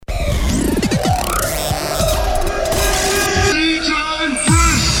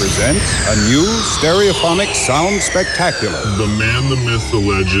presents a new stereophonic sound spectacular. The man, the myth, the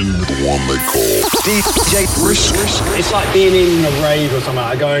legend, the one they call DJ Brisk. It's like being in a rave or something,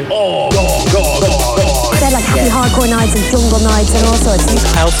 like going, oh, God. They're like happy hardcore nights and jungle nights and all sorts.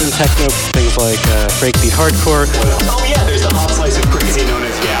 House and techno, things like breakbeat hardcore. Oh yeah, there's a hot slice of crazy known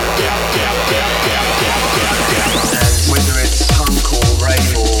as Gap. And whether it's punk or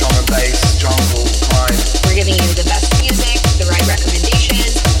rave or drum and bass, jungle, grime. We're giving you the best music, the right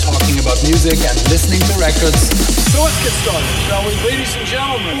recommendations. Talking about music and listening to records. So let's get started, shall we? Ladies and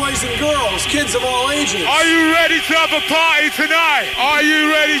gentlemen, boys and girls, kids of all ages. Are you ready to have a party tonight? Are you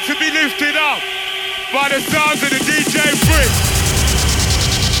ready to be lifted up by the sounds of the DJ Brisk?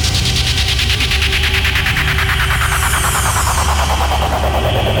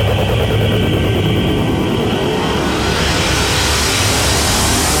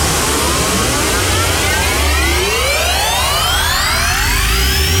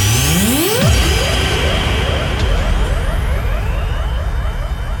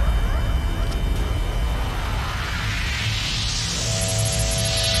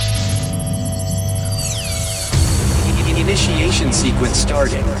 Initiation sequence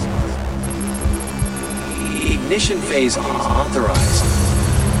starting. Ignition phase authorized.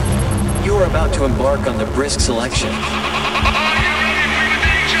 You are about to embark on the Brisk selection.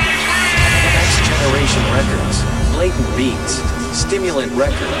 Next generation records, blatant beats, stimulant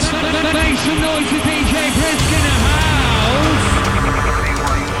records. Make some noise for DJ Brisk in the house.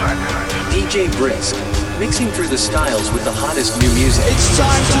 DJ Brisk. Mixing through the styles with the hottest new music. It's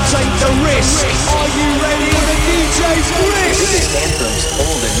time to take the risk. Are you ready for the DJ's Brisk? Biggest anthems,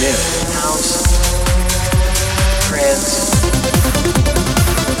 old and new. House, trance,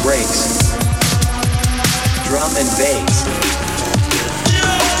 breaks, drum and bass,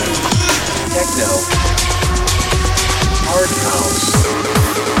 techno, hard house,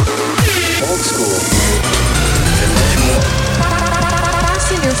 old school, and much more.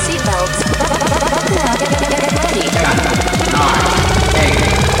 Fasten your seatbelts. Buckle up. Get ready. 10, 9, 8,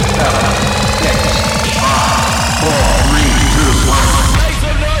 7, 6, 5, 4, 3, 2, 1. Make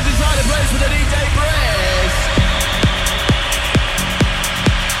some noise inside the place for the DJ Brisk.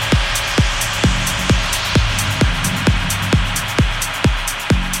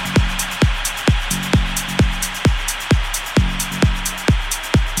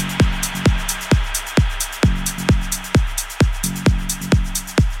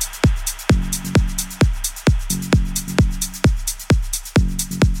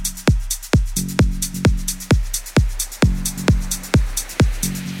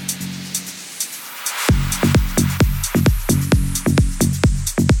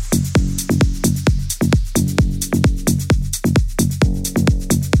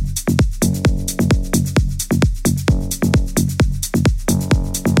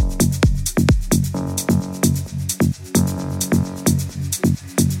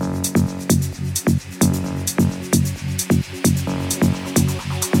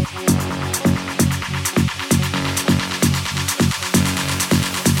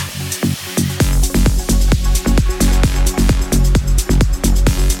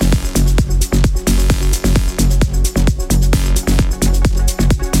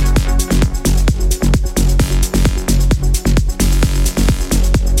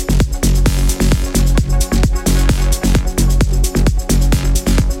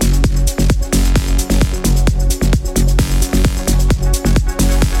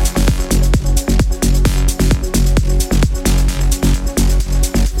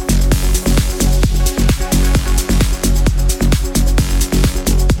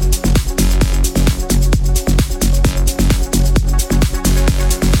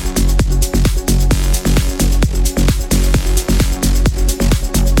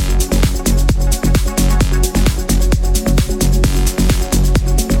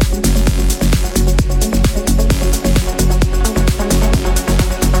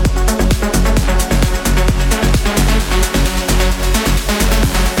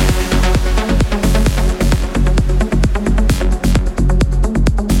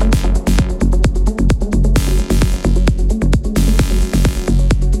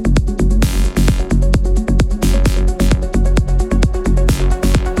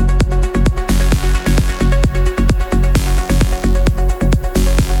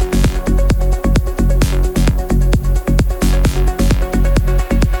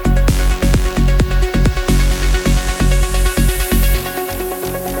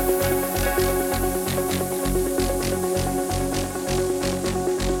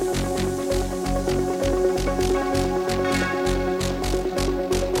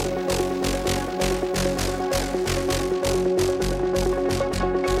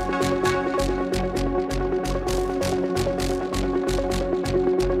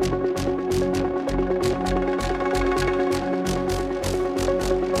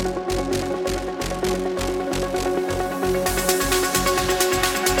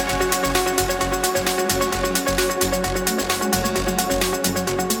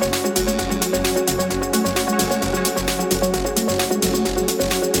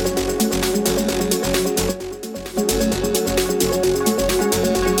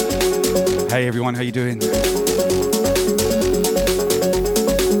 Hey everyone, how you doing?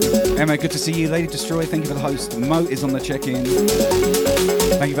 Emma, good to see you. Lady Destroy, thank you for the host. Mo is on the check-in.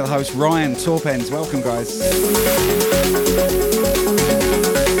 Thank you for the host. Ryan, Torpens, welcome guys.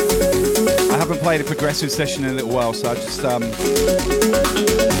 I haven't played a progressive session in a little while, so I'm just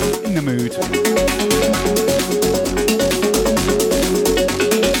in the mood.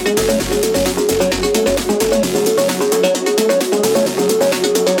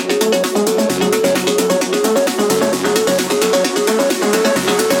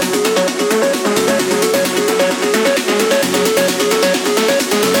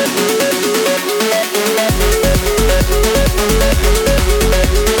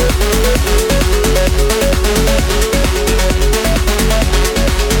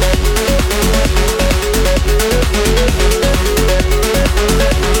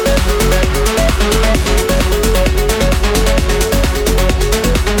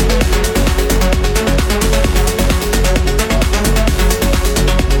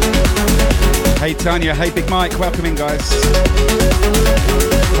 Tanya, hey Big Mike, welcome in guys.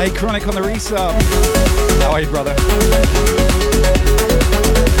 Hey Chronic on the resub. How are you, brother?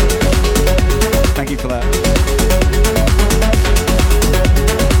 Thank you for that.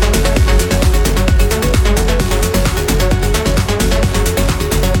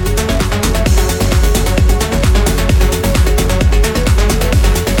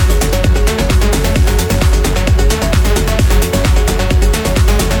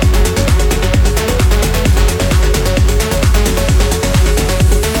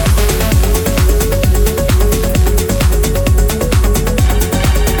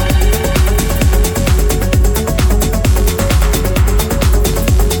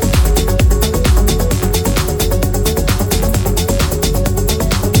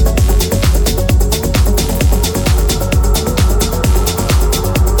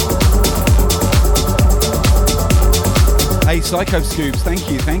 Psycho Scoops, thank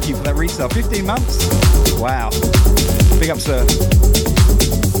you for that resale. 15 months? Wow. Big up, sir.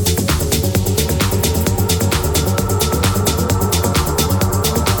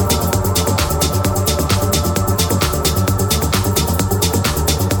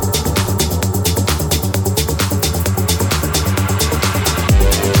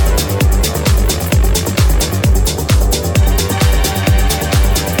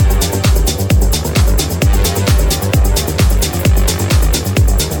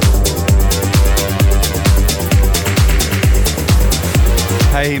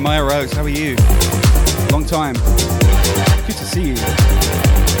 Hey, Maya Rose, how are you? Long time. Good to see you.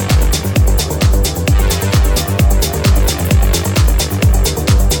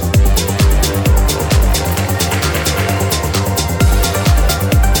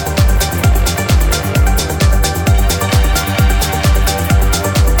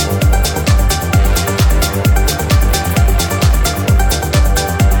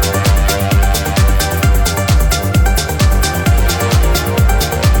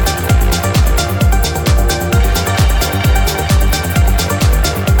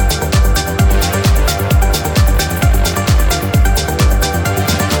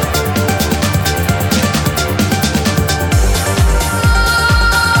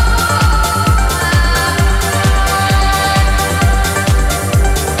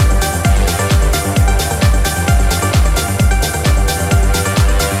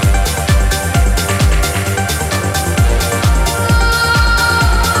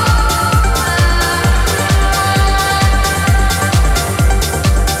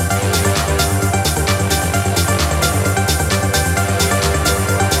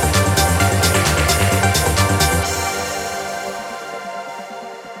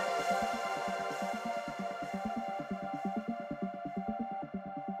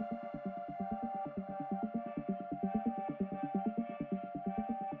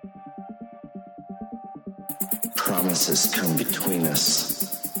 Promises come between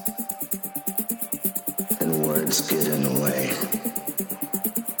us, and words get in the way.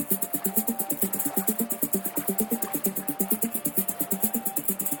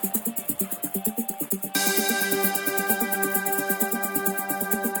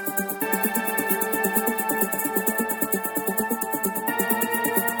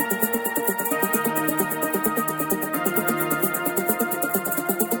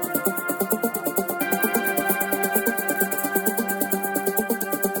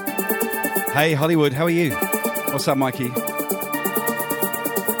 Hey Hollywood, how are you? What's up, Mikey? A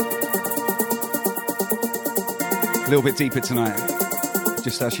little bit deeper tonight,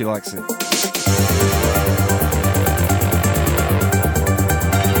 just as she likes it.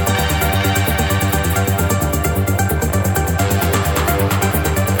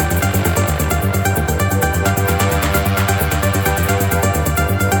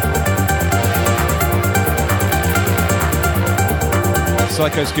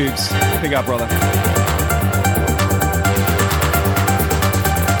 Psycho Scoops, big up, brother.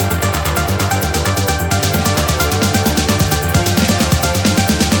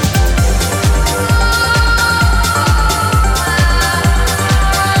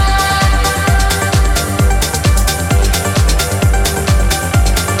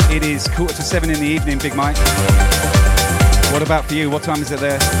 It is 6:45 in the evening, Big Mike. What about for you? What time is it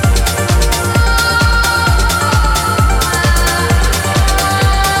there?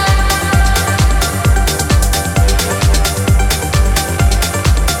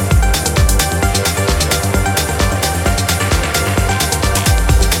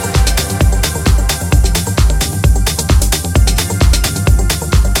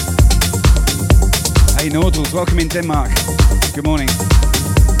 Hey Nordals, welcome in Denmark. Good morning.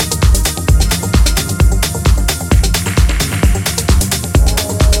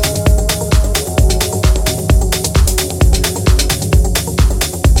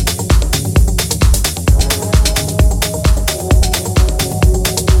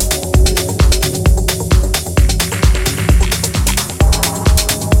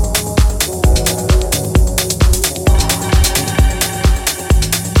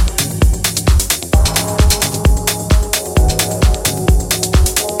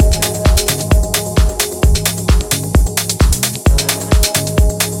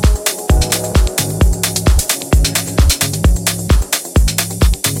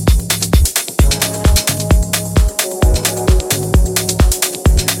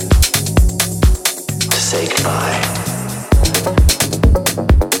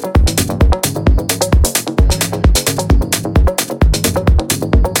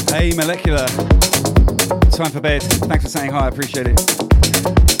 Molecular. Time for bed. Thanks for saying hi, I appreciate it.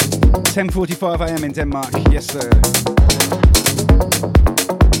 10:45 AM in Denmark. Yes, sir.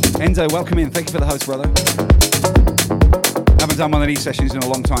 Enzo, welcome in. Thank you for the host, brother. Haven't done one of these sessions in a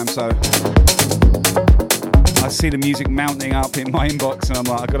long time, so I see the music mounting up in my inbox and I'm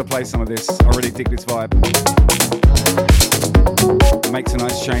like, I've got to play some of this. I really dig this vibe. It makes a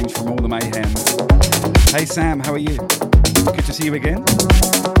nice change from all the mayhem. Hey Sam, how are you? Good to see you again.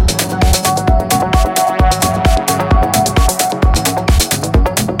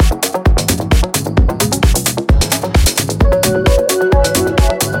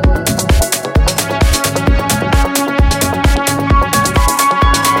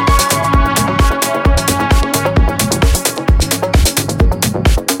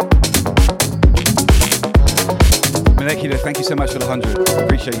 Molecular, thank you so much for the 100.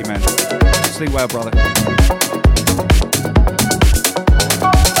 Appreciate you, man. Sleep well, brother.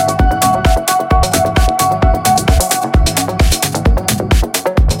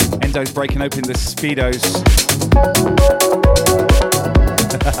 Enzo's breaking open the Speedos.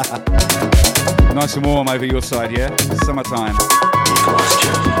 Nice and warm over your side, yeah? Summertime.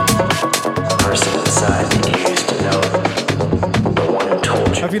 Person inside that you used to know. The one who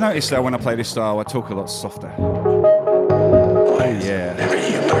told you. Have you noticed that when I play this style, I talk a lot softer? Oh, yeah. Whenever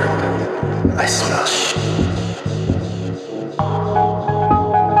you burp, I smell shit.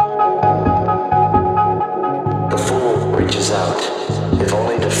 The fool reaches out, if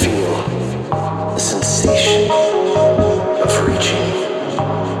only to feel the sensation of reaching.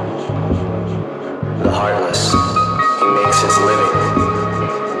 The heartless, he makes his living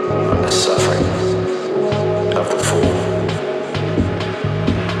from the suffering of the fool.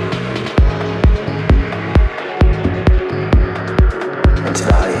 Its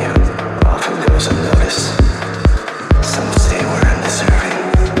value often goes unnoticed. Some say we're undeserving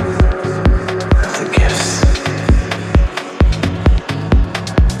of the gifts.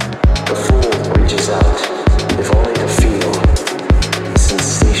 The fool reaches out, if only to feel the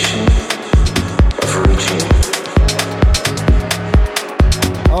sensation of reaching.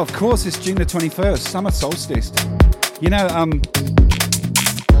 Oh, of course, it's June the 21st, summer solstice. You know,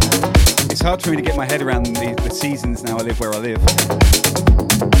 it's hard for me to get my head around the seasons now I live where I live.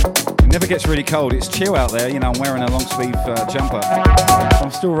 It never gets really cold. It's chill out there. You know, I'm wearing a long sleeve jumper. I'm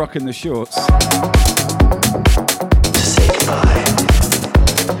still rocking the shorts. To say goodbye.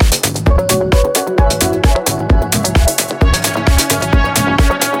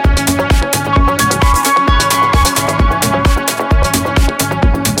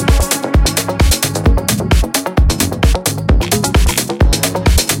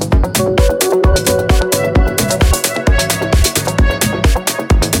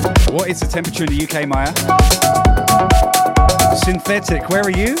 What is the temperature in the UK, Maya? Synthetic, where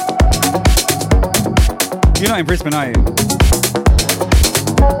are you? You're not in Brisbane, are you?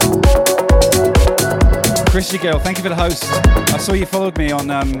 Christy Girl, thank you for the host. I saw you followed me on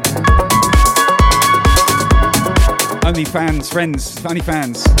Only fans, friends, only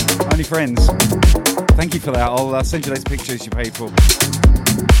fans, only friends. Thank you for that. I'll send you those pictures you paid for.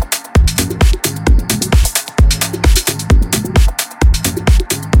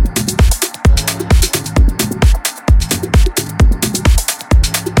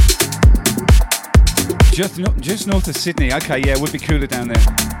 Just north of Sydney. Okay, yeah, it would be cooler down there.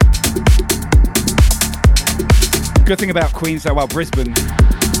 Good thing about Queens, though, well, Brisbane,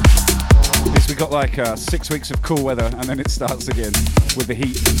 is we got like 6 weeks of cool weather and then it starts again with the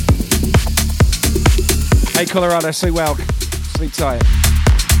heat. Hey, Colorado, sleep well, sleep tight.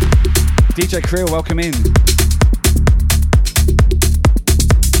 DJ Creel, welcome in.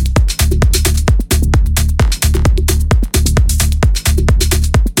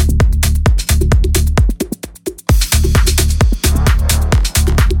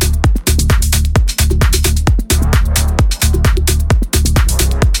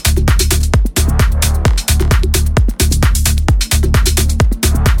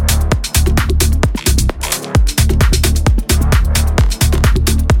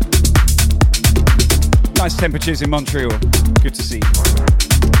 Nice temperatures in Montreal. Good to see.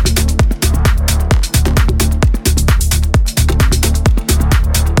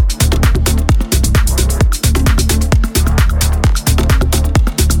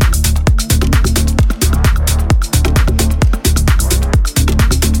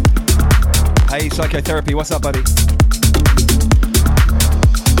 Hey, Psychotherapy, what's up, buddy?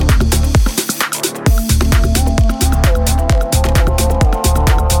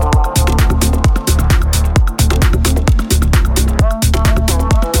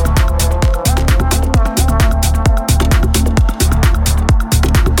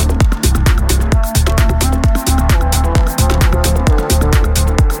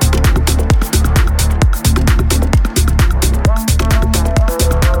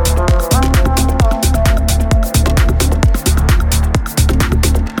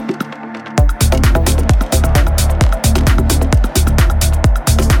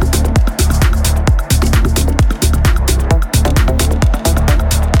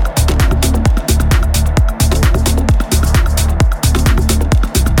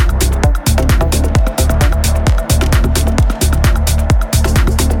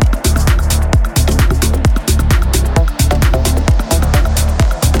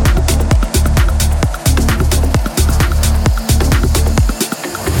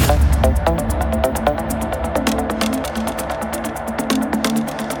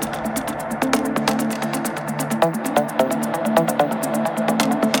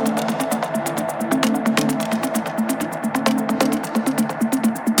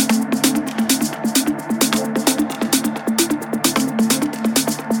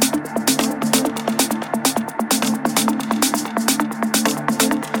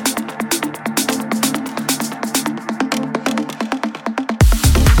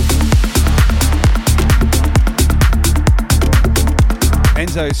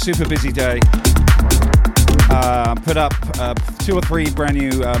 Super busy day. Put up 2 or 3 brand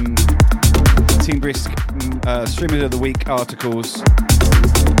new Team Brisk Streamer of the Week articles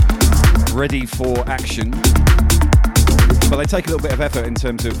ready for action. But they take a little bit of effort in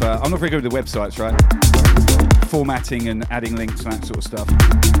terms of, I'm not very good with the websites, right? Formatting and adding links and that sort of stuff.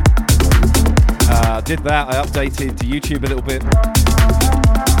 Did that, I updated to YouTube a little bit.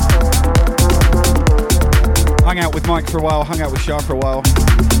 Hung out with Mike for a while, hung out with Shah for a while.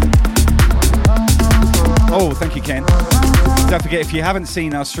 Oh, thank you, Ken. Don't forget, if you haven't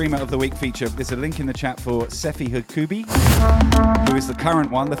seen our Streamer of the Week feature, there's a link in the chat for Sefi Hakubi, who is the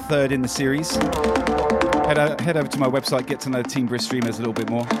current one, the 3rd in the series. Head over to my website, get to know Team Brisk streamers a little bit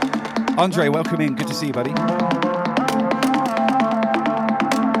more. Andre, welcome in. Good to see you, buddy.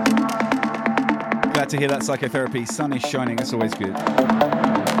 Glad to hear that Psychotherapy. Sun is shining. That's always good.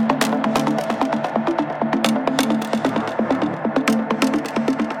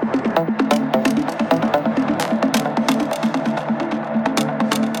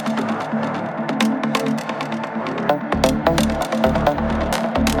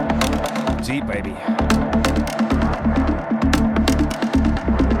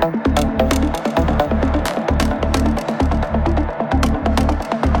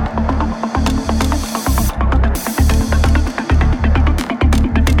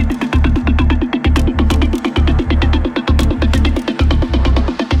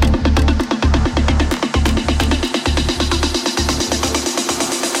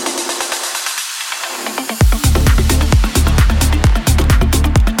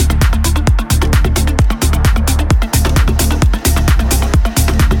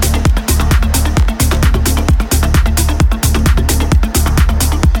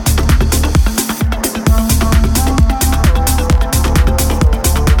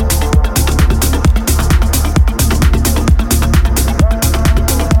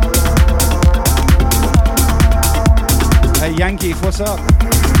 Zangief, what's up?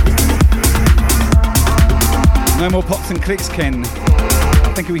 No more pops and clicks, Ken.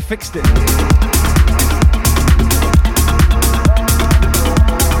 I think we fixed it.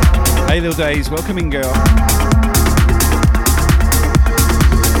 Hey, Lil Days, welcome in, girl.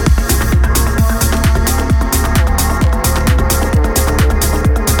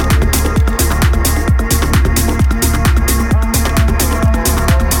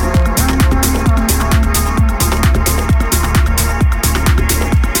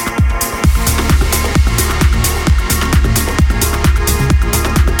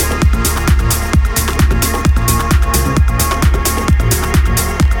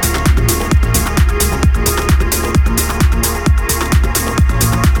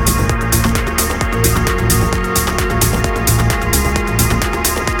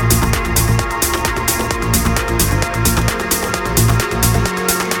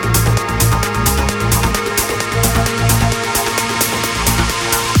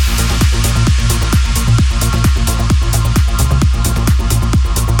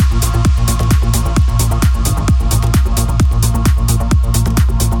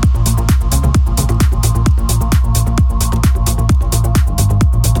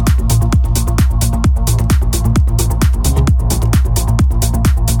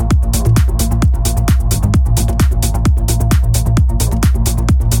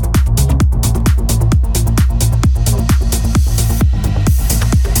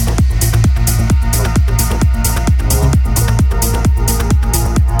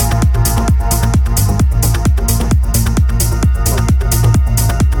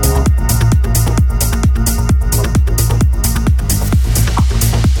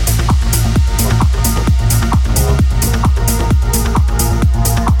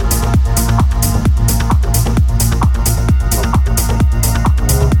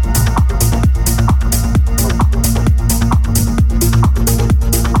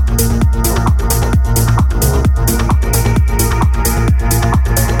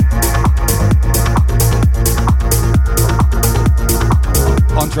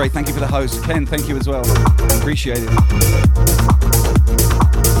 Thank you for the host. Ken, thank you as well. Appreciate it.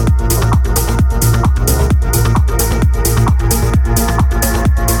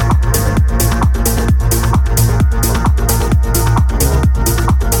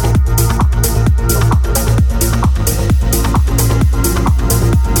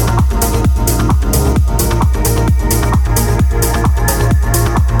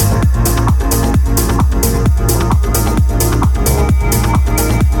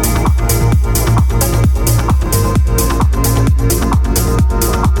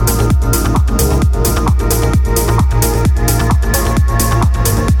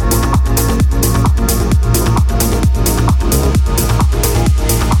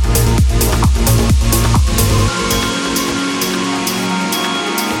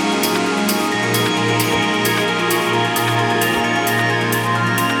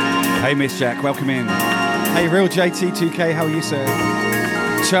 Hey, Miss Jack, welcome in. Hey, Real JT2K, how are you, sir?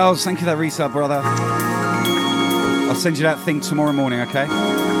 Charles, thank you for that resub, brother. I'll send you that thing tomorrow morning, okay?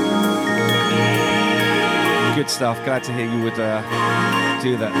 Good stuff. Glad to hear you would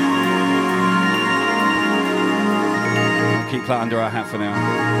do that. I'll keep that under our hat for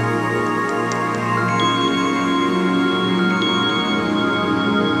now.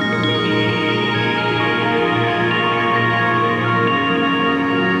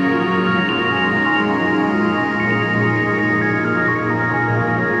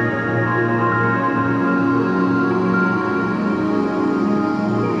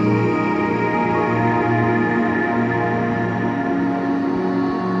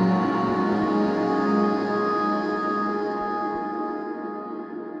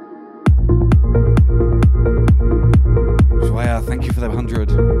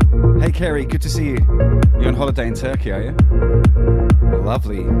 Kerry, good to see you. You're on holiday in Turkey, are you?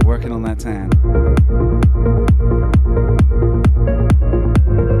 Lovely, working on that tan.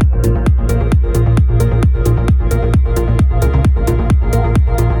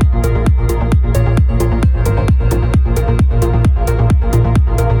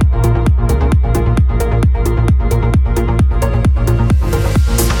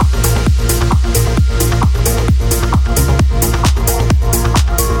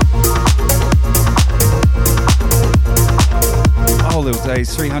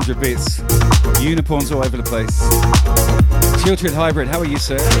 Days, 300 bits, unicorns all over the place. Children Hybrid, how are you,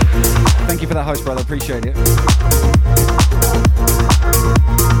 sir? Thank you for that host, brother, appreciate it.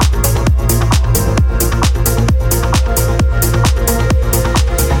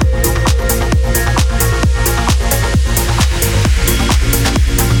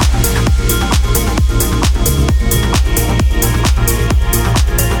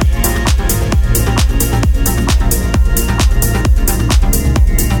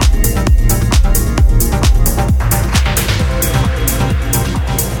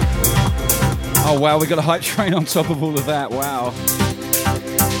 Oh wow, we got a hype train on top of all of that. Wow.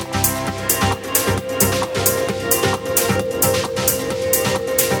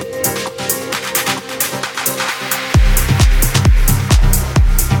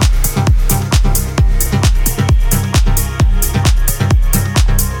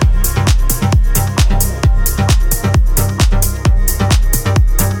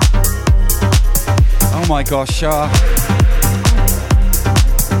 Oh my gosh, wow.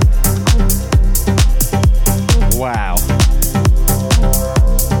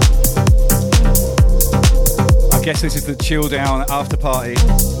 I guess this is the chill down after party.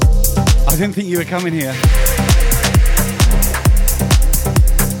 I didn't think you were coming here.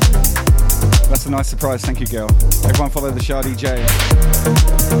 That's a nice surprise, thank you, girl. Everyone follow the Shah DJ.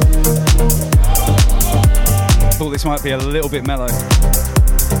 Thought this might be a little bit mellow.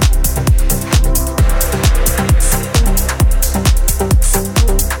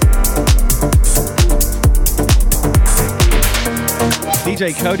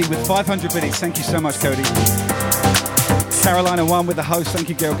 DJ Cody with 500 biddies. Thank you so much, Cody. Carolina 1 with the host. Thank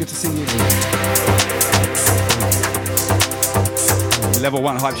you, girl. Good to see you. Level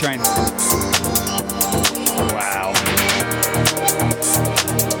 1 hype train. Wow.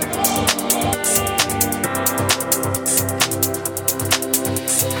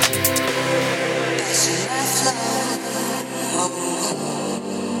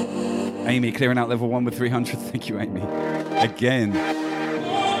 Amy clearing out level 1 with 300. Thank you, Amy. Again.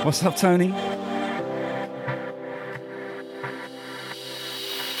 What's up, Tony? Layer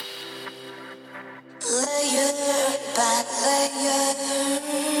by layer,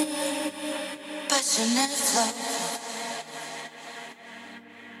 passionate flow.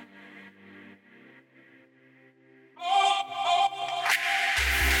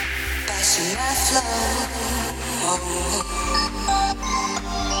 Passionate flow.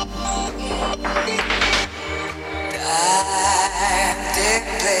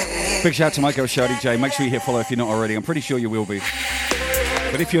 Big shout out to my girl Shadi J. Make sure you hit follow if you're not already. I'm pretty sure you will be.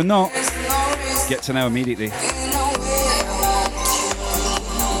 But if you're not, get to know immediately.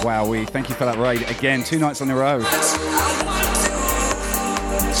 Wow, thank you for that raid. Again, 2 nights on the road.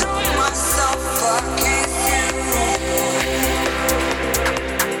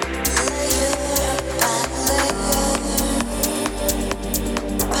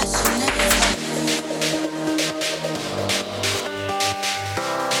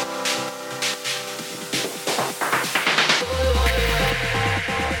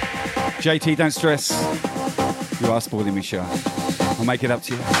 JT, don't stress. You are spoiling me, Shah. I'll make it up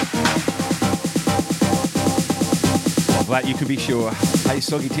to you. Of that you can be sure. Hey,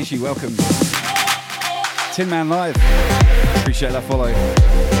 Soggy Tissue, welcome. Tin Man Live. Appreciate that follow.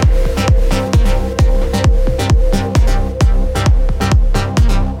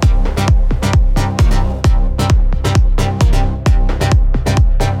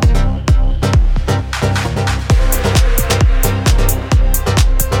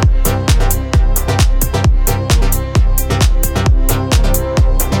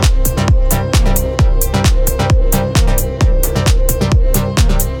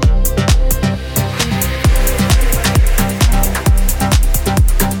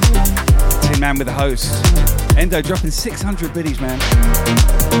 With the host. Endo dropping 600 biddies, man.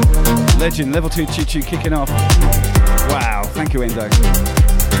 Legend, level 2 Choo Choo kicking off. Wow, thank you, Endo.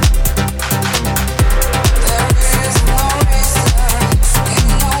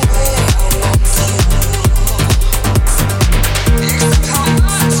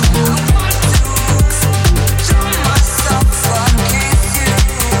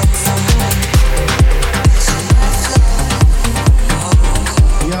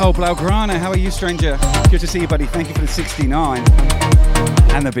 Oh, Blaugrana, how are you, stranger? Good to see you, buddy. Thank you for the 69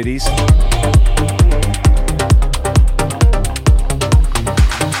 and the biddies.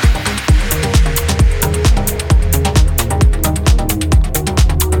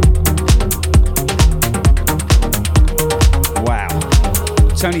 Wow.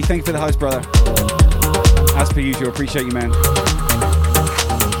 Tony, thank you for the host, brother. As per usual, appreciate you, man.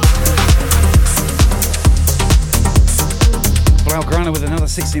 Blaugrana with another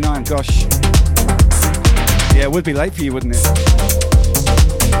 69, gosh. Yeah, it would be late for you, wouldn't it?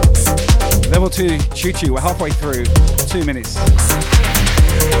 Level 2, Choo Choo, we're halfway through. 2 minutes.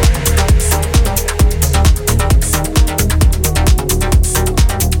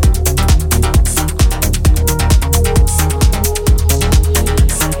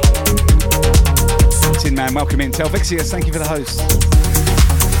 Tin Man, welcome in. Telvixius, thank you for the host.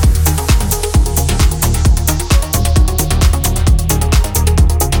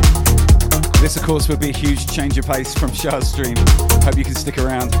 This, of course, would be a huge change of pace from Shah's stream. Hope you can stick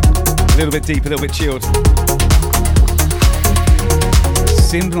around. A little bit deep, a little bit chilled.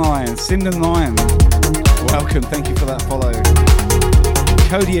 Simden Lion. Welcome, thank you for that follow.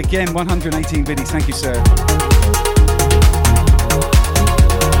 Cody again, 118 biddies, thank you, sir.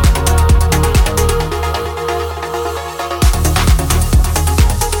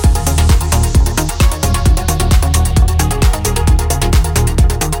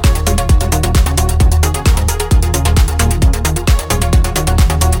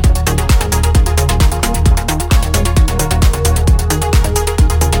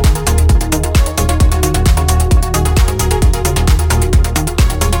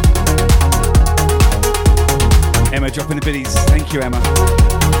 Dropping the biddies. Thank you, Emma.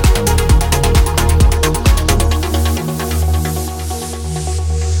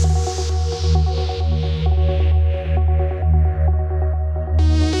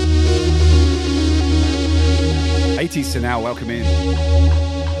 '80s to now, welcome in.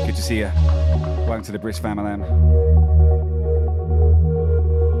 Good to see you. Welcome to the Brisk family.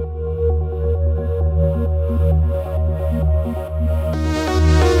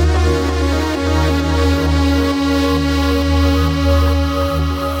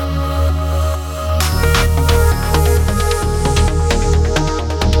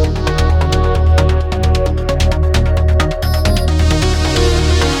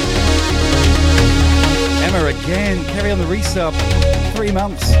 Carry on the resub, 3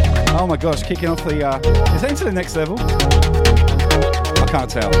 months. Oh my gosh, kicking off the, is that into the next level? I can't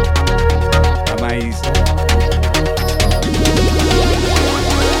tell. Amazed.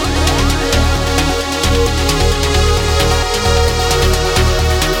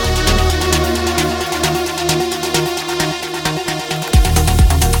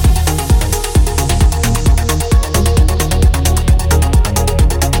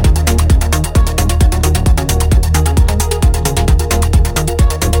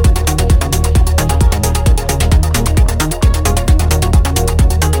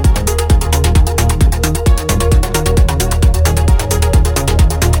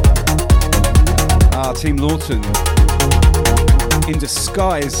 Team Lawton in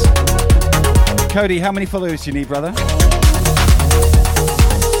disguise. Cody, how many followers do you need, brother?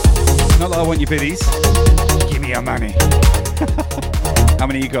 Not that I want your biddies. Give me your money. How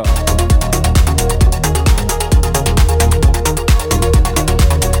many you got?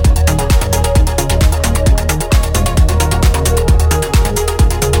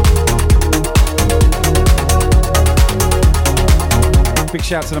 Big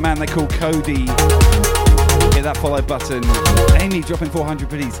shout to the man they call Cody. Hit that follow button. Amy dropping 400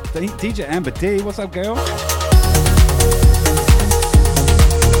 biddies. DJ Amber D, what's up, girl?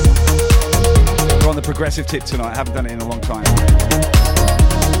 We're on the progressive tip tonight. I haven't done it in a long time.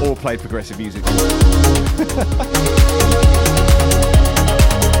 Or played progressive music.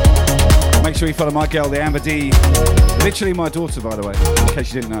 Make sure you follow my girl, the Amber D. Literally my daughter, by the way, in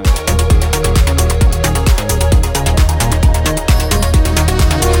case you didn't know.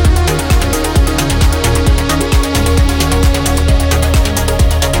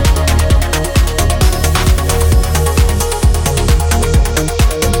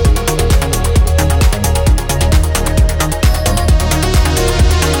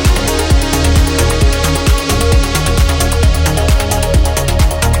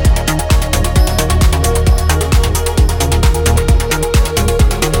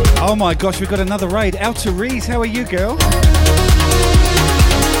 Oh my gosh, we've got another raid. Outer Rees, how are you, girl?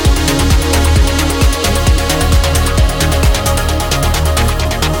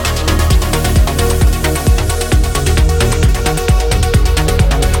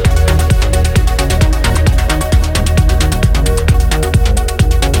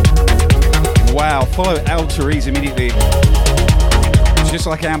 Wow, follow Outer Rees immediately. Just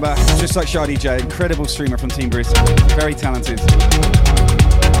like Amber, just like Shy DJ, incredible streamer from Team Brisk, very talented.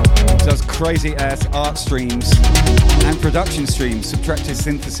 Does crazy ass art streams and production streams, subtractive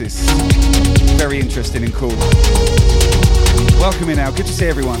synthesis. Very interesting and cool. Welcome in now, good to see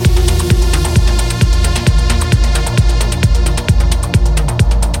everyone.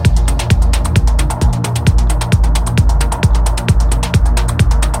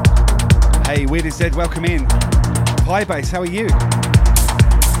 Hey, Weird is Dead, welcome in. Hi Bass, how are you?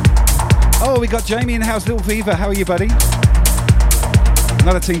 Oh, we got Jamie in the house, Little Fever, how are you, buddy?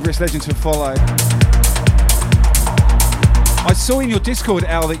 Another Team Brisk legend to follow. I saw in your Discord,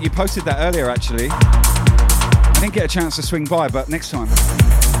 Al, that you posted that earlier, actually. I didn't get a chance to swing by, but next time.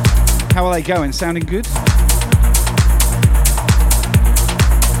 How are they going? Sounding good?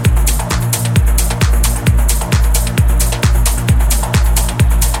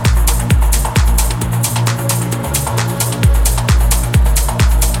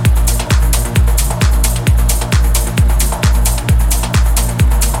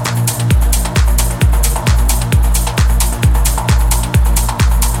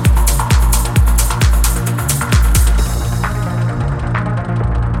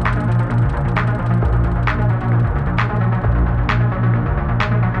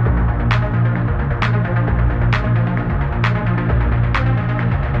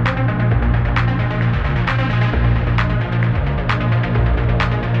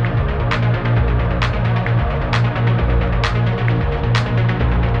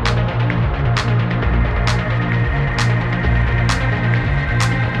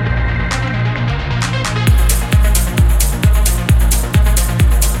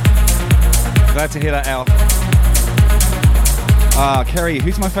 Glad to hear that, Al. Kerry,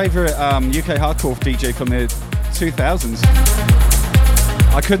 who's my favourite UK hardcore DJ from the 2000s?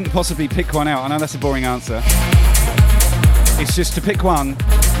 I couldn't possibly pick one out. I know that's a boring answer. It's just to pick one.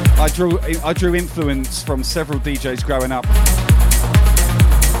 I drew influence from several DJs growing up.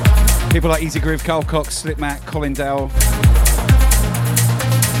 People like Easy Groove, Carl Cox, Slip Mac, Colin Dale.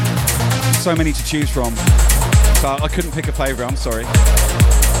 So many to choose from. So I couldn't pick a favourite, I'm sorry.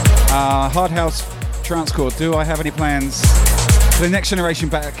 Hard House Transcore, do I have any plans for the next generation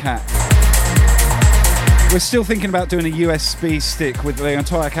Cat? We're still thinking about doing a USB stick with the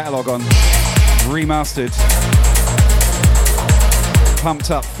entire catalogue on, remastered,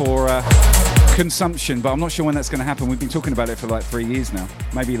 pumped up for consumption, but I'm not sure when that's going to happen. We've been talking about it for like 3 years now,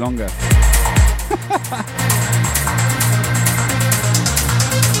 maybe longer.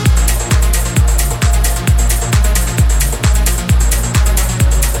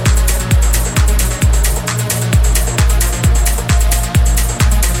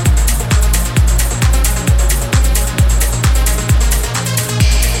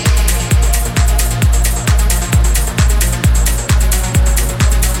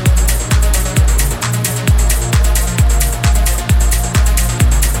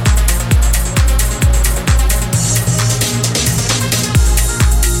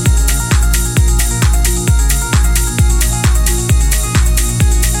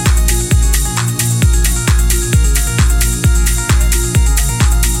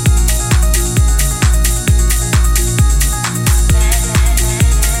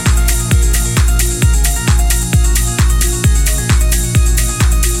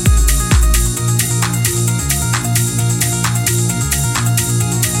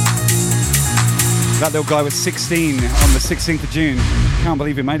 That little guy was 16 on the 16th of June. Can't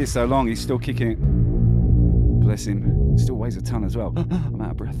believe he made it so long. He's still kicking it. Bless him. Still weighs a ton as well. I'm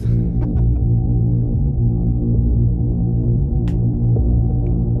out of breath.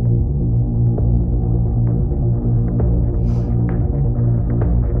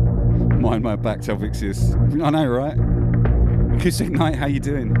 Mind my back, Telvixius. I know, right? Acoustic Night, how you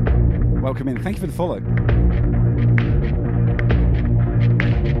doing? Welcome in. Thank you for the follow.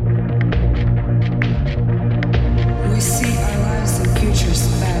 We see our lives and futures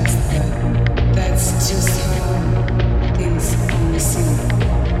fast, but that's just how things only seem.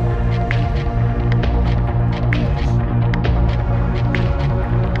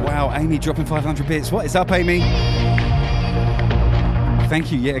 Wow, Amy dropping 500 bits. What is up, Amy?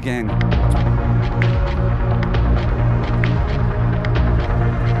 Thank you yet again.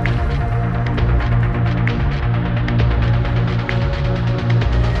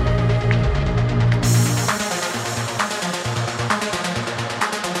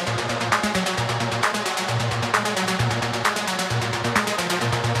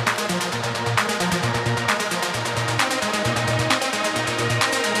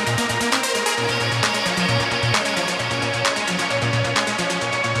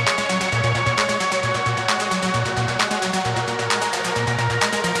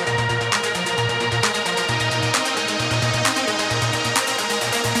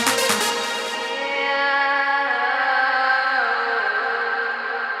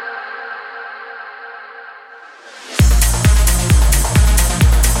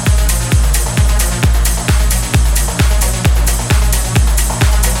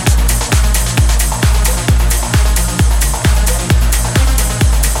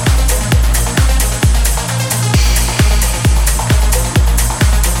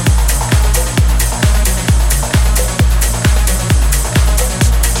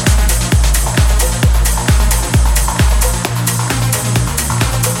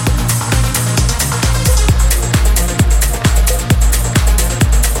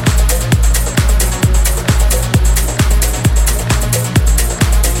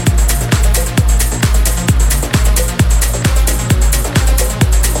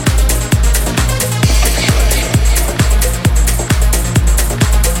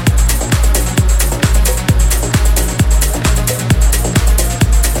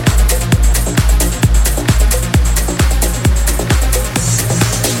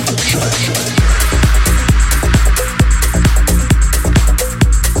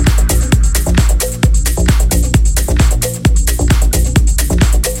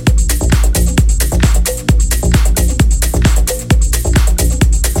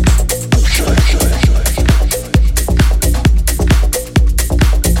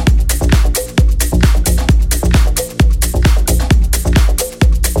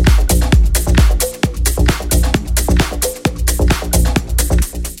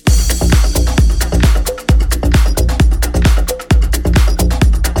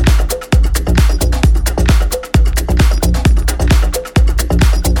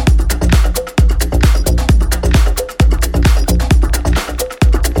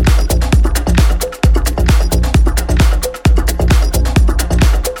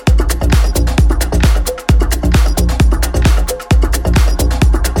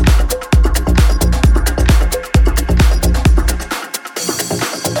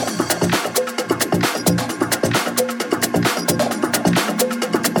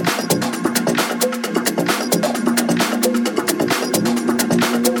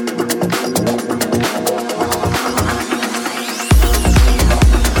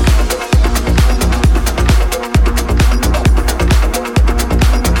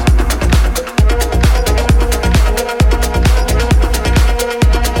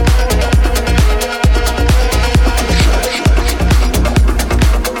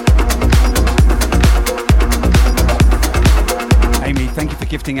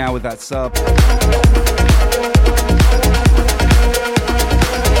 gifting Al with that sub.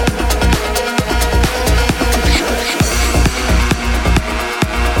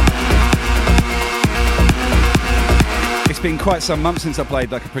 It's been quite some months since I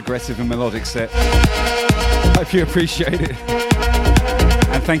played like a progressive and melodic set. Hope you appreciate it.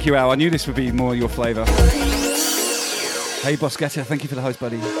 And thank you, Al. I knew this would be more your flavour. Hey, Boscetta, thank you for the host,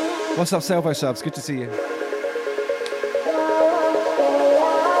 buddy. What's up, Salvo Subs? Good to see you.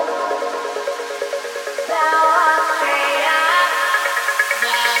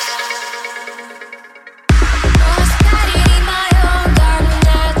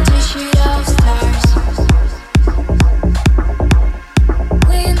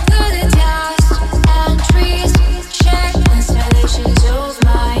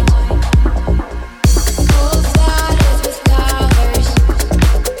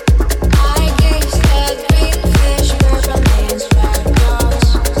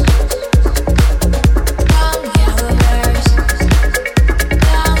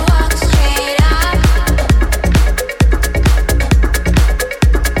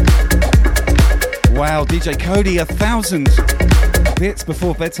 DJ Cody, 1,000 bits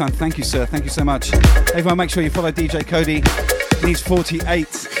before bedtime. Thank you, sir. Thank you so much. Everyone, make sure you follow DJ Cody. He needs 48.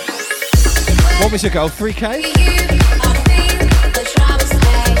 What was your goal? 3K?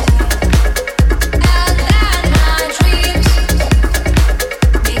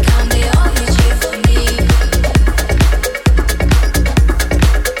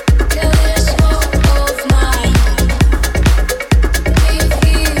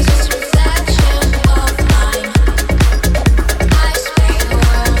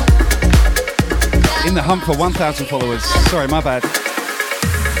 Hump for 1,000 followers. Sorry, my bad.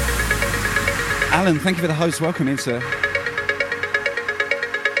 Alan, thank you for the host. Welcome in, sir.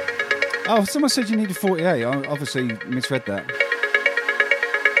 Oh, someone said you needed 48. I obviously misread that.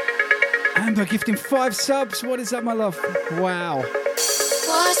 Amber gifting 5 subs. What is that, my love? Wow.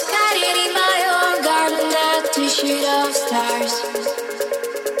 Was guided in my own garden that tissue of stars.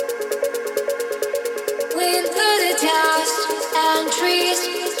 Wind through the dust and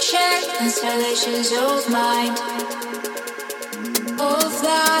trees. Share constellations of mind, all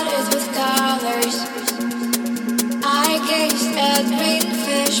flooded with colors. I gazed at green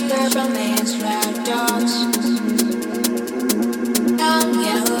fish, purple man's red dogs, down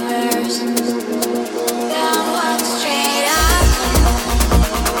yellow birds, down one straight up.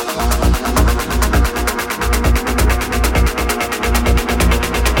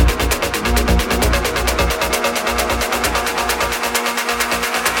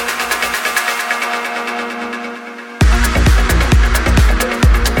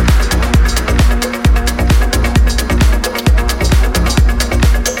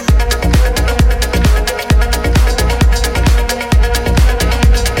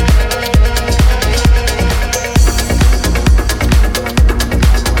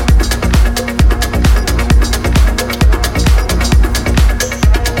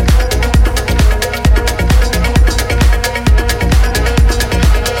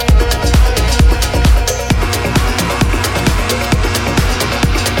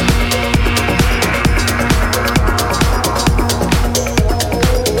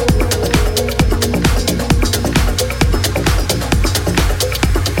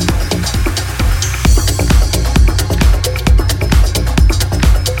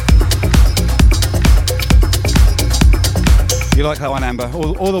 You like that one, Amber?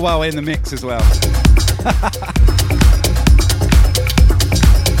 All the while in the mix as well.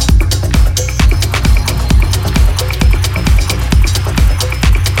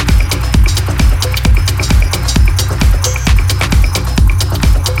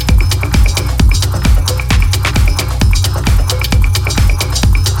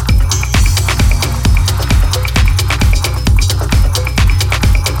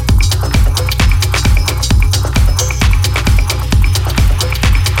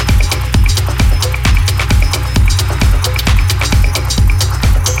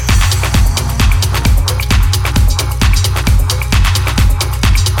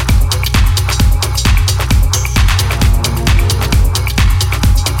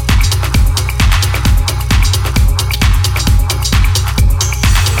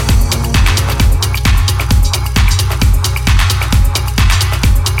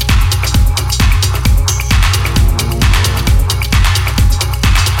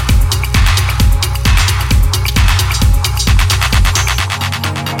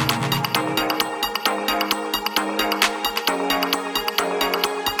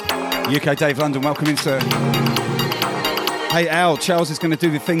 UK Dave London, welcome in, sir. Hey Al, Charles is going to do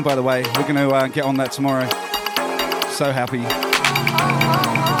the thing, by the way. We're going to get on that tomorrow. So happy.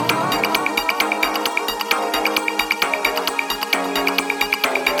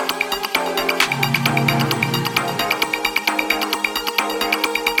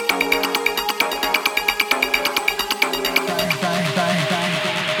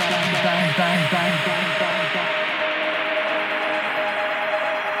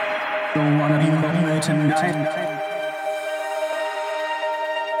 Don't wanna be lonely tonight.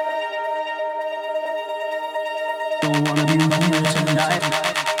 Don't wanna be lonely tonight.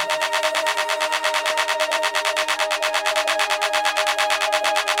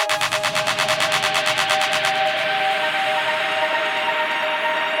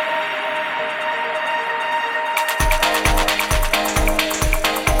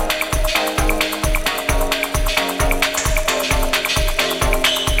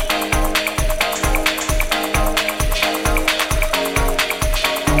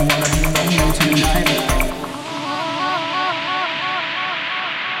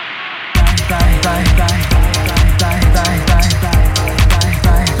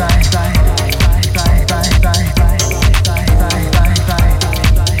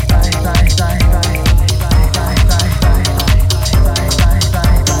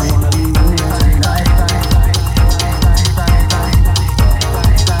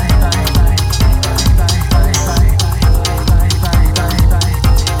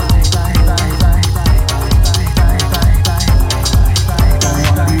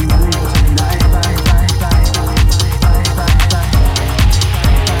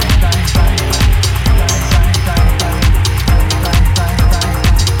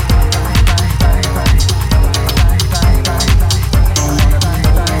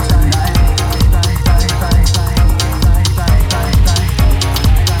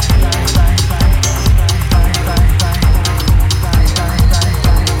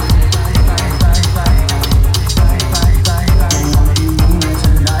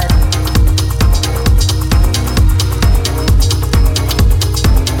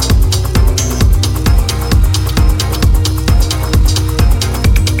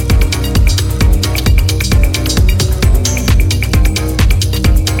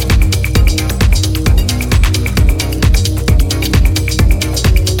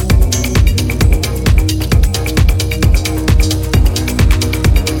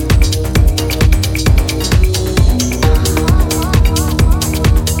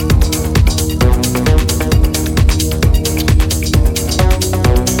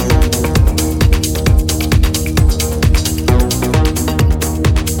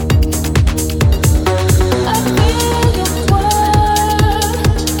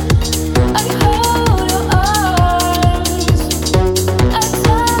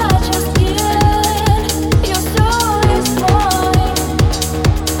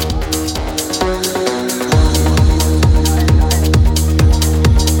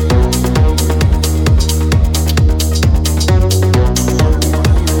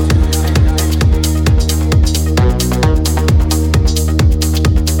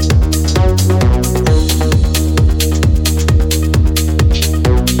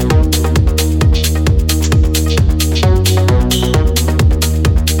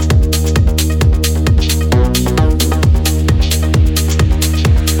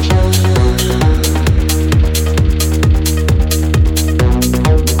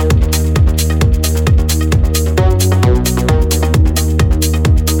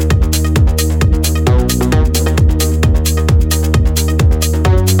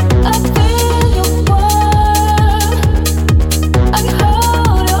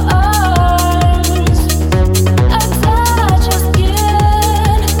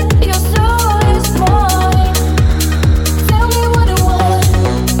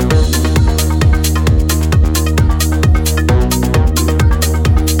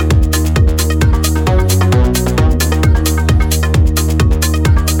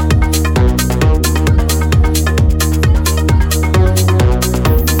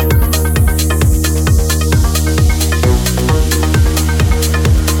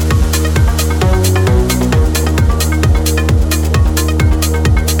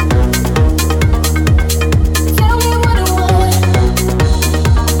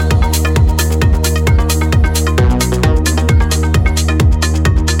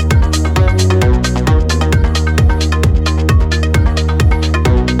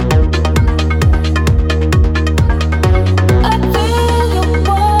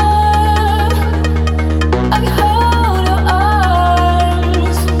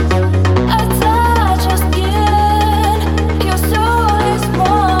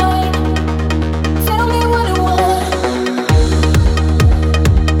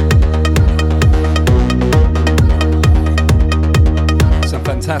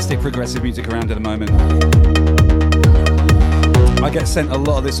 fantastic progressive music around at the moment. I get sent a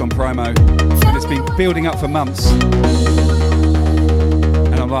lot of this on promo, and it's been building up for months. And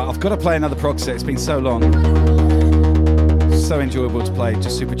I'm like, I've got to play another prog set. It's been so long. So enjoyable to play,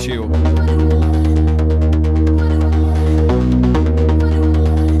 just super chill.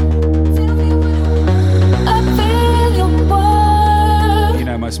 You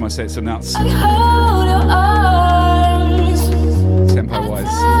know, most of my sets are nuts. Tempo wise.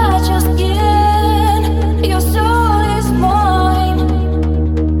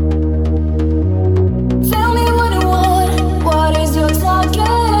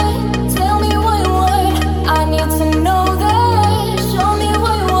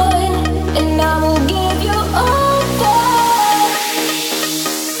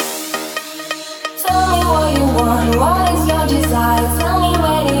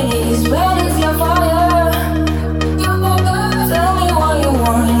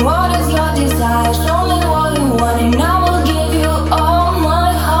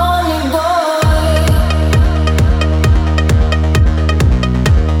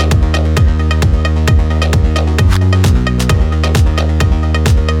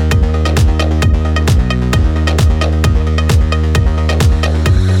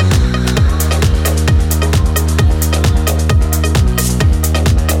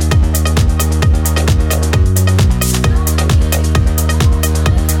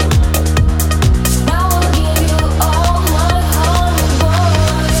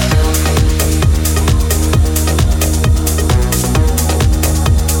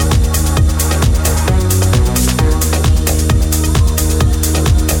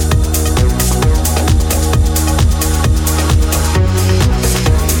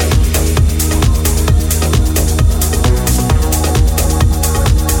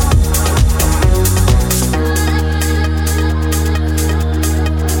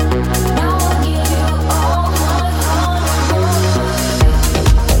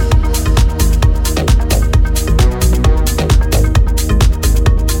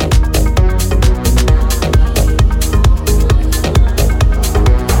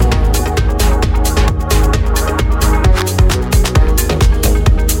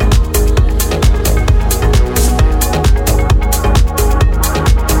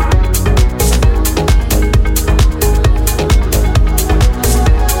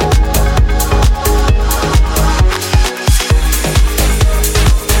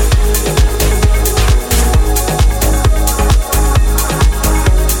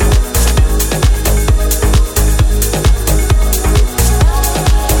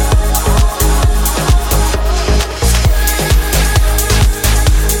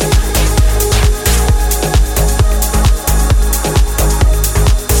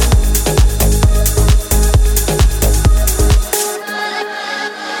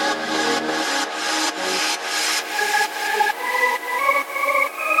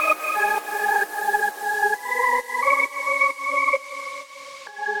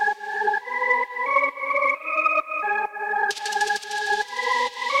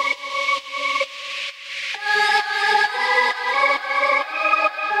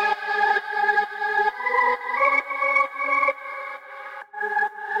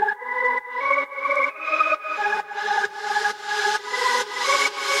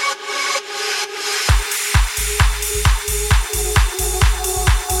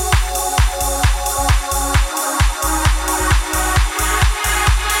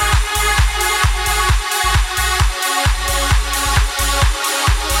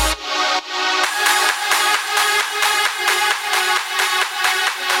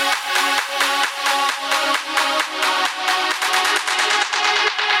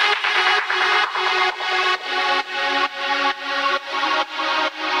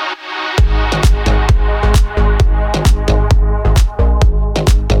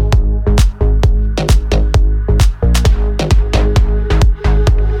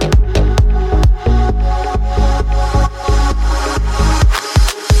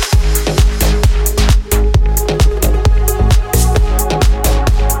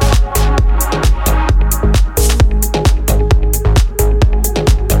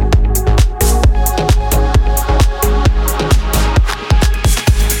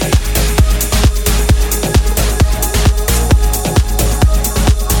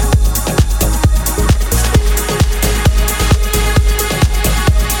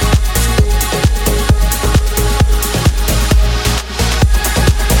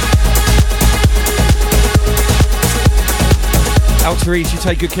 Alterice, you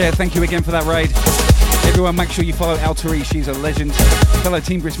take good care. Thank you again for that raid. Everyone, make sure you follow Alterice. She's a legend, fellow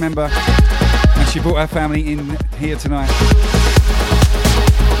Team Brisk member, and she brought her family in here tonight.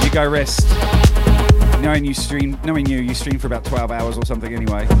 You go rest. Knowing you stream for about 12 hours or something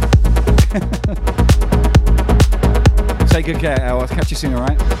anyway. Take good care, Al. I'll catch you soon,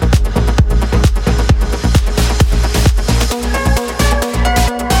 alright?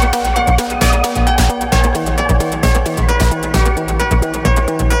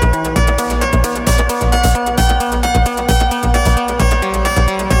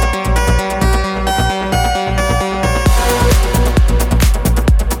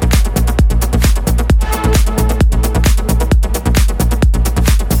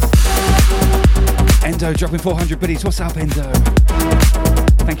 Dropping 400 biddies. What's up, Endo?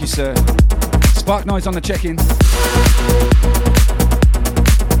 Thank you, sir. Spark Noise on the check-in.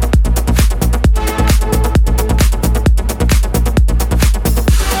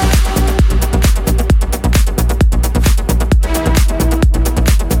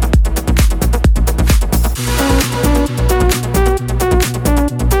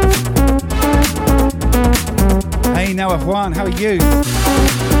 Hey, Noah Juan, how are you?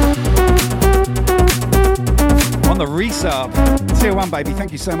 On the resub. Tier 1, baby.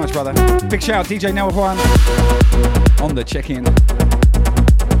 Thank you so much, brother. Big shout out, DJ Noah Juan. On the check-in.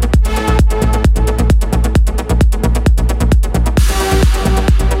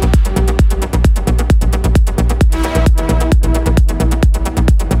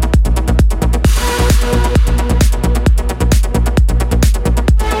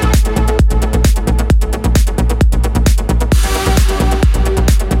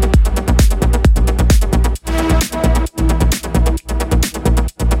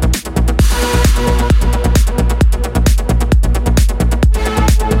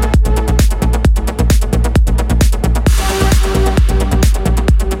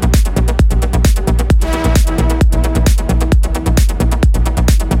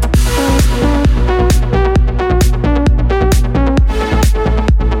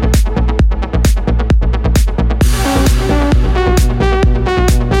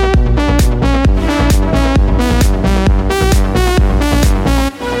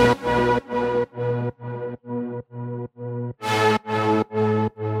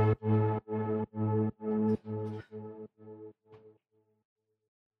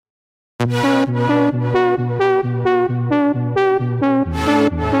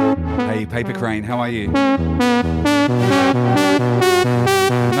 Hey, Paper Crane, how are you?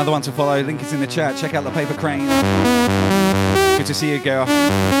 Another one to follow. Link is in the chat. Check out the Paper Crane. Good to see you, girl.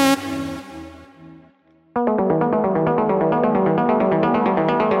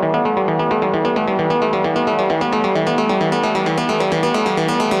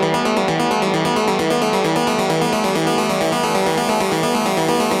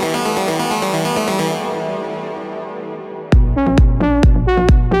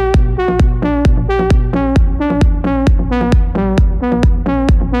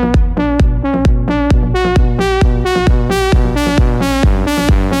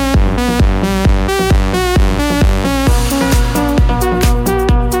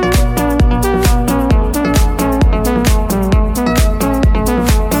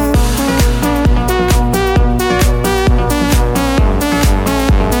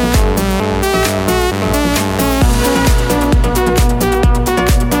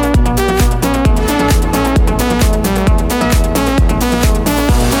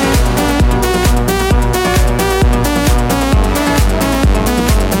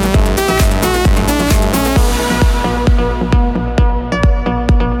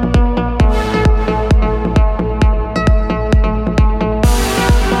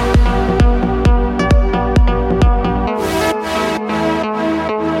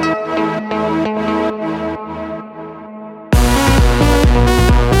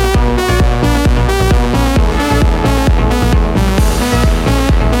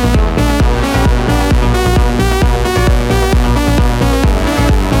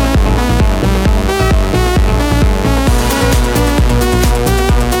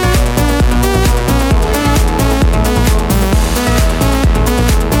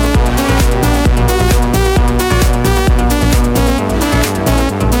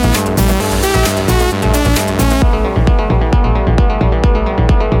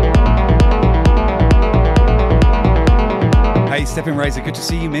 Stepping Razor, good to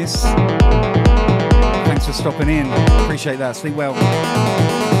see you, miss. Thanks for stopping in. Appreciate that. Sleep well.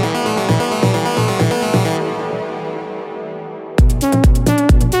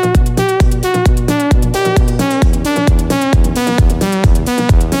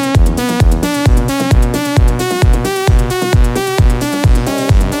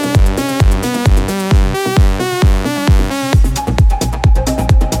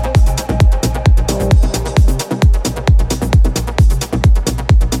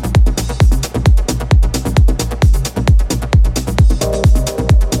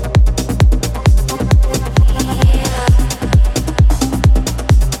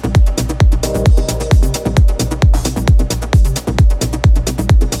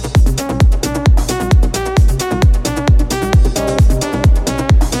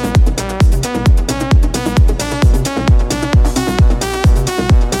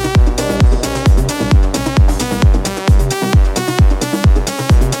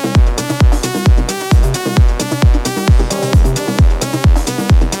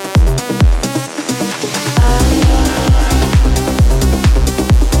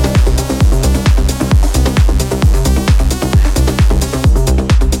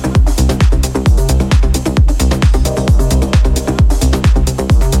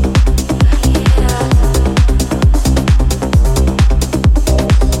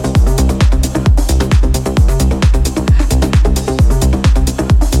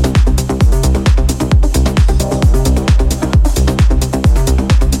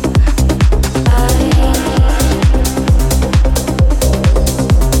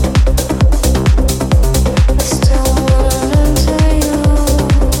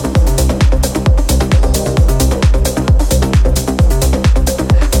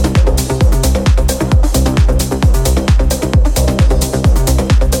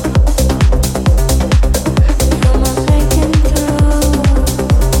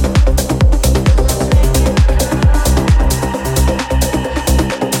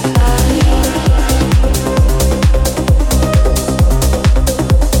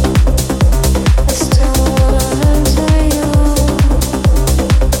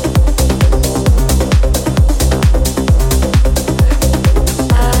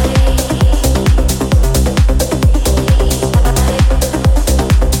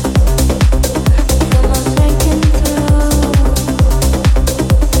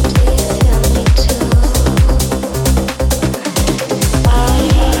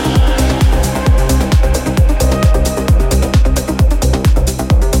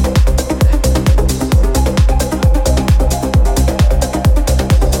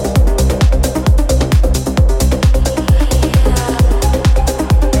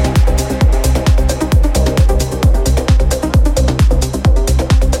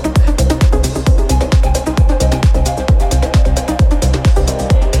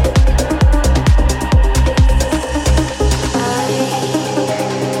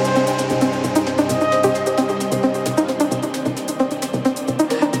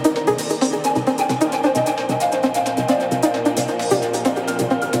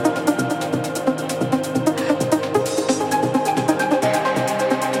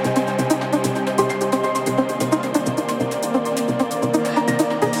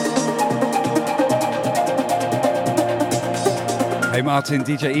 Hey Martin,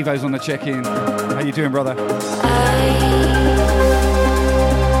 DJ Evo's on the check-in. How you doing, brother?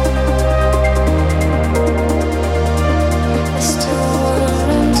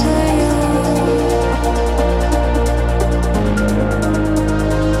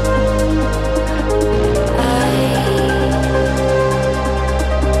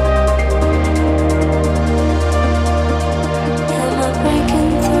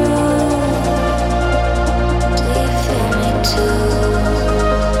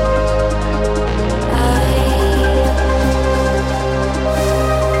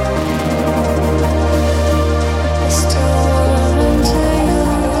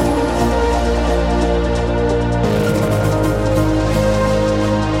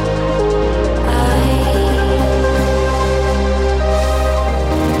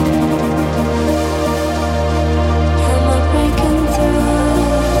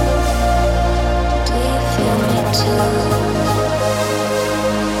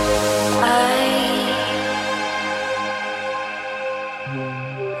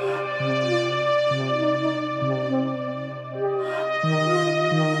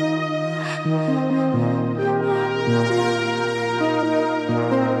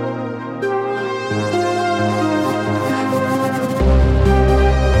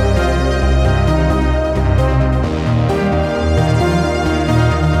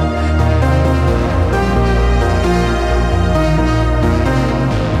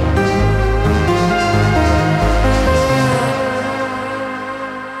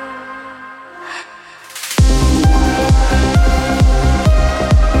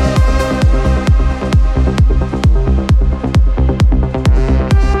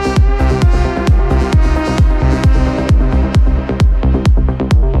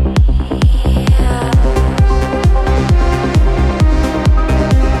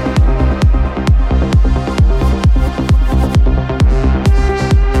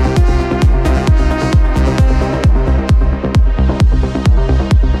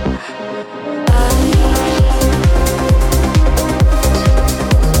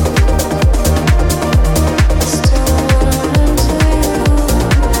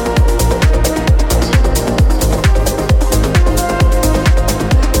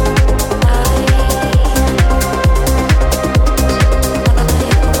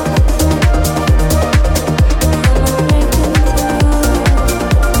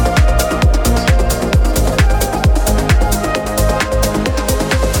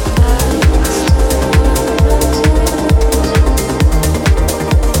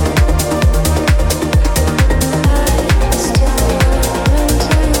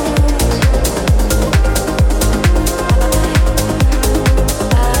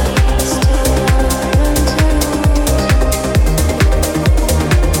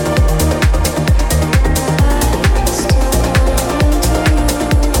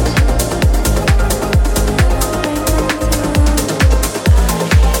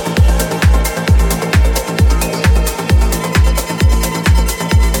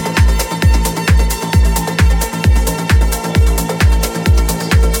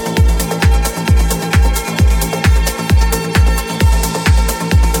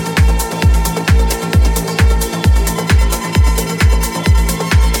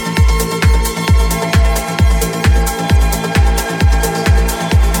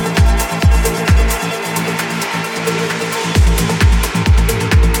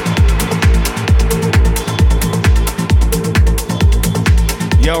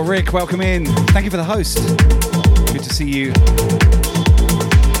 Rick, welcome in. Thank you for the host. Good to see you.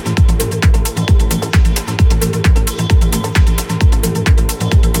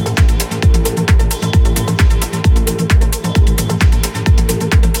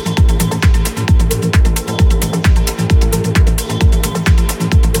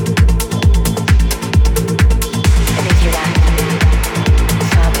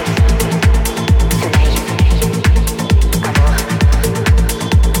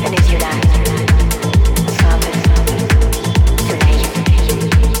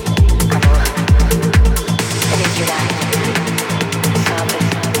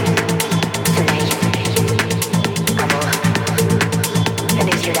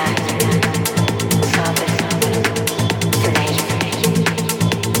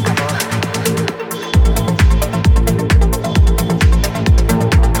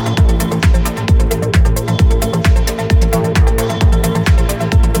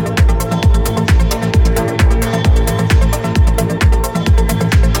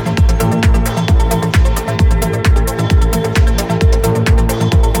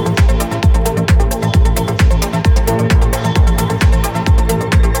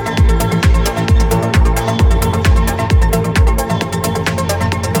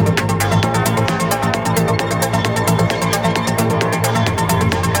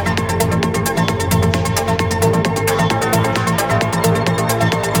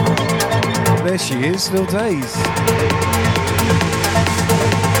 there she is, Lil Days.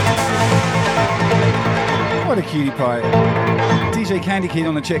 What a cutie pie. DJ Candy Kid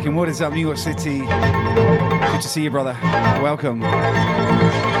on the check-in. What is up, New York City? Good to see you, brother. Welcome.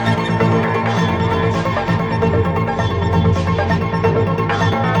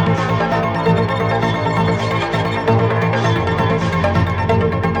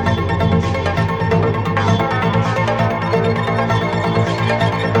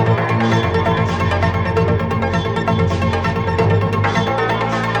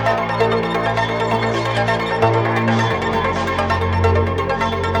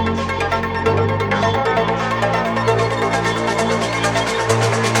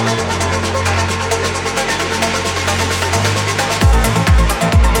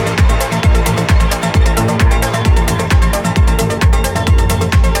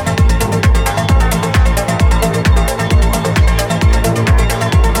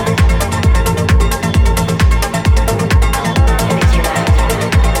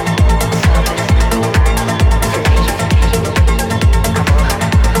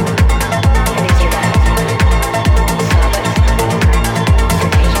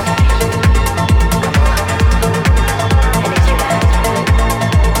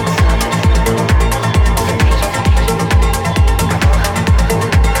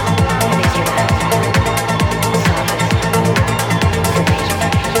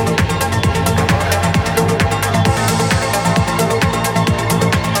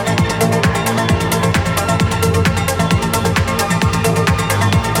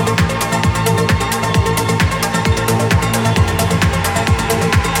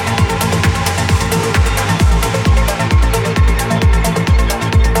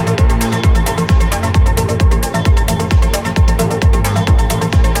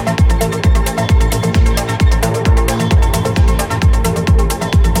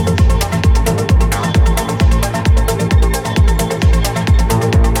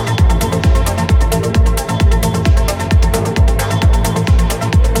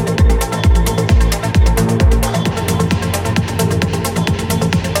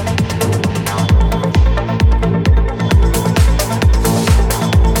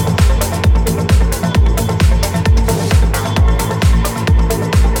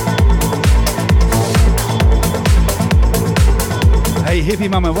 Hippie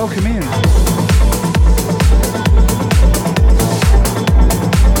Mama, welcome in.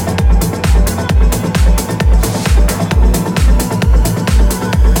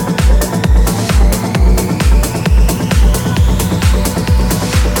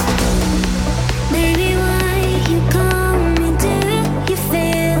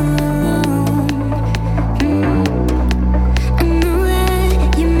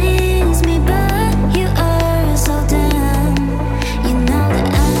 You know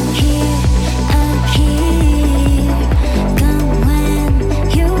that I'm here.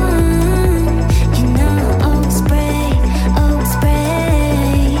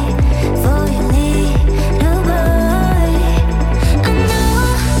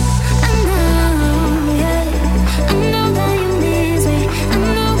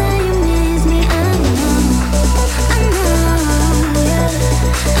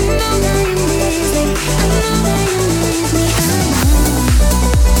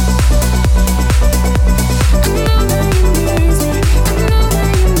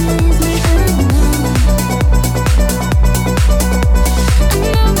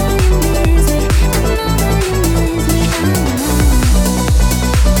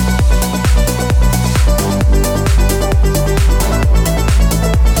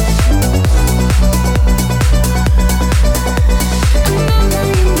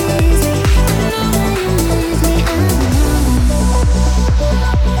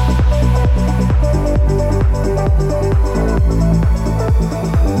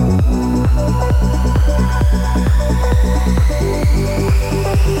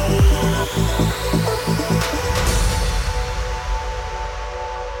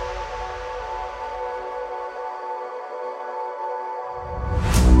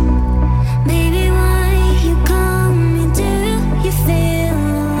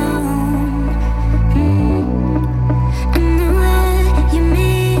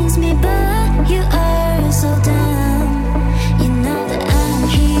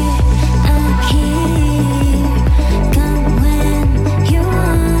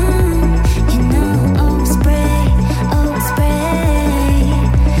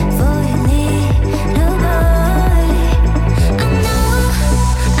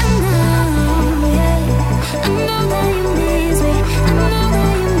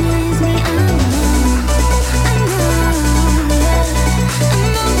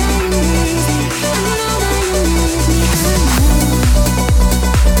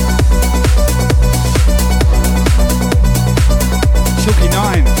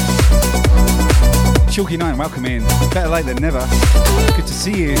 Chalky9, welcome in. Better late than never. Good to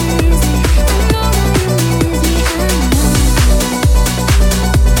see you.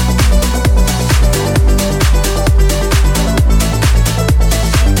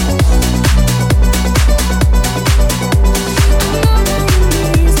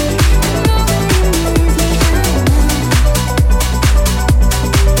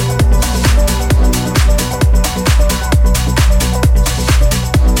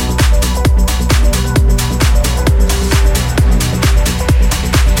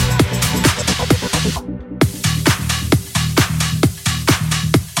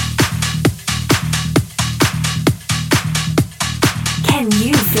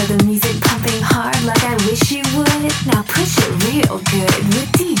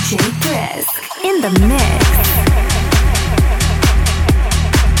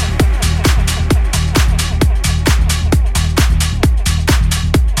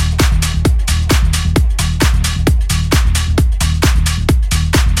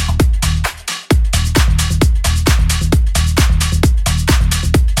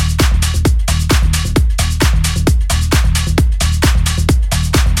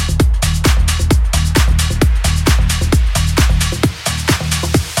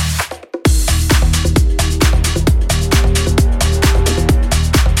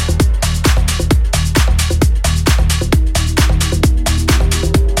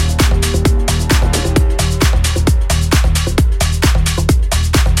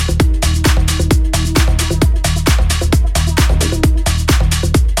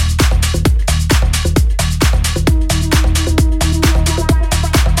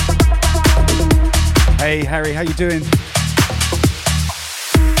 Harry, how you doing?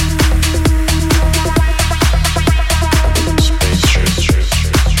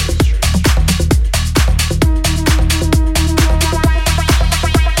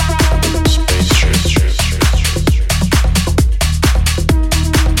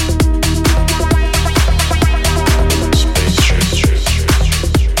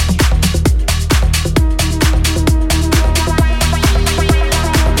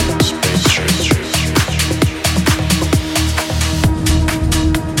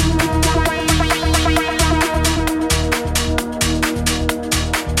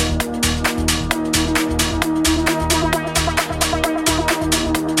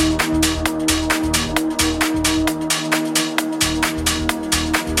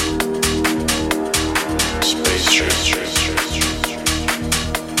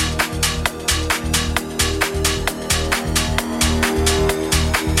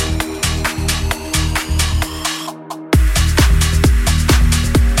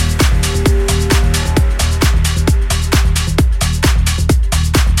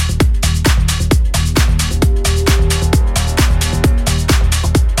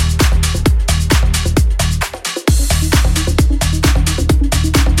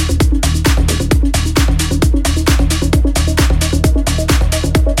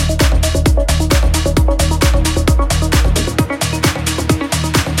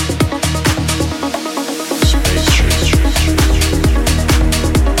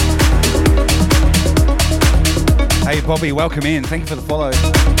 Bobby, welcome in. Thank you for the follow.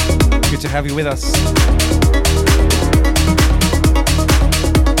 Good to have you with us.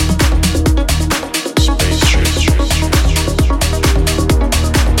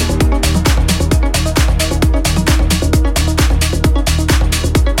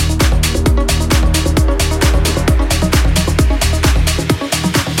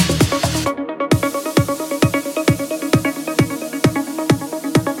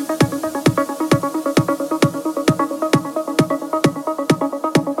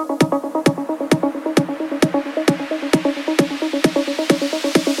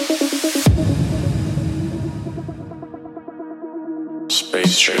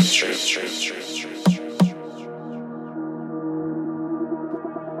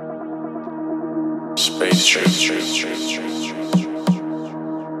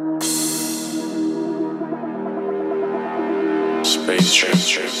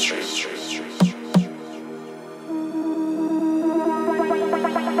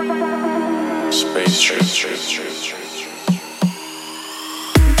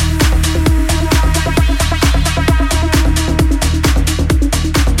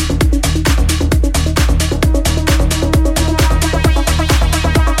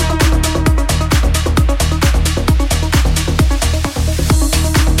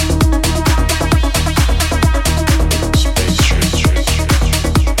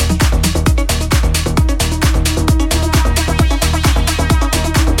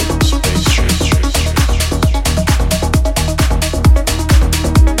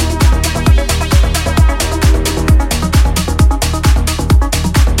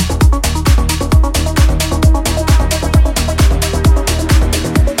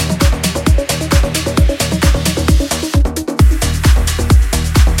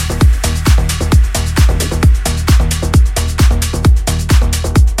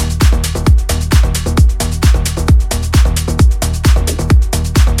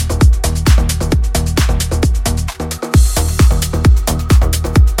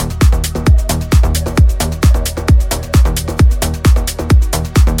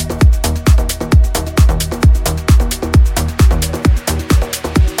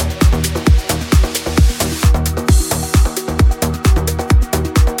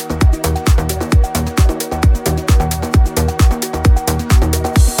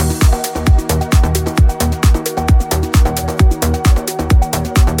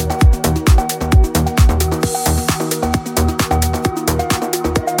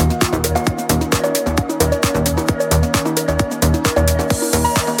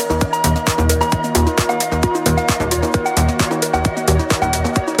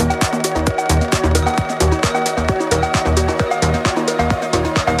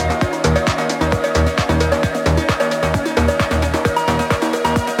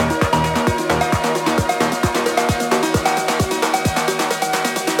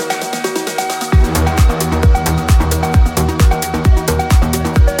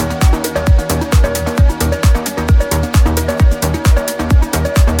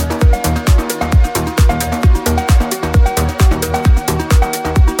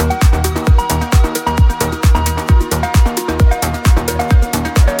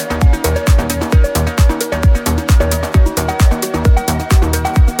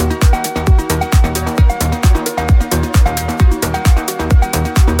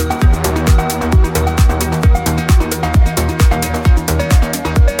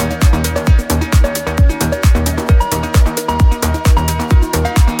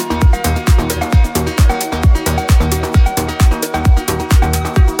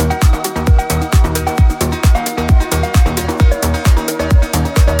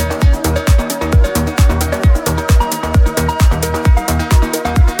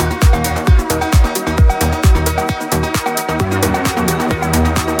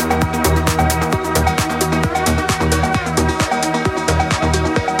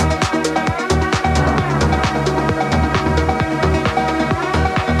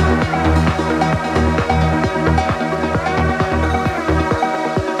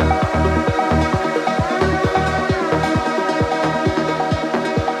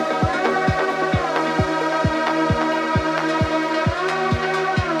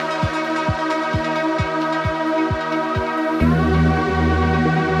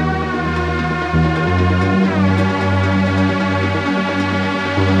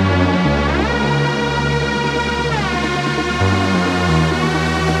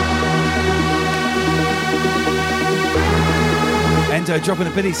 Mando, dropping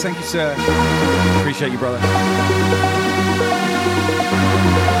the biddies. Thank you, sir. Appreciate you, brother.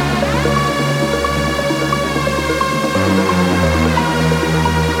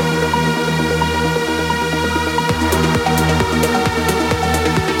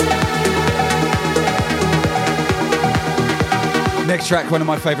 Next track, one of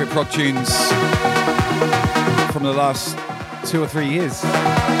my favourite prog tunes from the last 2 or 3 years.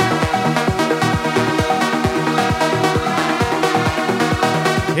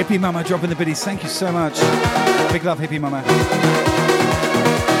 Hippie Mama dropping the biddies. Thank you so much. Big love, Hippie Mama.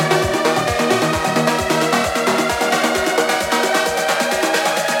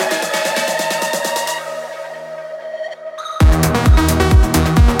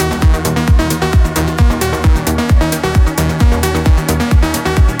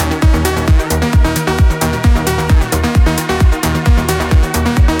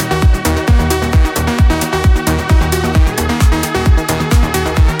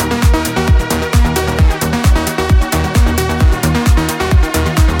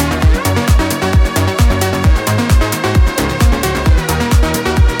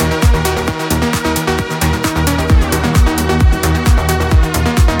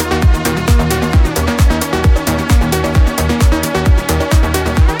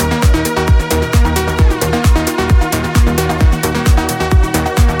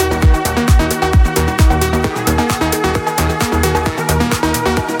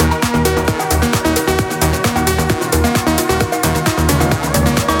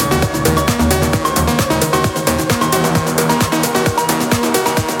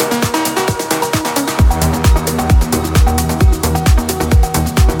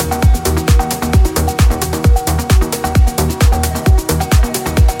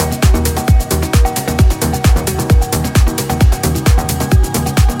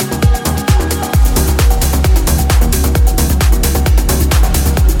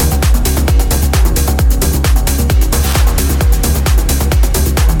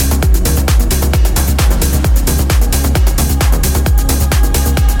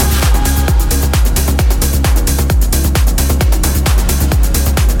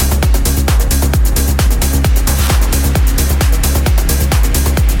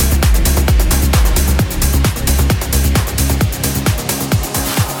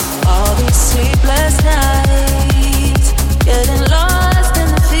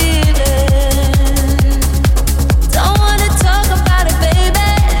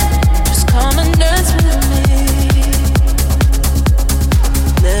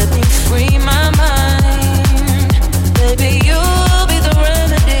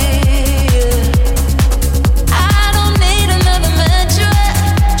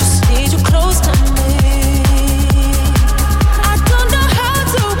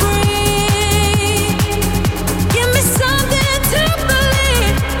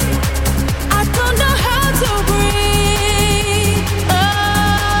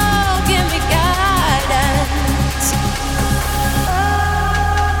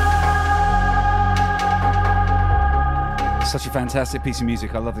 Fantastic piece of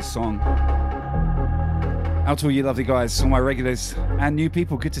music. I love this song. Out to all you lovely guys, all my regulars and new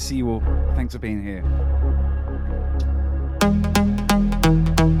people. Good to see you all. Thanks for being here.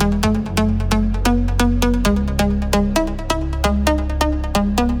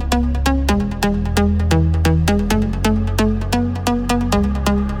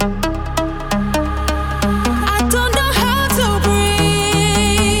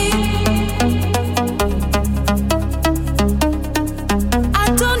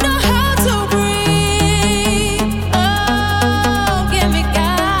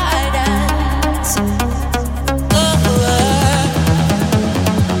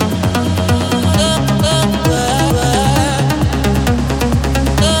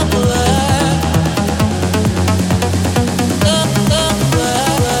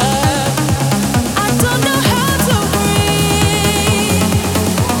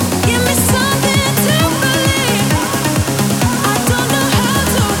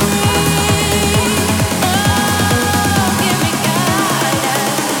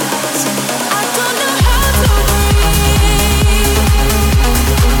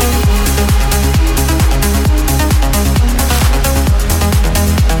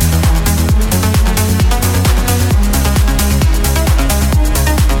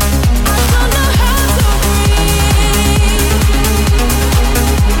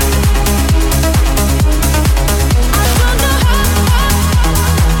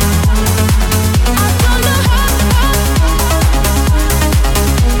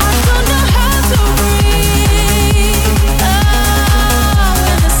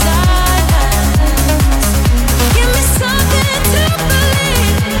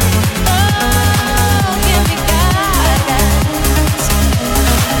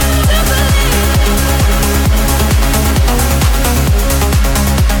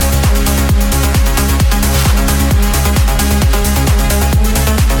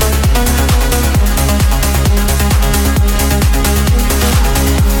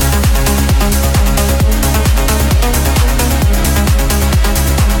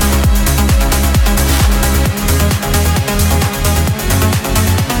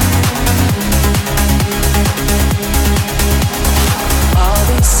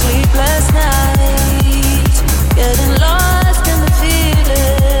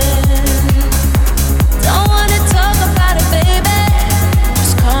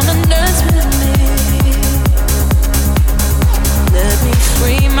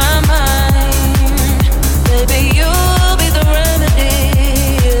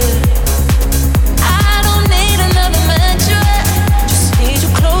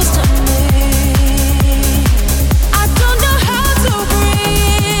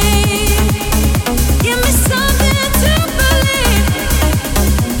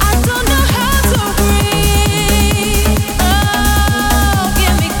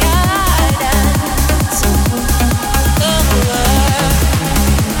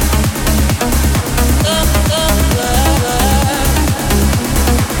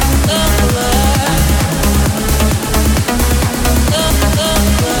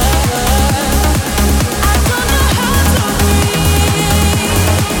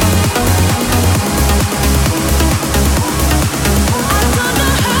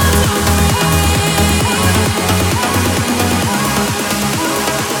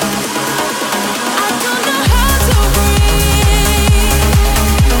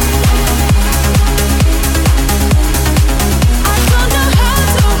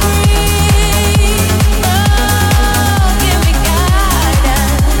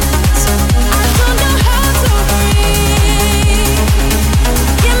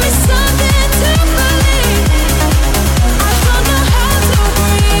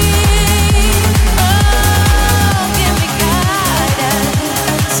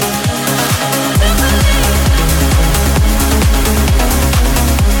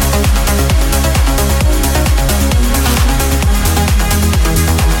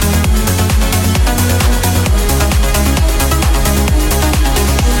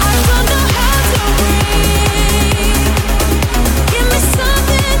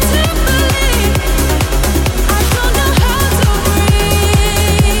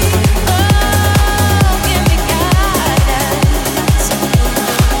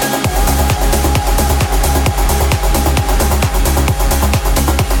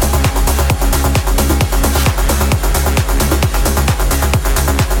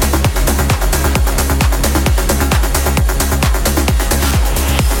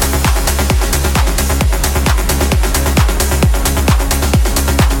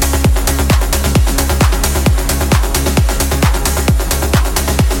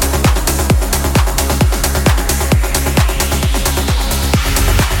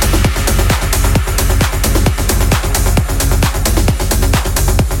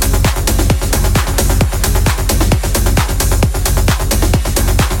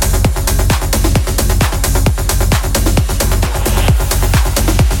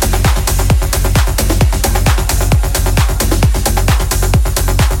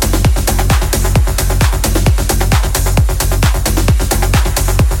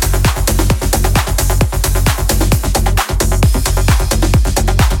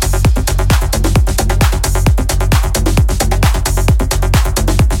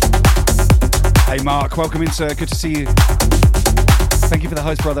 Mark, welcome in, sir. Good to see you. Thank you for the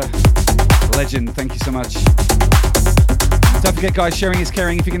host, brother. Legend, thank you so much. Don't forget, guys, sharing is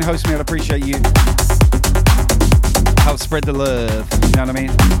caring. If you can host me, I'd appreciate you. Help spread the love, you know what I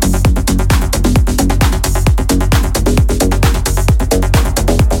mean?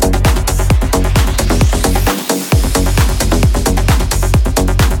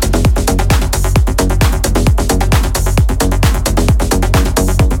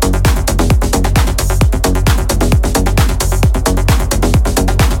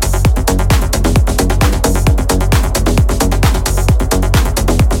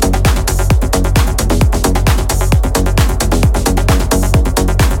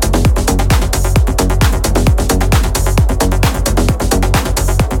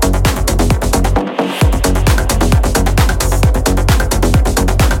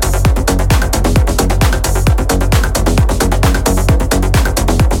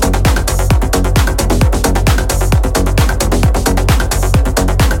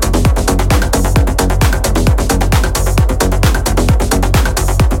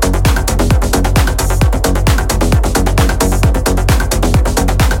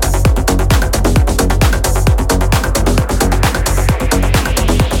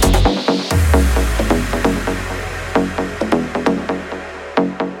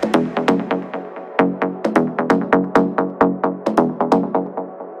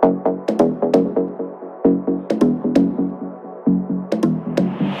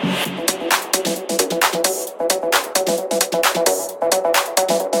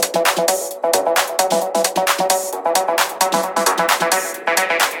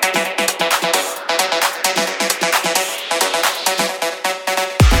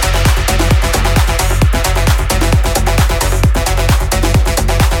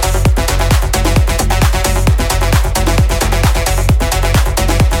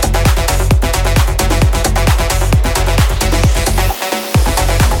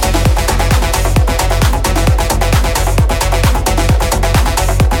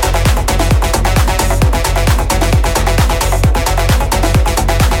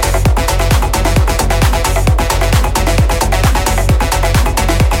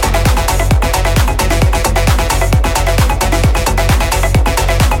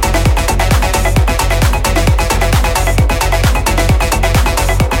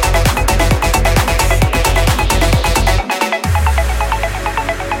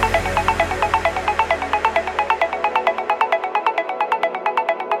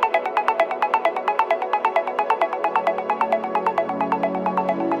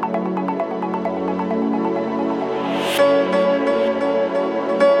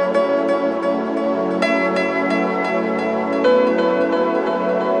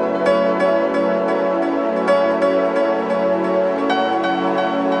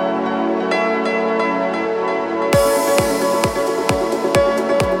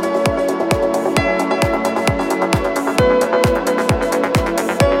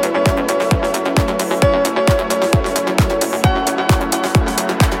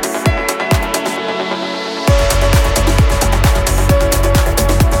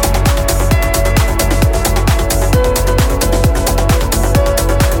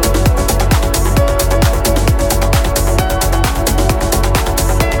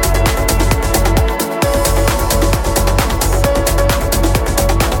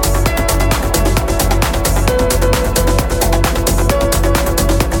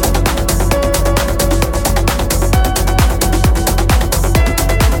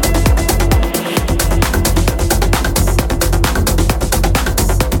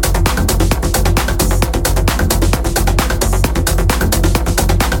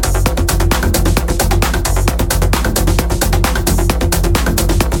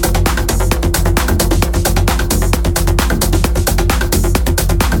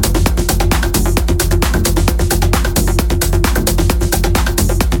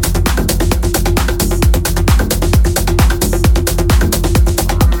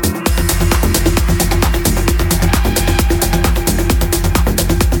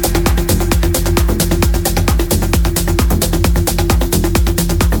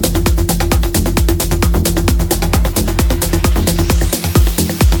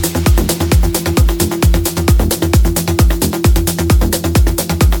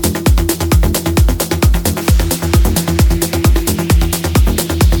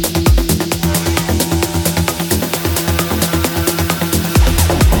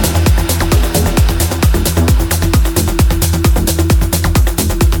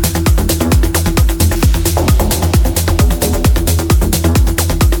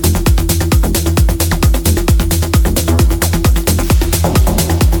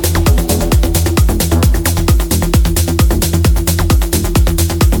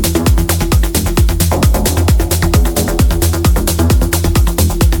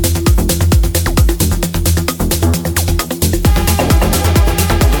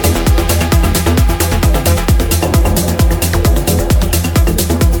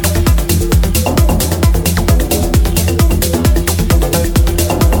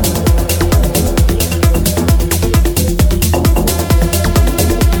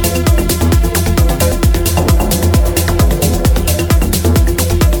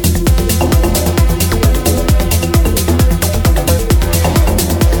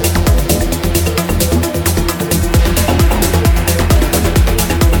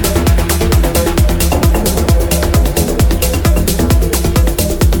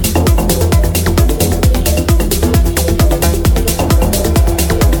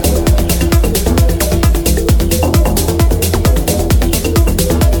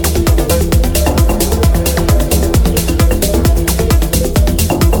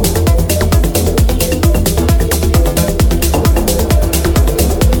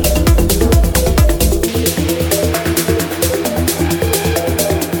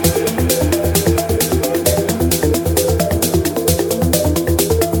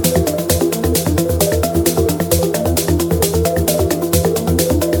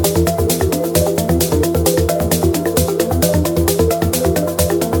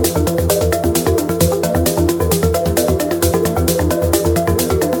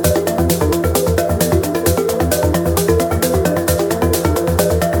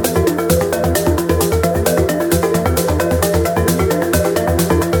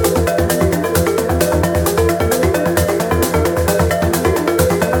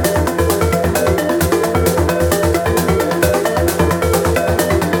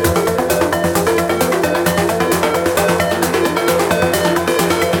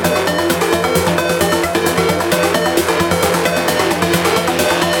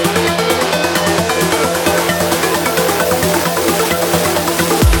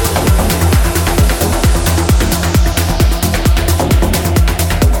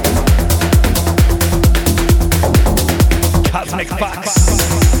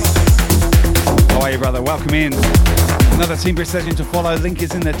 How are you, brother? Welcome in. Another Team Brisk legend to follow. Link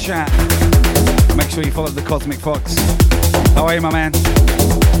is in the chat. Make sure you follow the Cosmic Fox. How are you, my man?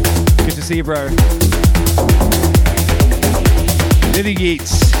 Good to see you, bro. Lily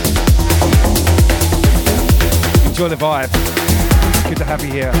Yeats. Enjoy the vibe. Good to have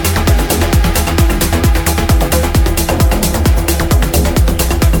you here.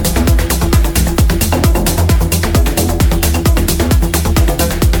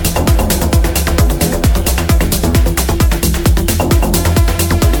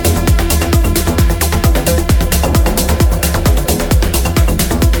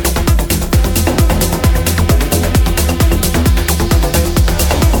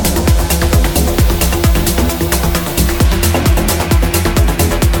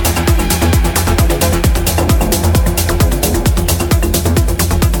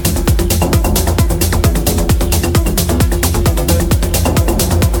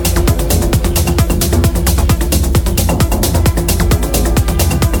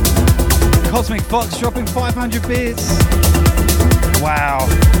 Fox dropping 500 bits. Wow.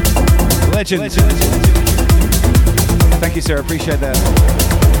 Legend. Thank you, sir. Appreciate that.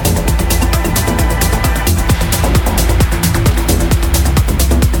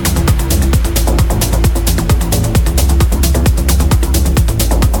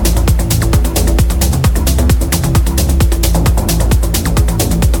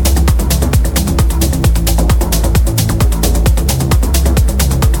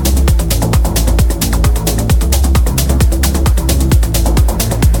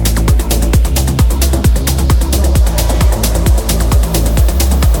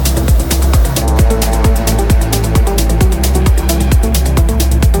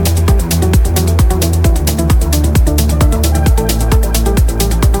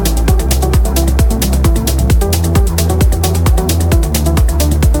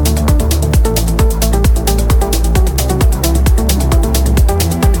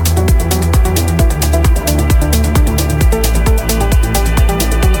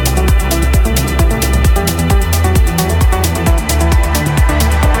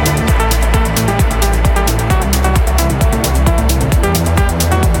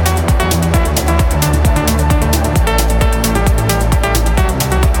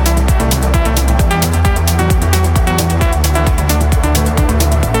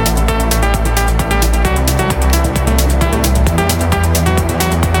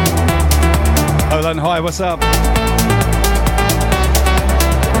 Hi, what's up?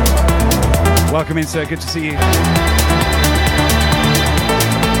 Welcome in, sir. Good to see you.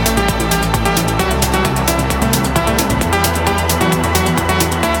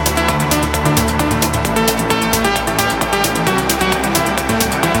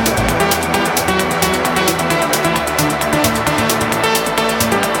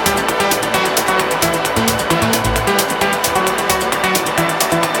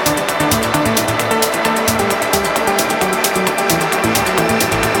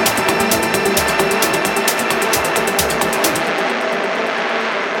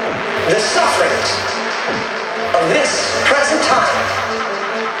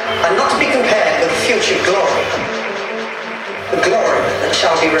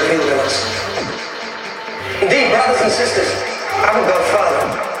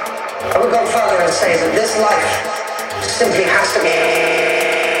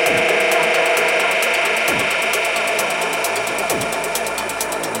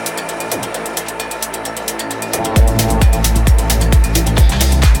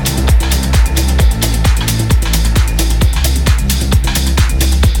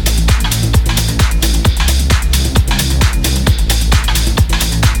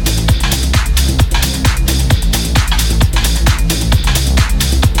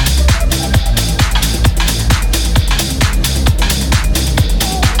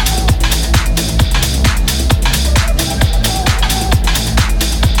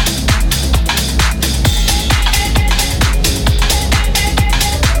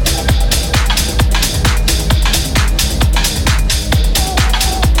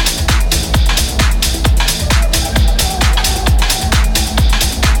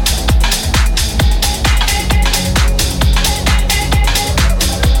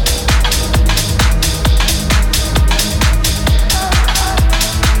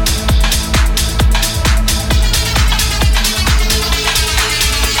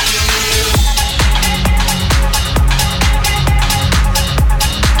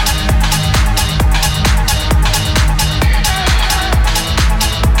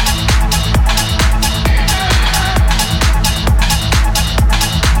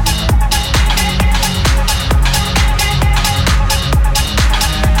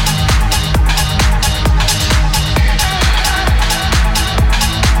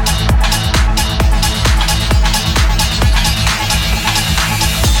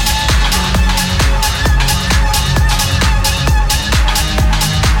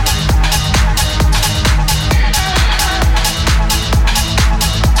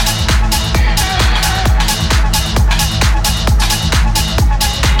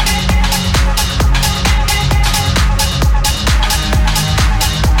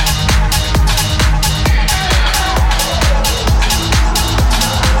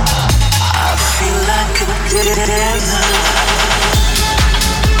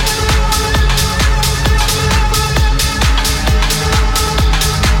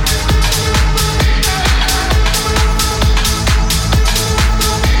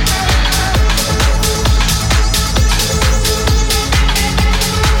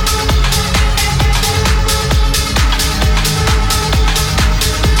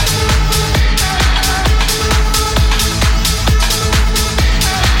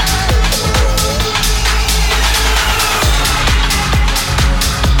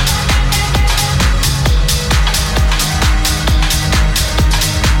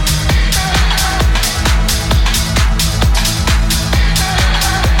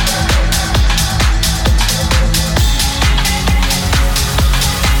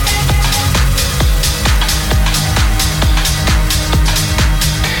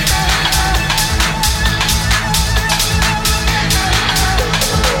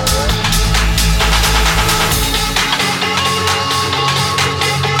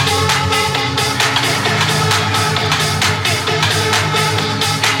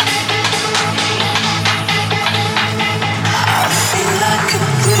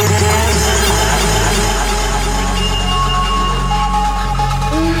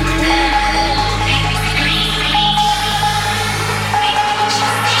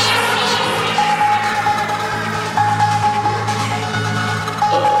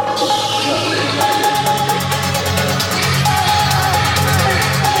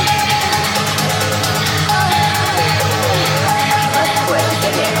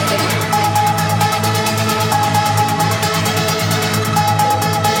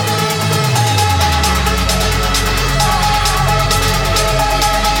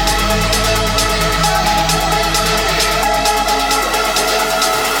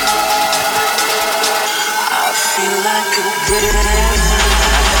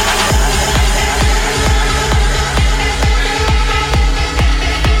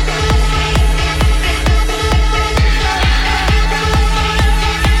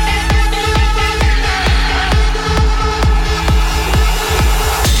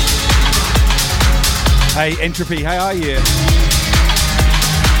 Hey, Entropy, how are you?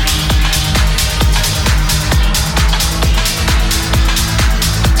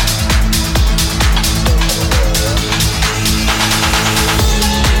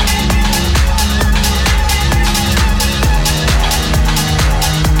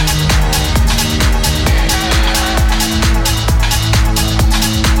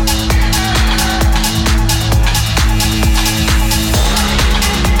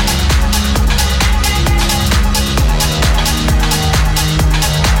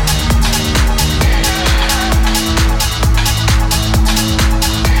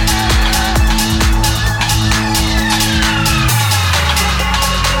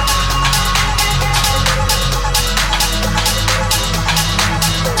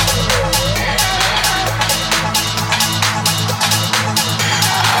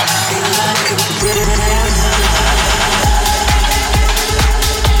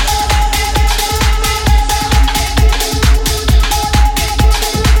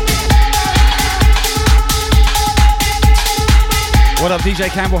 What up, DJ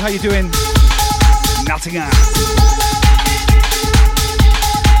Campbell? How you doing? Nottingham.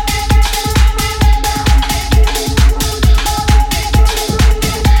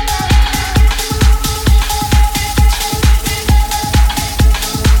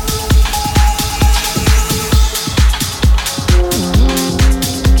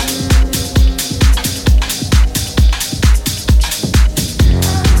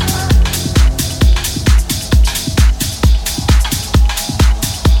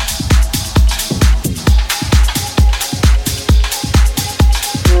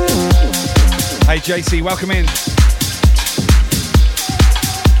 Hey JC, welcome in.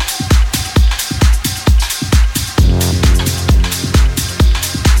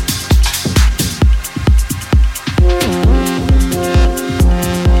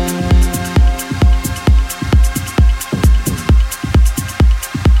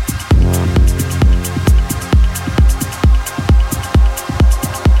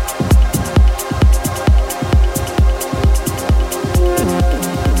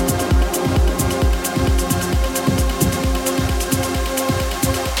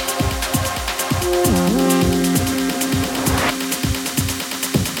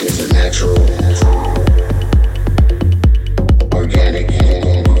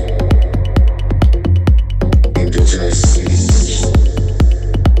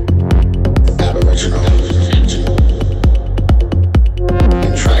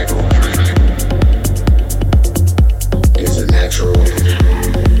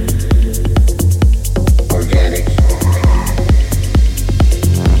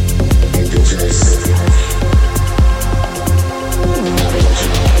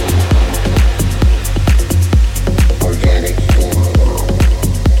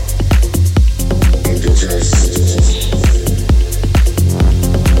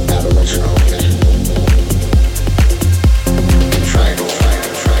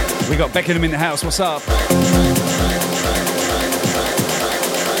 Beckham in the house, what's up?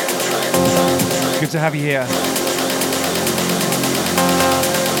 Good to have you here.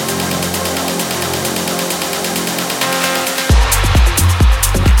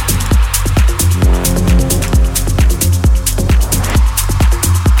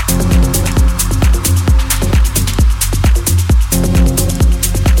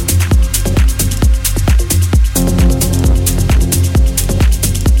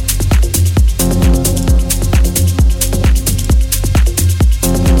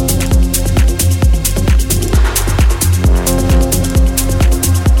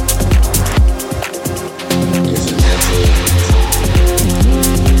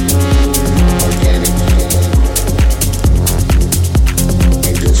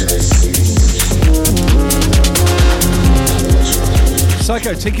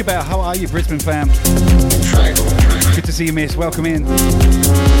 Psycho Tinkerbell, how are you, Brisbane fam? Good to see you, miss. Welcome in.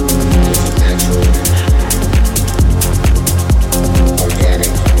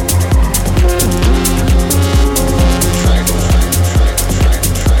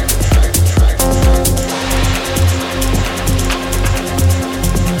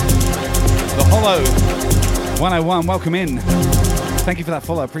 Hollow 101, welcome in. Thank you for that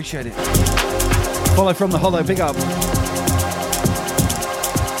follow, appreciate it. Follow from the Hollow, big up.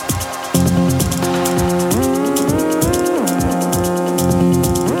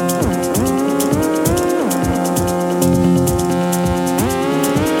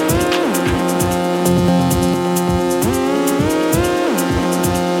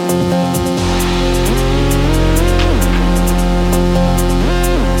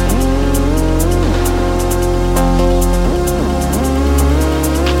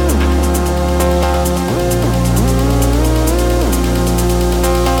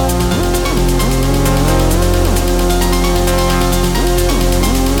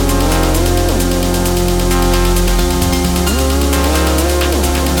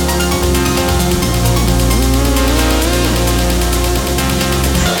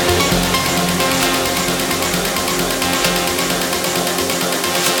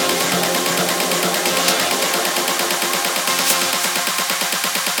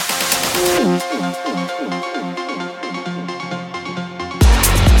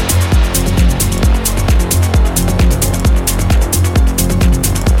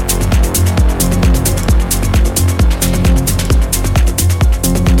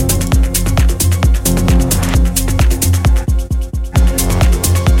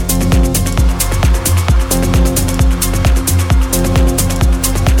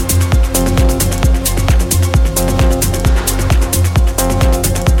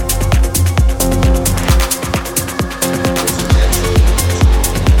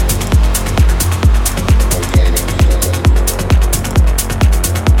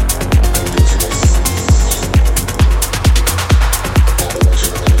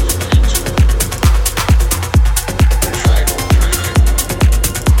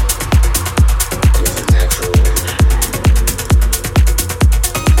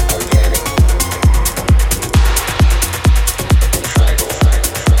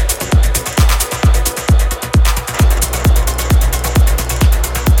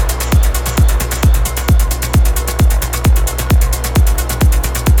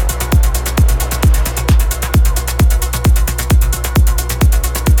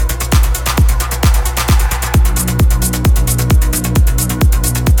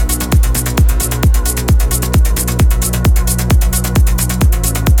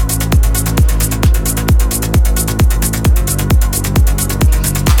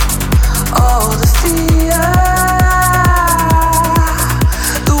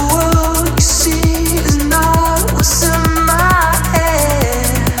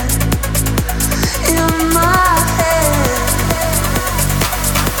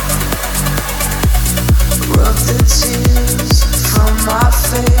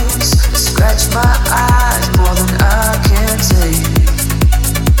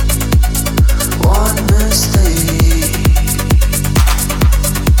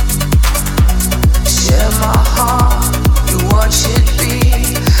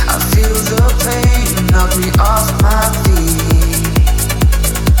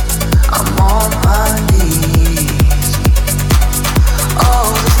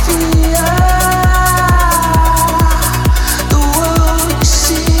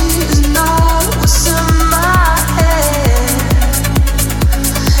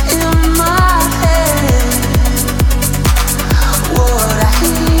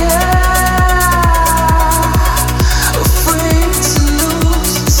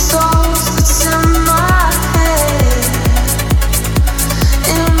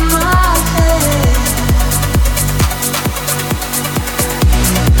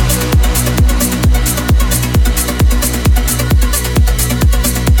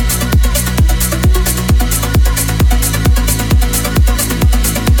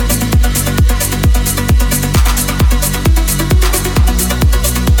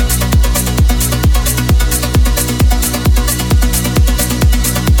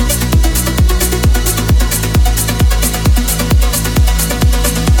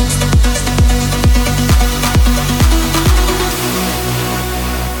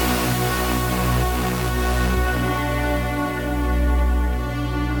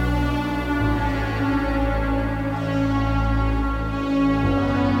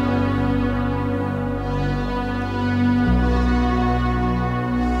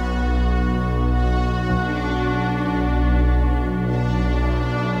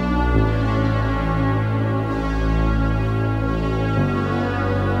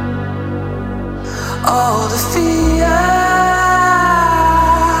 all the fear.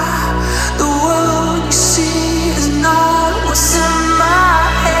 The world you see is not what's in my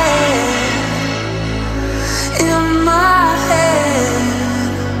head. In my head,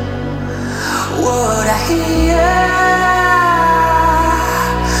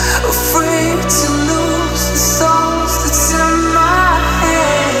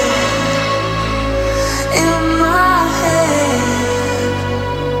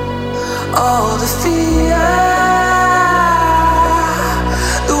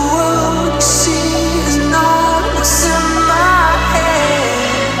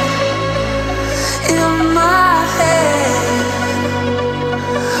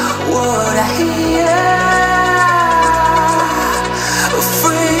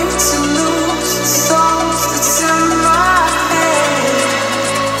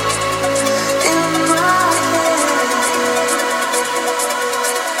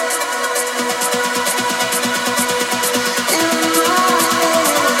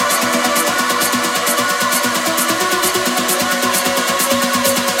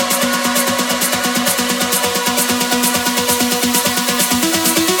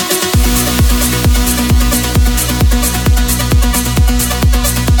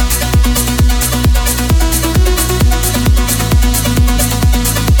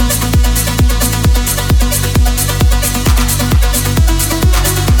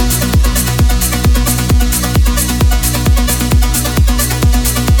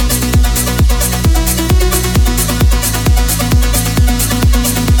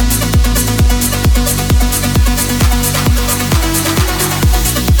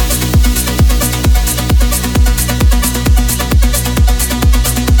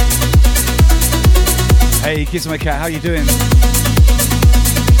 Kiss my cat, how you doing?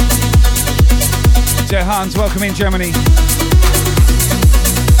 Joe Hans, welcome in Germany.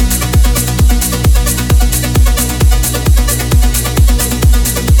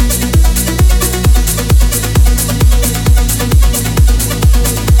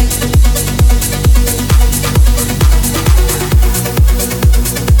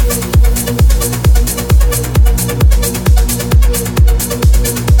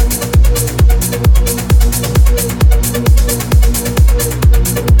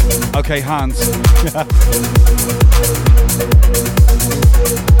 Okay, Hans.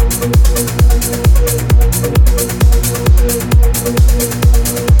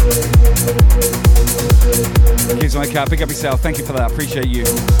 Here's my cat. Big up yourself. Thank you for that. Appreciate you.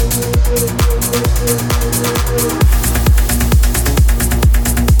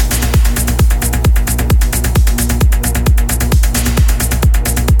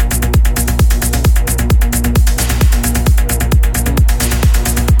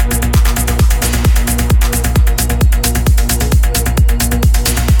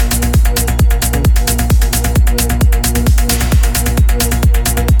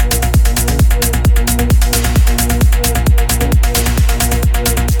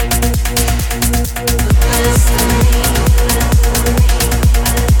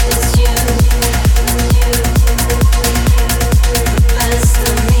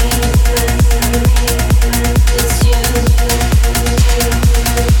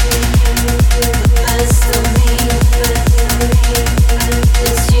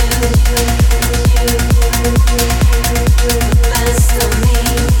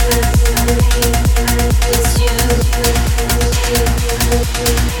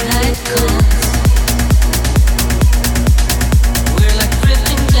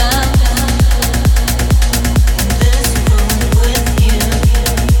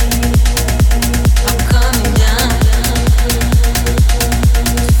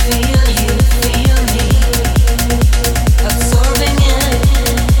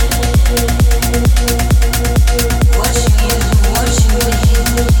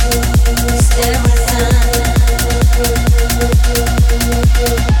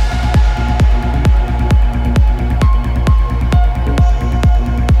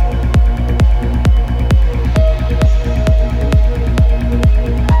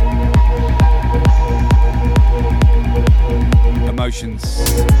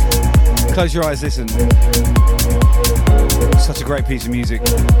 Close your eyes, listen. Such a great piece of music.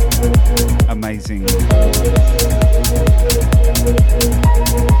 Amazing.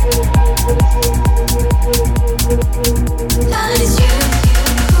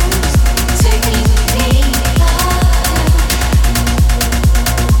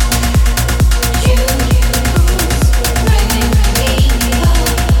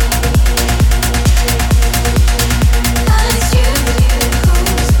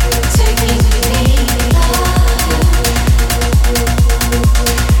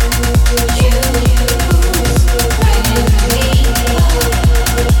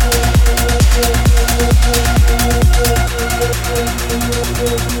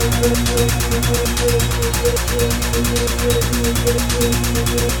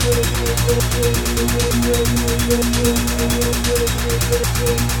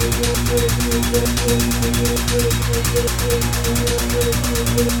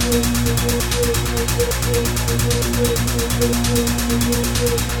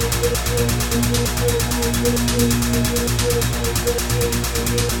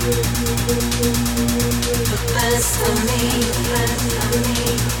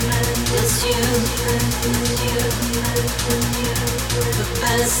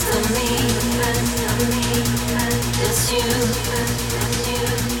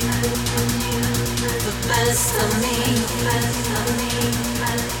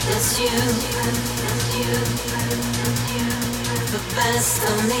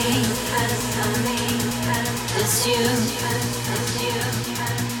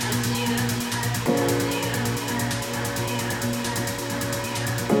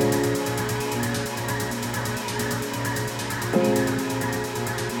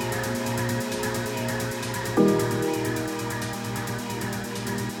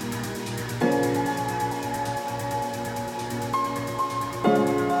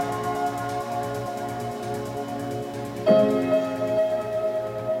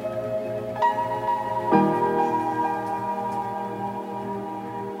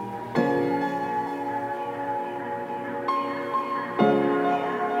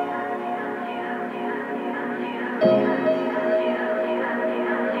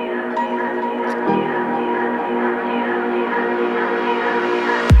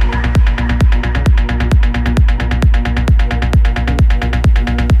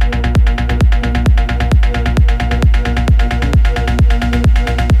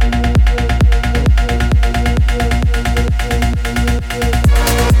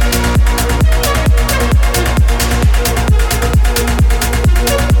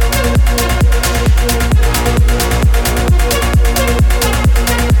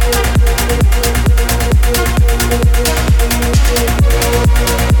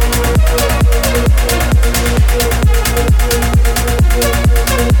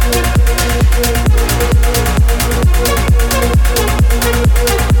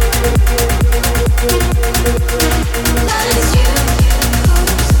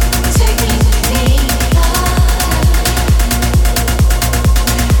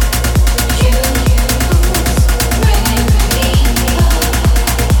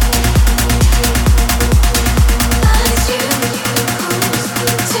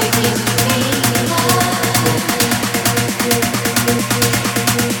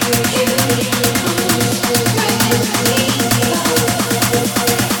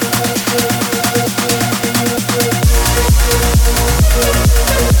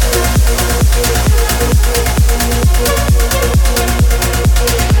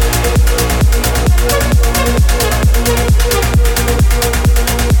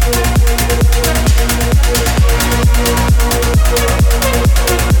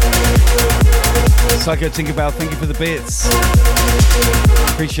 Psycho Tinkerbell, thank you for the bits.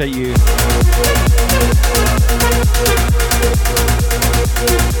 Appreciate you.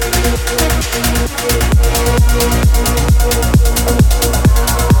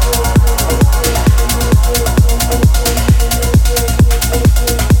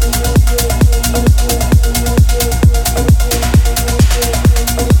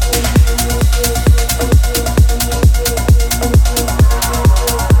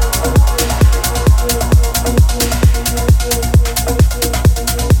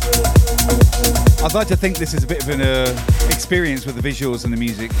 I'd like to think this is a bit of an experience with the visuals and the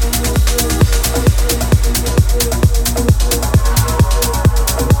music.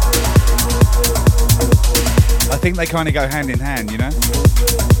 I think they kind of go hand in hand, you know?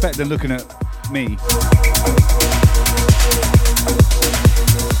 Better than looking at me.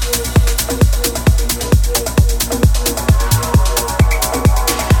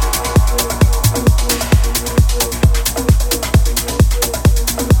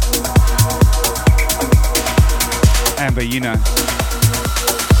 Amber, you know.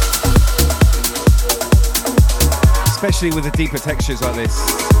 Especially with the deeper textures like this.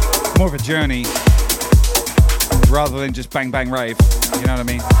 More of a journey rather than just bang bang rave. You know what I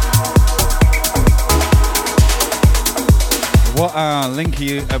mean? What link are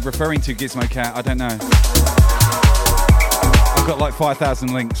you referring to, Gizmo Cat? I don't know. I've got like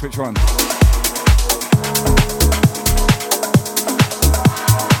 5,000 links. Which one?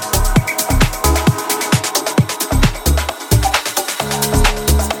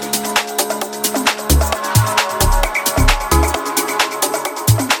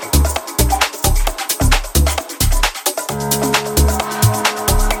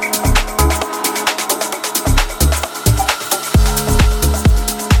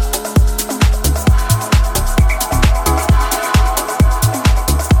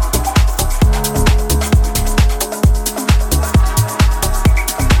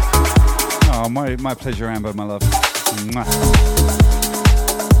 My pleasure, Amber, my love. Mwah.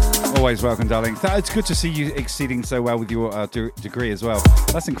 Always welcome, darling. It's good to see you exceeding so well with your degree as well.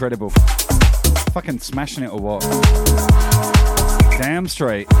 That's incredible. Fucking smashing it or what? Damn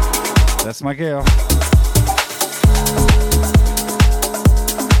straight. That's my girl.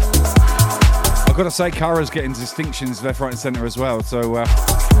 I've got to say, Kara's getting distinctions left, right and centre as well. So,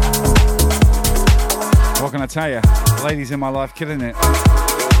 what can I tell you? Ladies in my life killing it.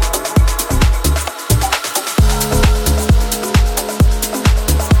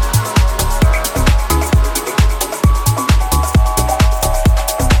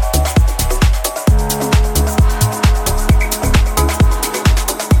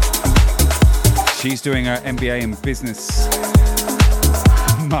 She's doing her MBA in business.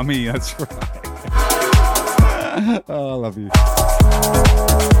 Mummy, that's right. Oh, I love you.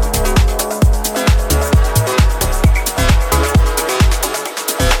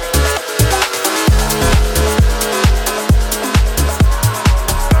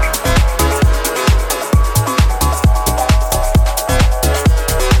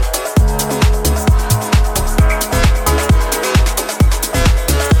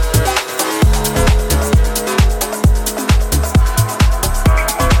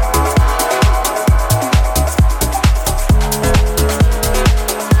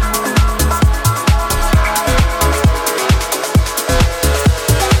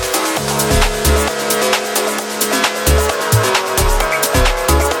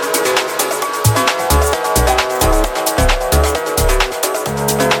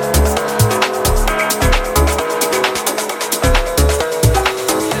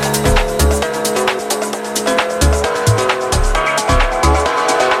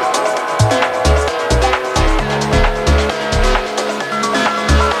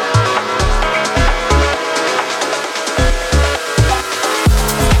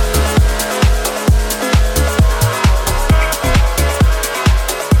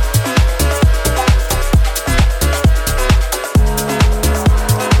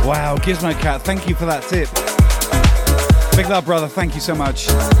 Gizmo Cat, thank you for that tip. Big love, brother. Thank you so much.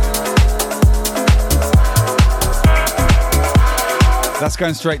 That's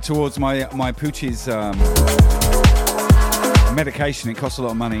going straight towards my Poochie's medication. It costs a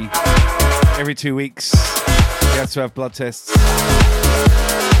lot of money. Every 2 weeks, he has to have blood tests.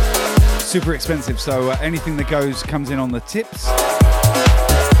 Super expensive, so anything that comes in on the tips.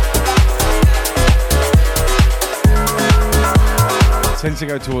 Tends to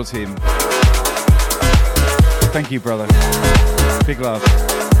go towards him. Thank you, brother. Big love.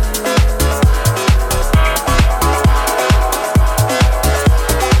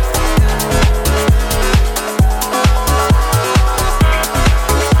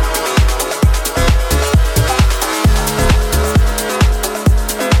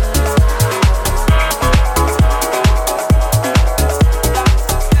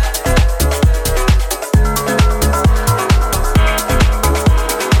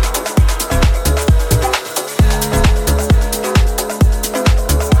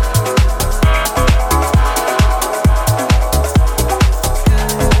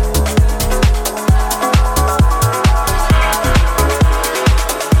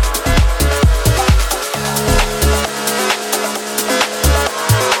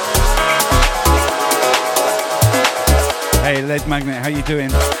 Lead Magnet, how you doing?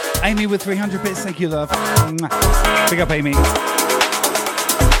 Amy with 300 bits, thank you, love. Big up, Amy.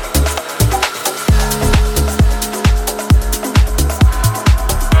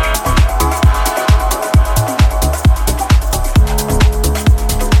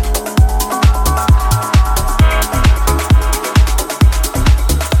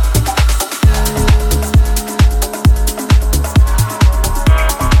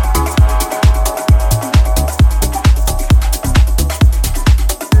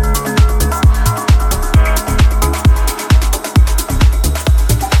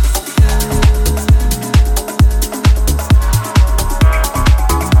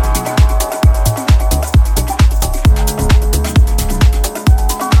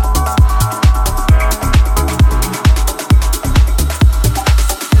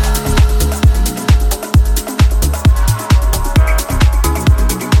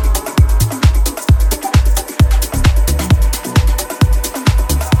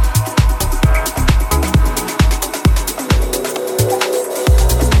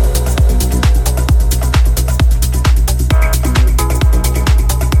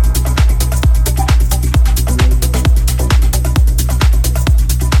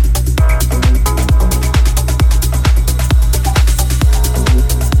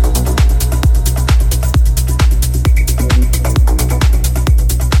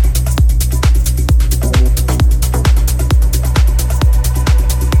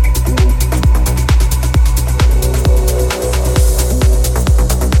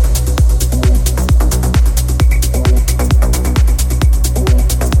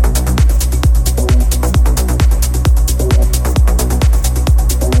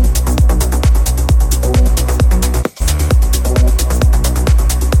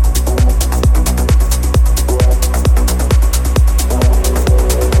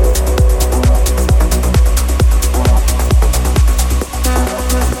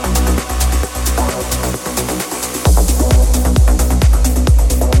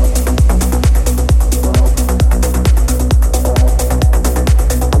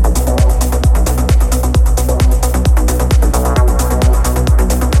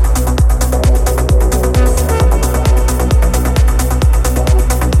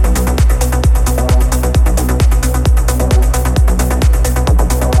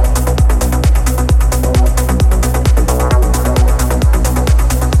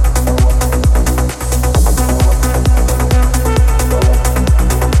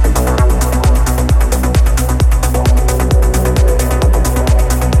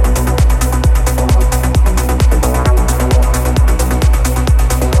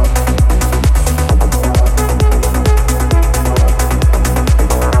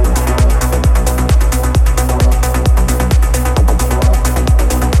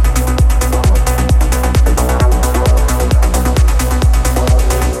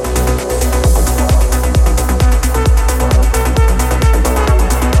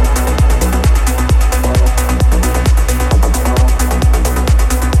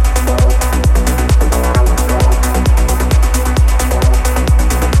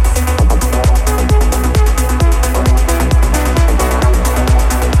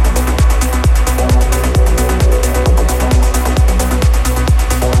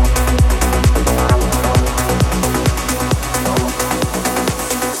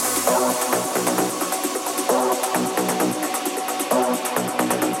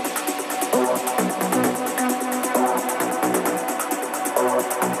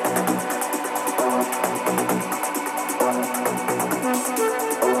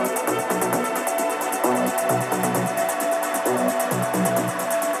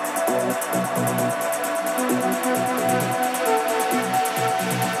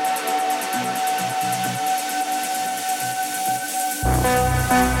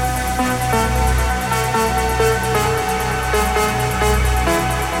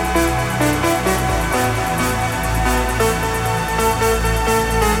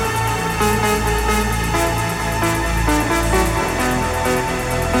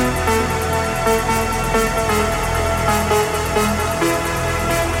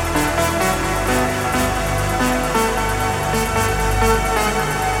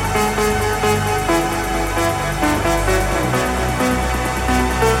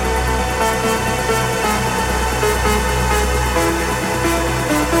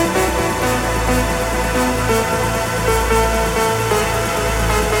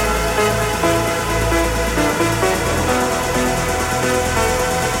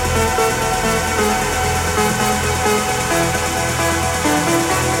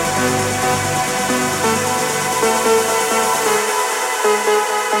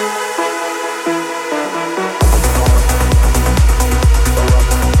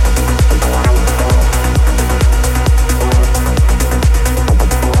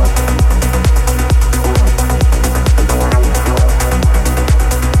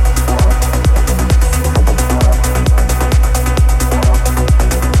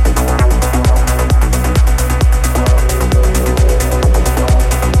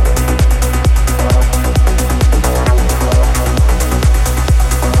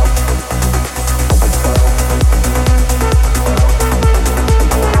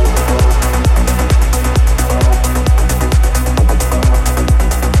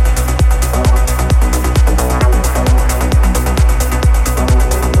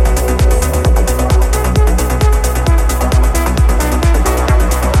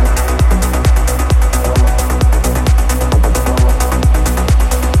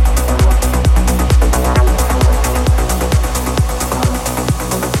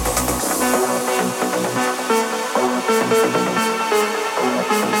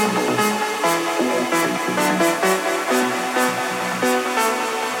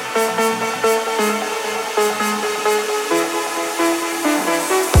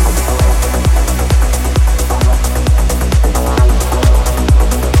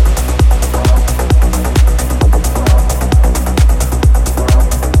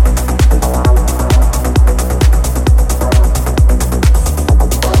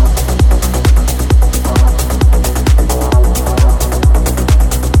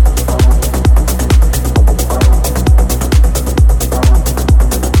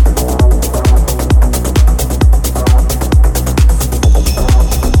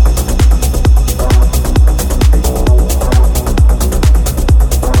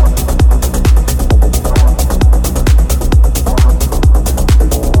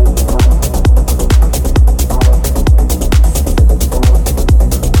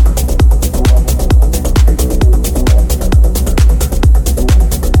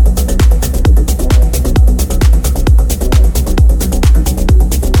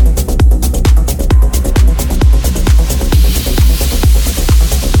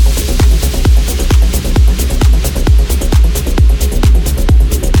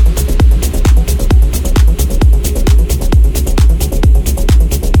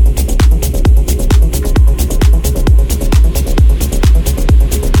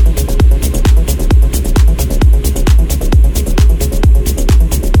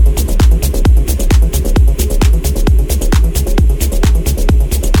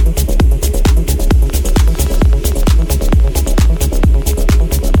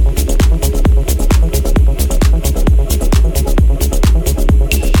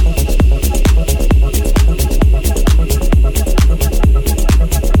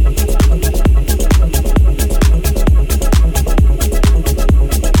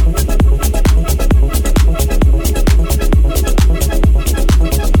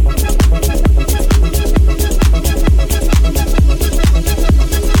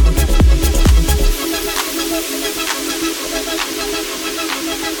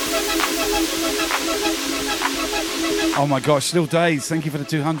 gosh, Little Days, thank you for the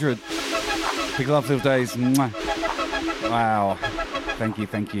 200. Big love, Little Days. Mwah. Wow. Thank you,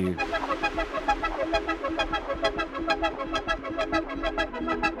 thank you.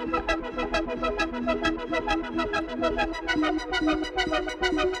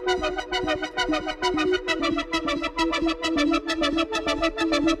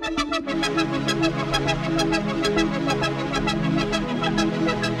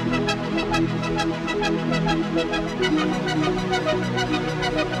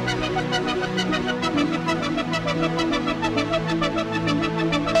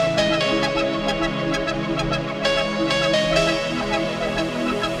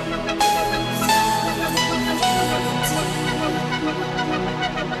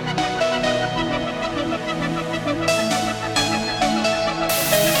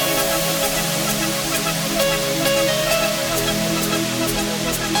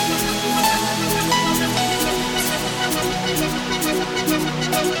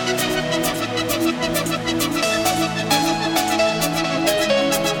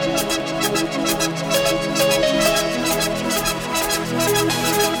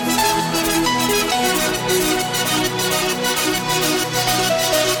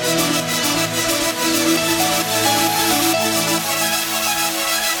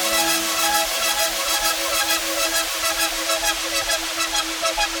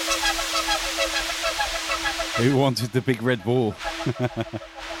 Who wanted the big red ball?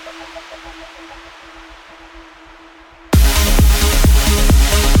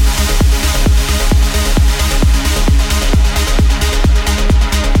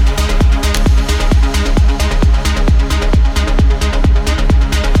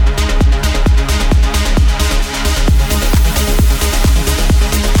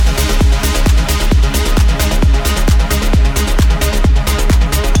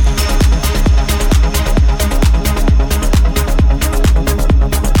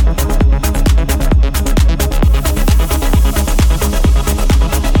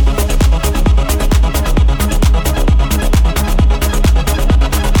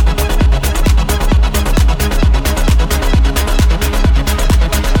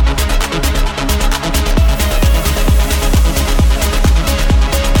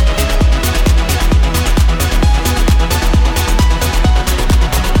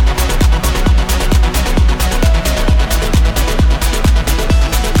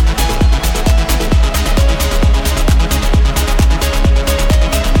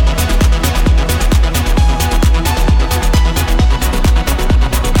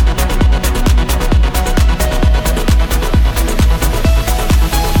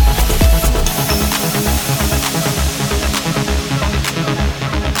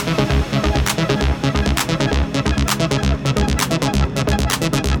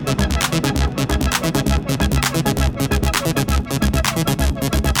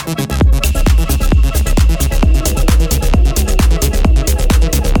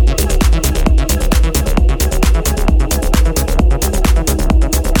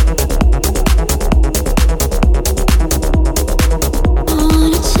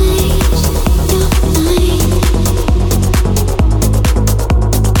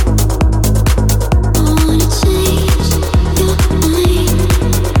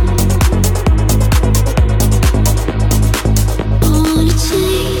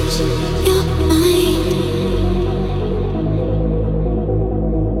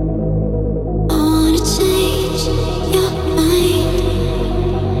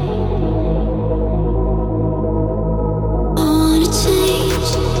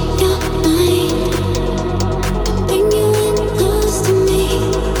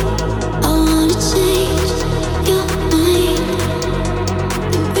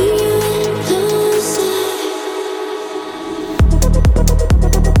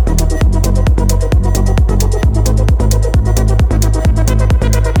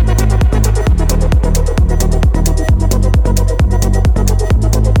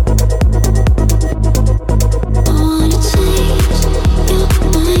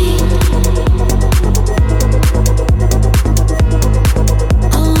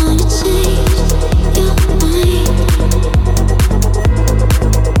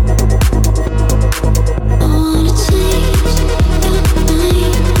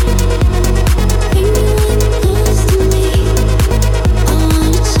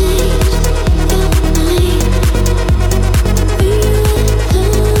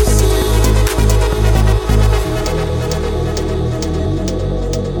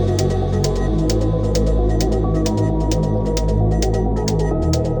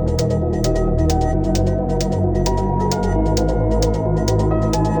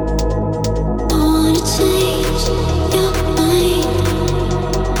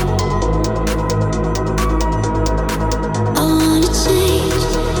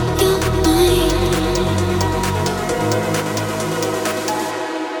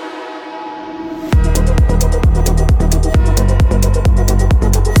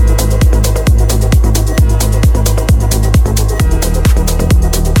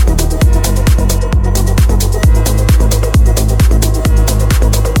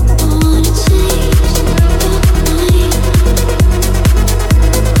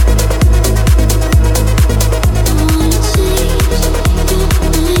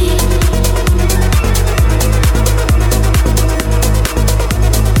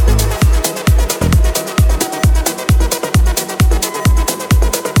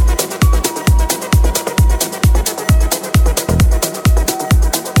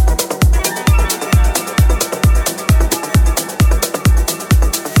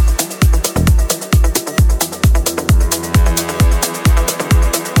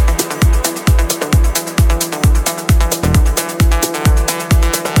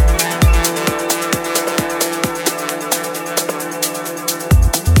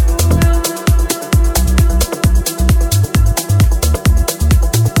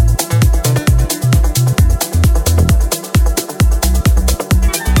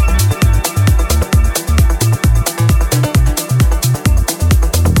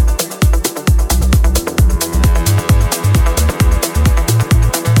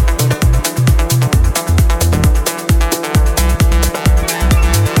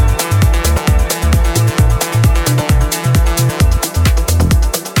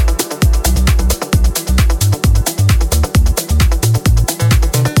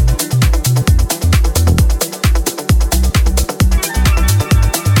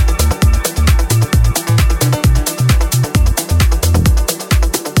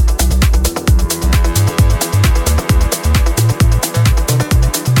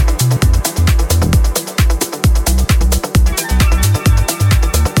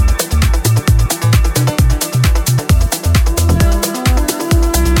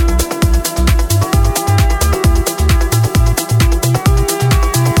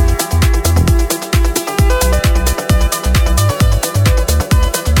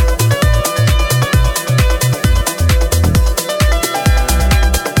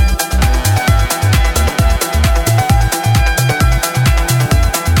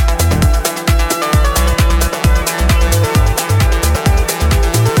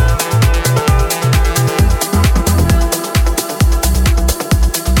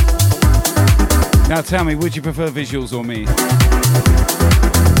 tell me, would you prefer visuals or me?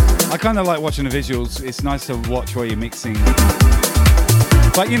 I kind of like watching the visuals. It's nice to watch while you're mixing.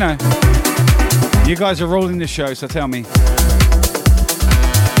 But you know, you guys are rolling the show, so tell me.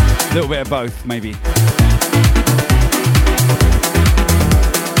 A little bit of both, maybe.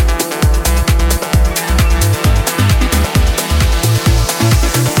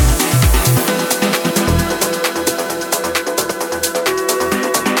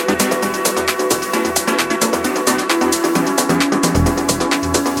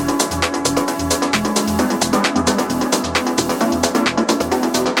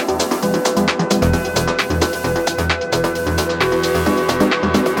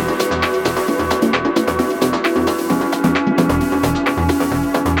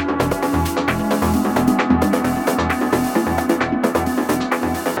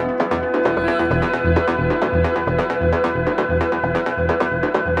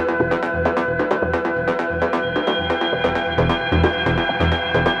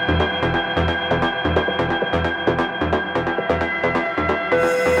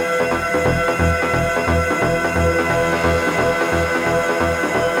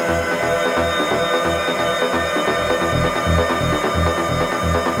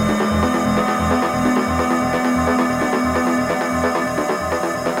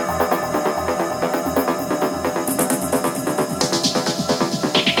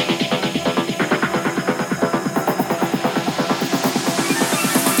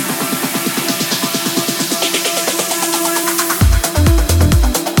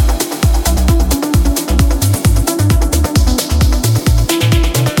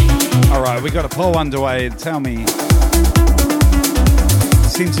 Poll underway. Tell me.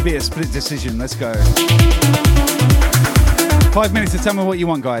 Seems to be a split decision. Let's go. 5 minutes to tell me what you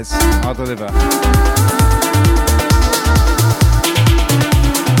want, guys. I'll deliver.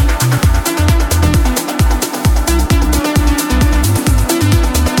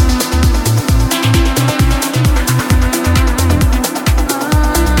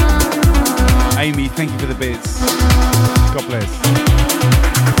 Amy, thank you for the bits. God bless.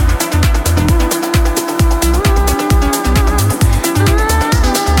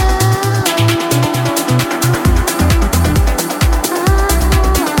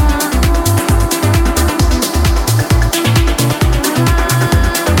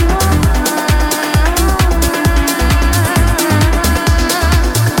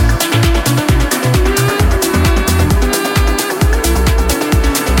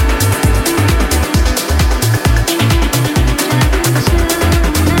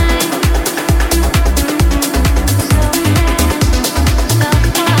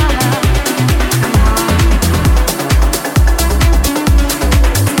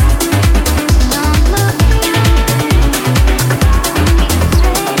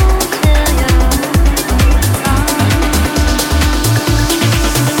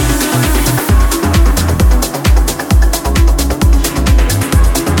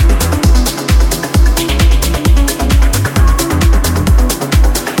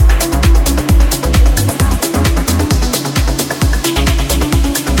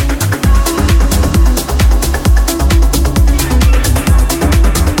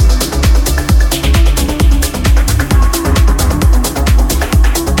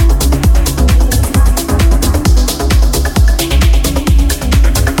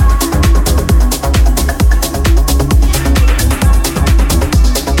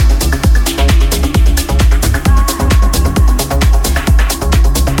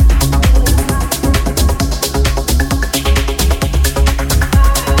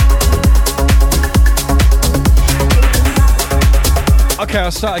 Okay,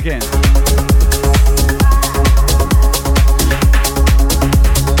 I'll start again.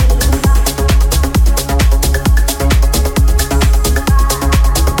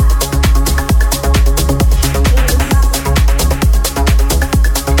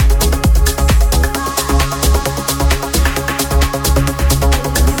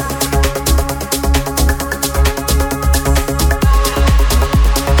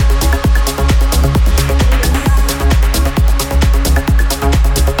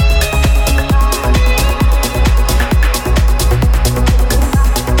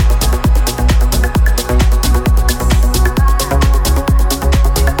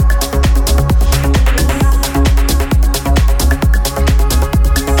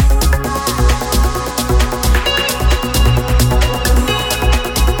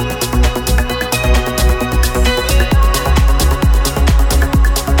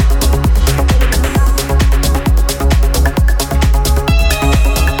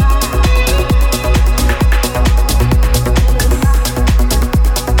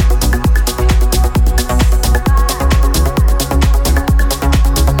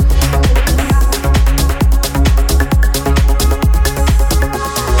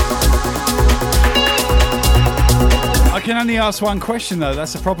 ask one question though,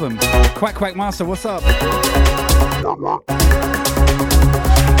 that's the problem. Quack Quack Master, what's up?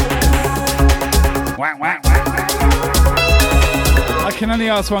 Whack, whack, whack. I can only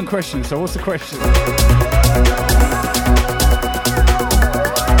ask one question, so what's the question?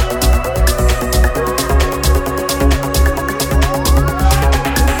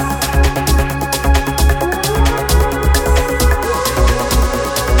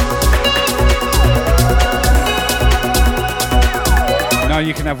 No,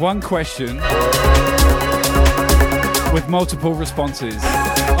 you can have one question with multiple responses.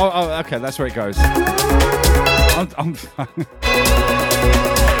 Oh, okay, that's where it goes.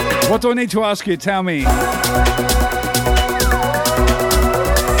 What do I need to ask you? Tell me.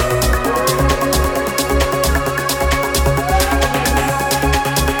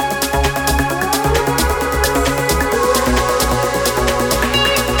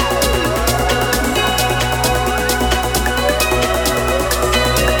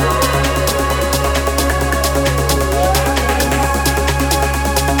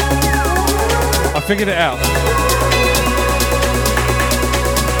 I figured it out.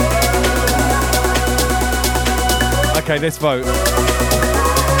 Okay, let's vote.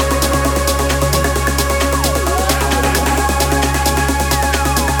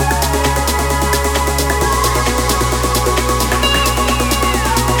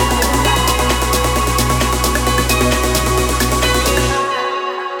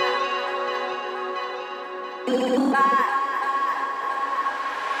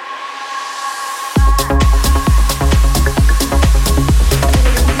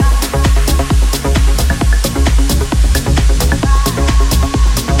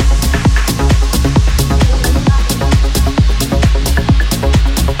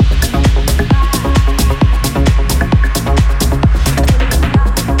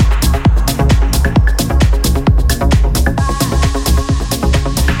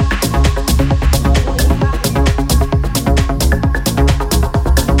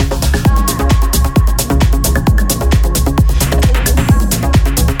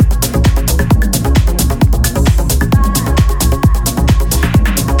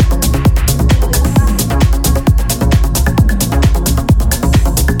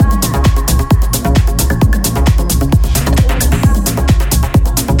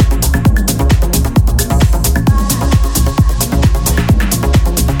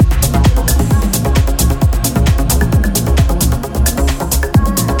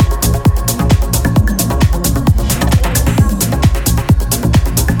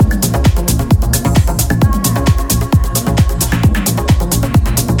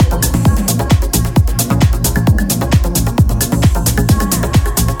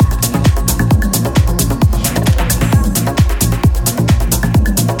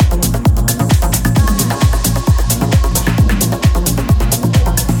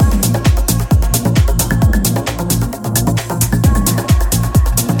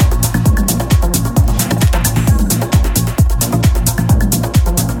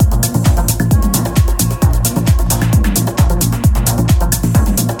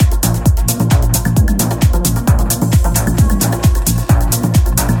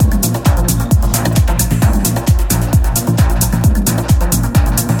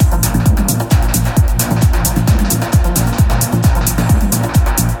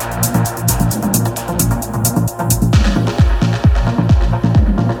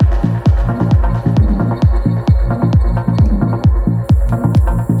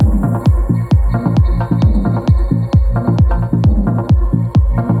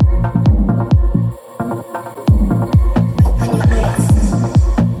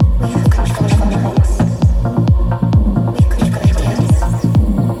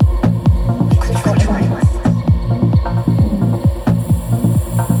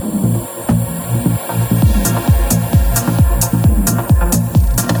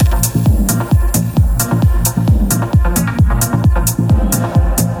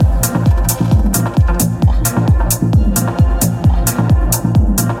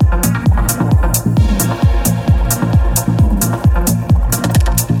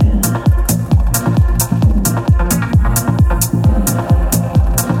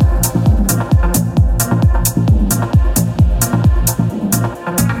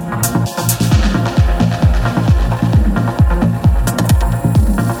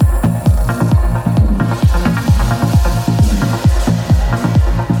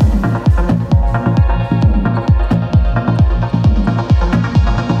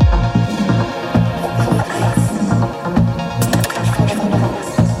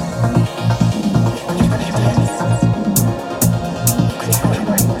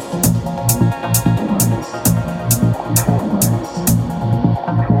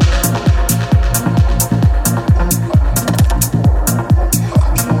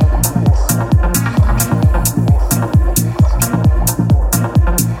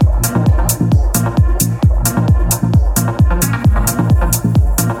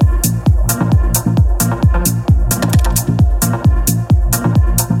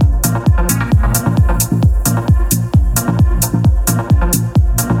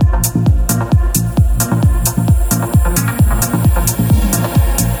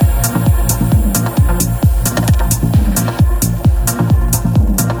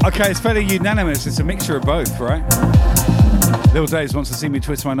 Okay, it's fairly unanimous. It's a mixture of both, right? Little Days wants to see me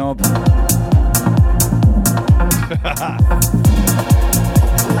twist my knob.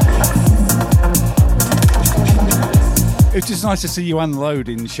 It's just nice to see you unload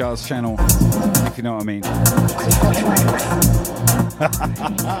in Shah's channel, if you know what I mean.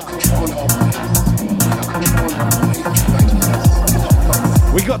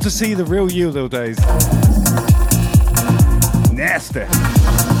 We got to see the real you, Little Days. Nasty.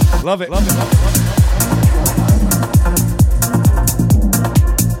 Love it, love it, love it, love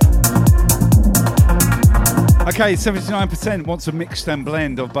it. Okay, 79% wants a mixed and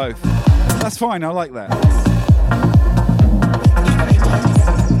blend of both. That's fine, I like that.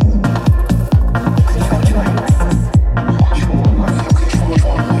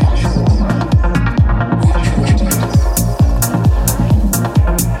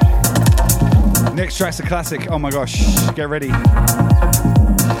 Next track's a classic. Oh my gosh, get ready.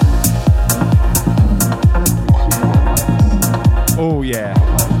 Oh yeah,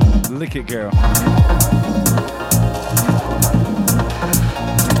 lick it, girl.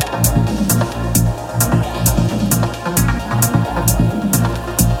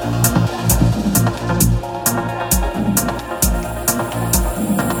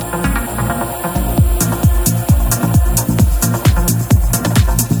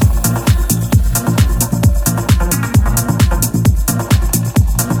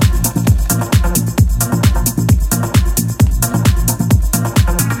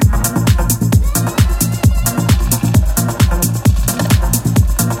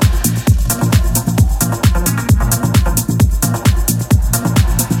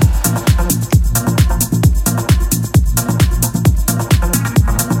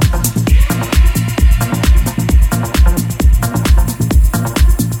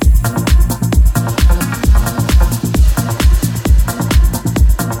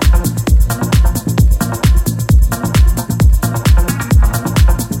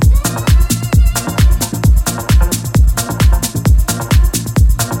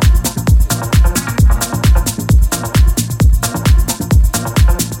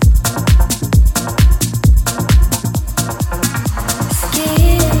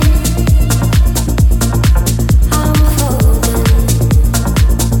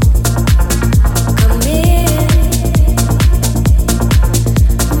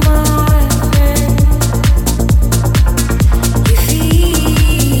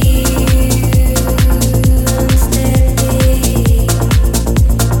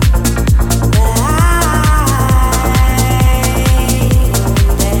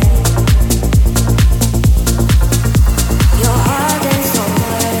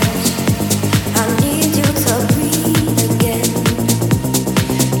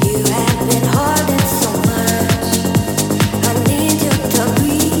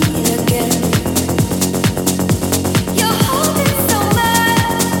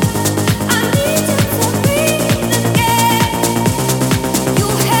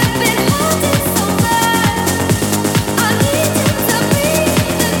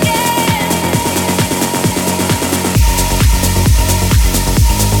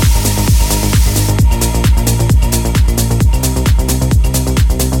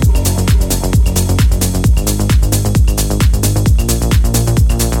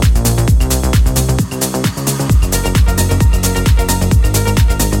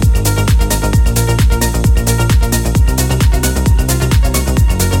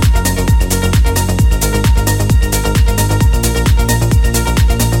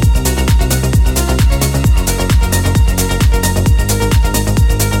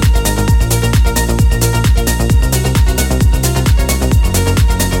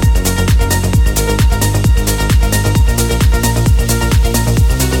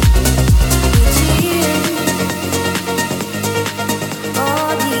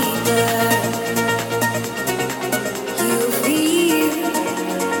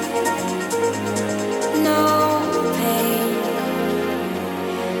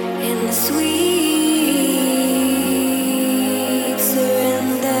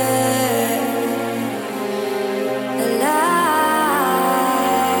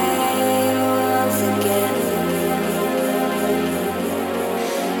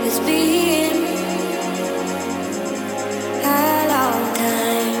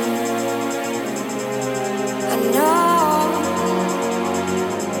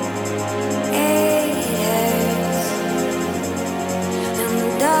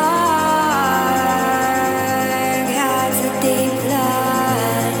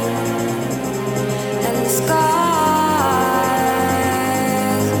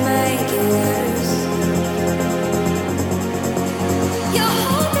 You're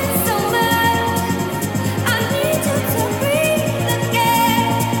holding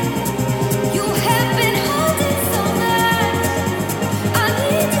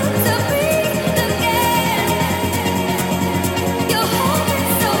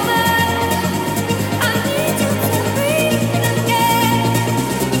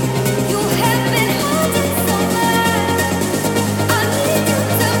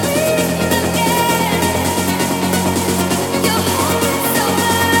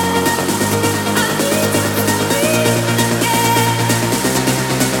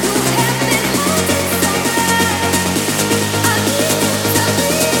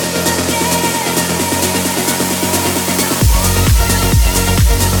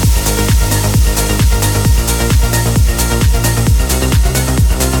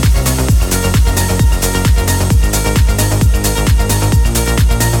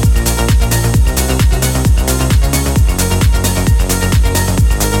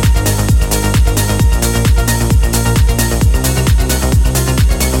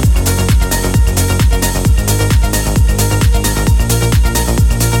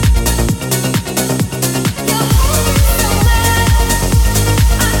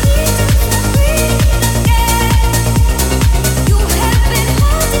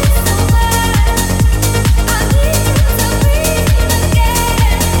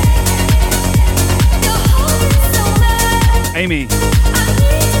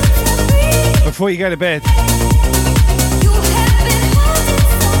before you go to bed.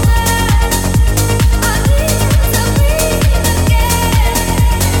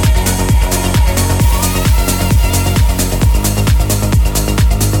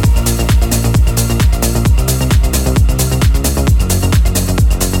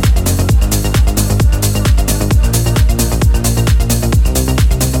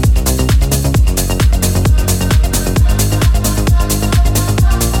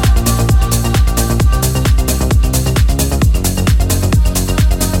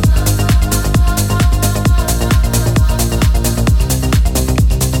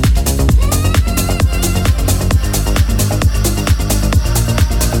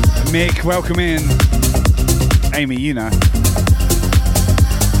 Mick, welcome in. Amy, you know.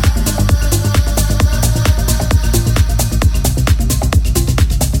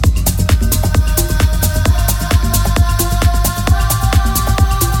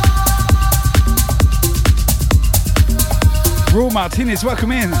 Raw Martinez,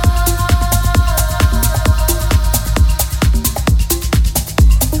 welcome in.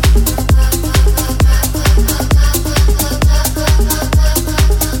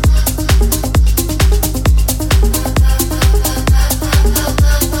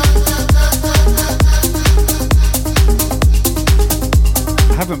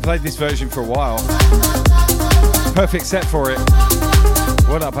 Played this version for a while. Perfect set for it.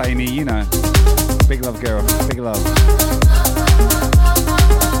 What up, Amy? You know. Big love, girl. Big love.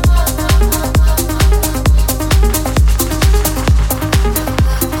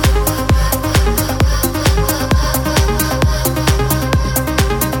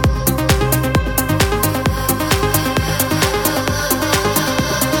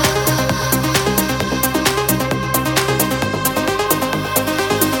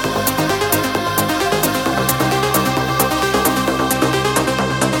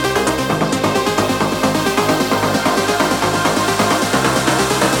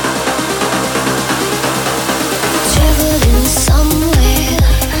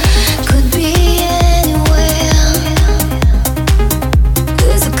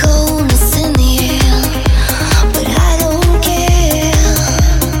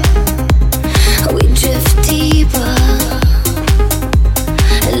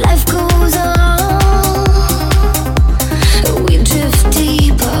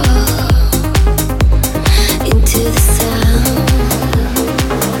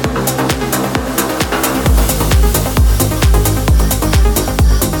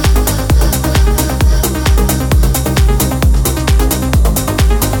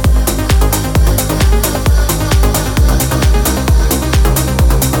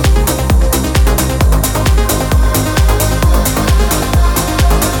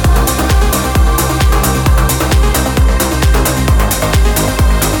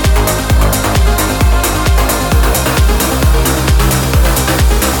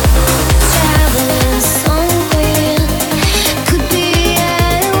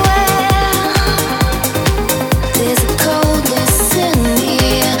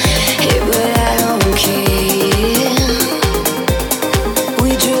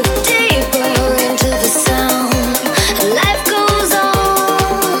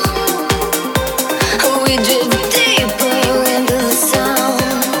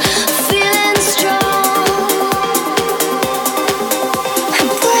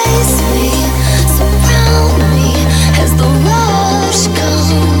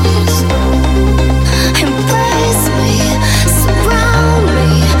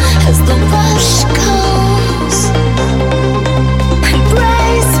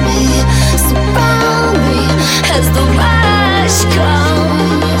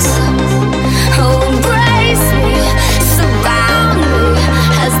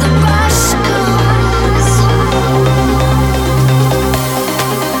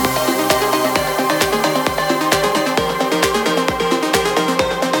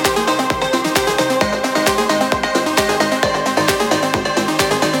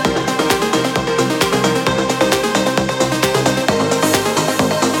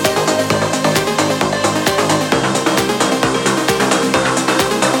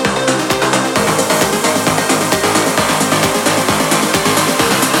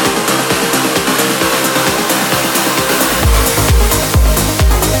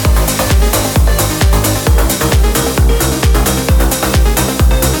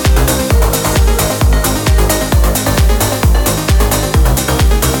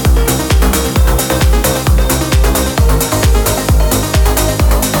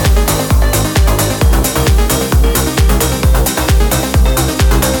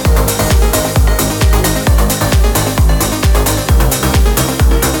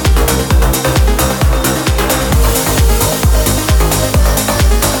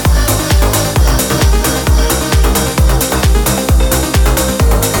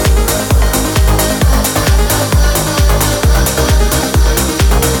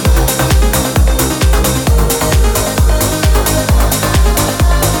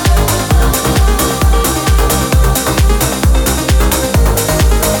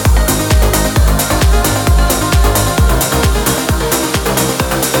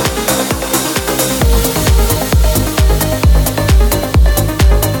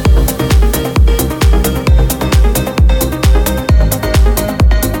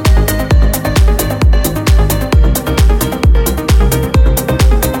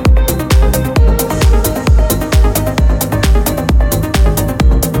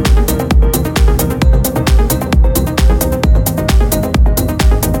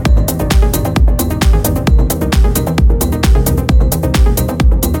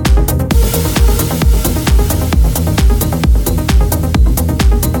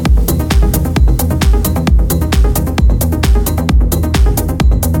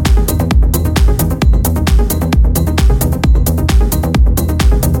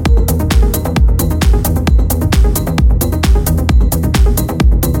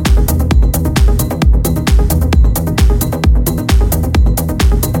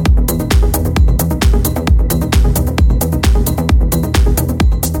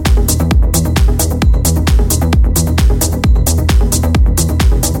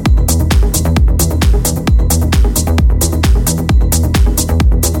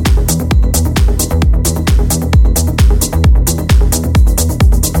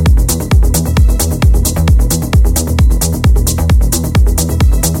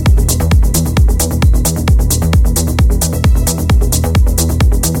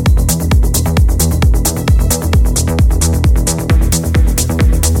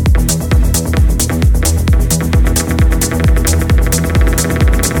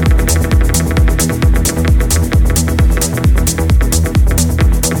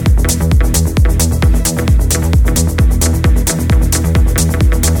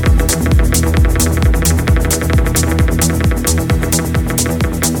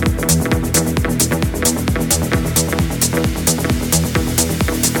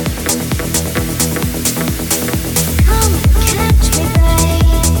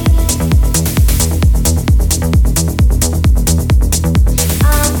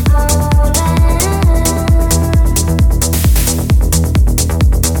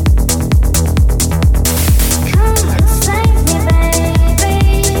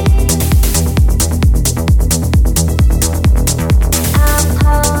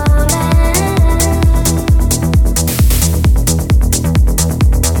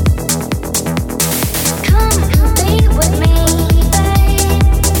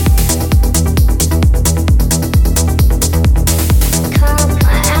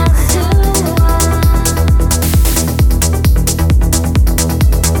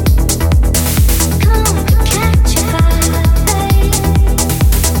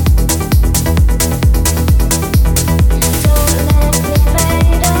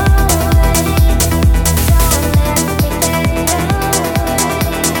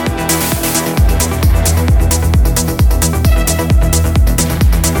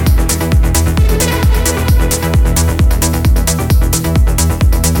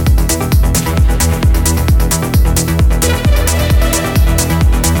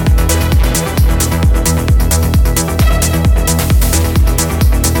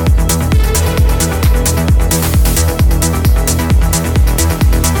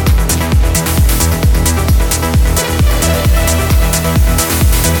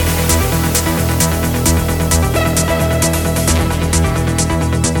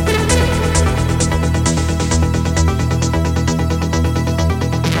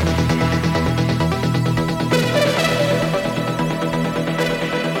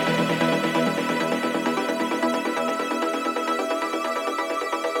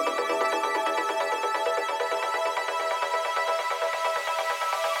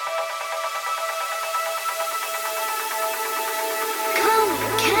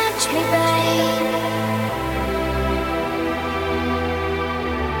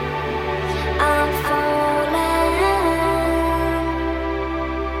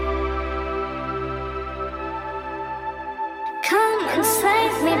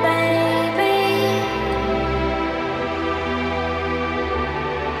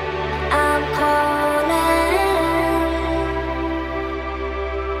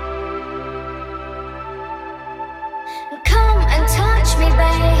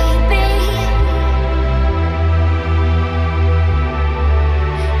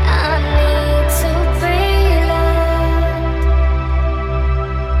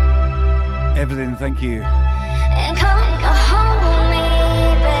 thank you. And come home me,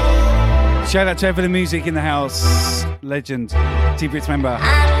 babe. Shout out to Evelyn Music in the house. Legend. T-Brits member. I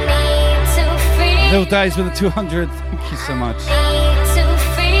need to feel. Little Days with the 200. Thank you so much. Need to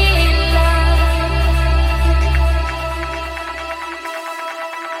feel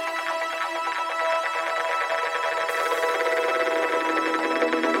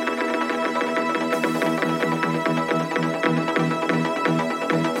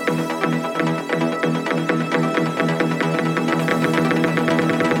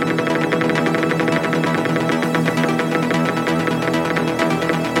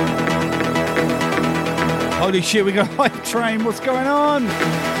Holy shit, we got a hype train. What's going on?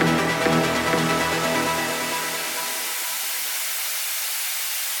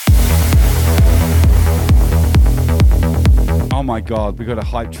 Oh my god, we got a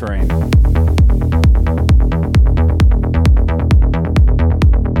hype train.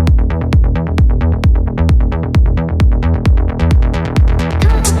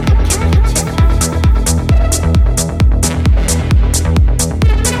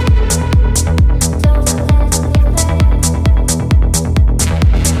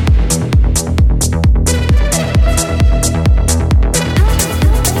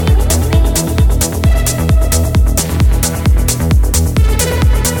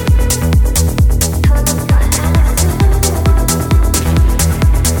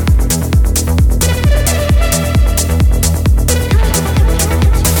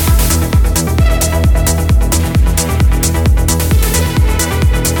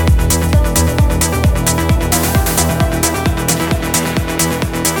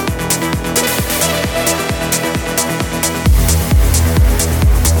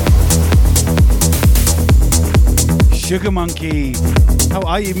 Sugar Monkey, how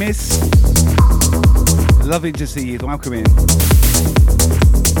are you, miss? Lovely to see you. Welcome in.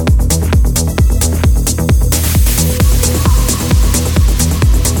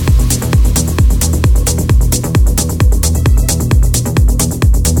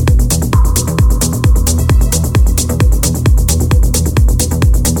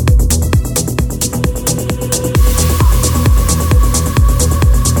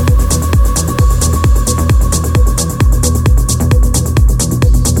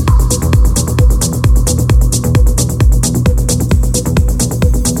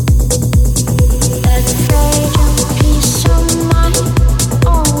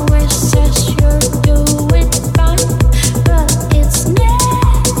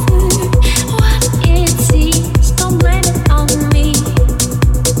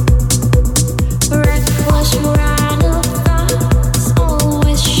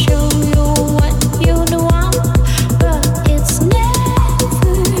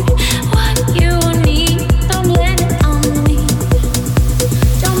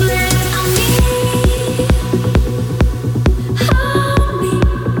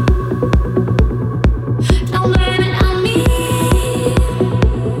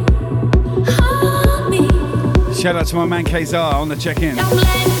 Shout out to my man Kazar on the check-in.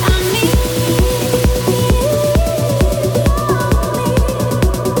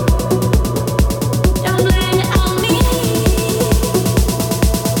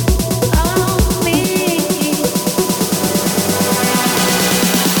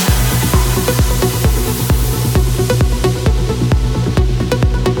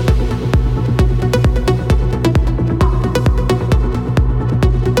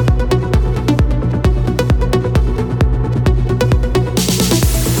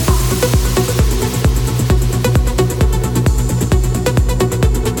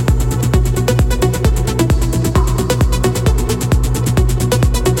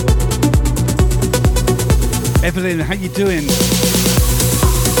 Evelyn, how you doing?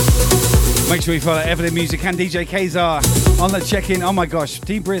 Make sure you follow Evelyn Music and DJ Kazar on the check-in. Oh my gosh,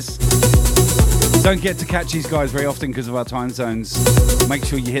 Brisk. Don't get to catch these guys very often because of our time zones. Make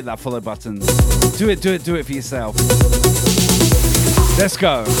sure you hit that follow button. Do it for yourself. Let's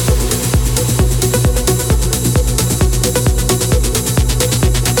go.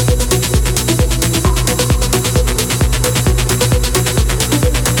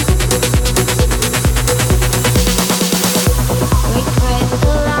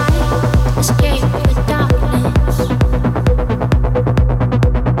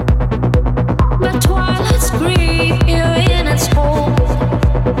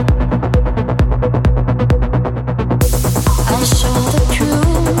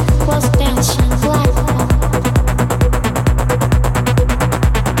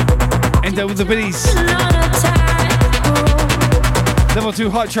 With the biddies. Level 2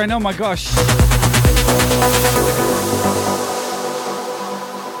 hot train, oh my gosh.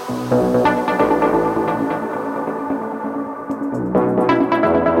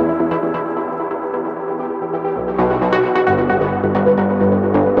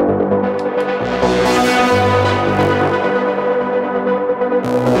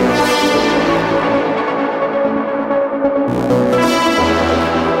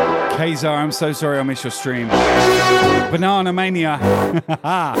 Quasar, I'm so sorry I missed your stream. Banana Mania.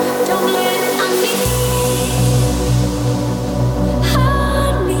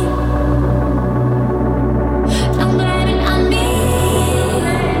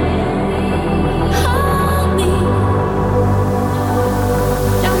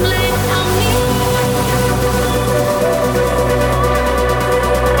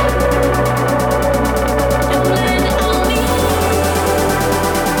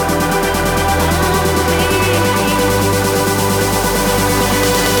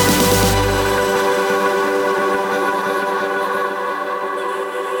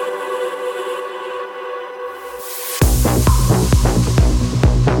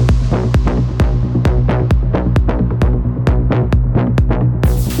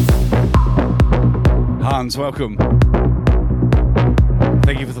 Welcome.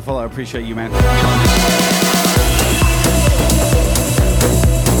 Thank you for the follow. I appreciate you, man.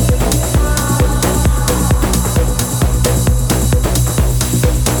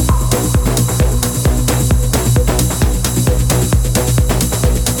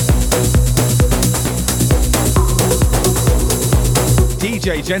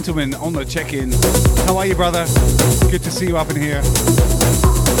 DJ Gentleman on the check-in. How are you, brother? Good to see you up in here.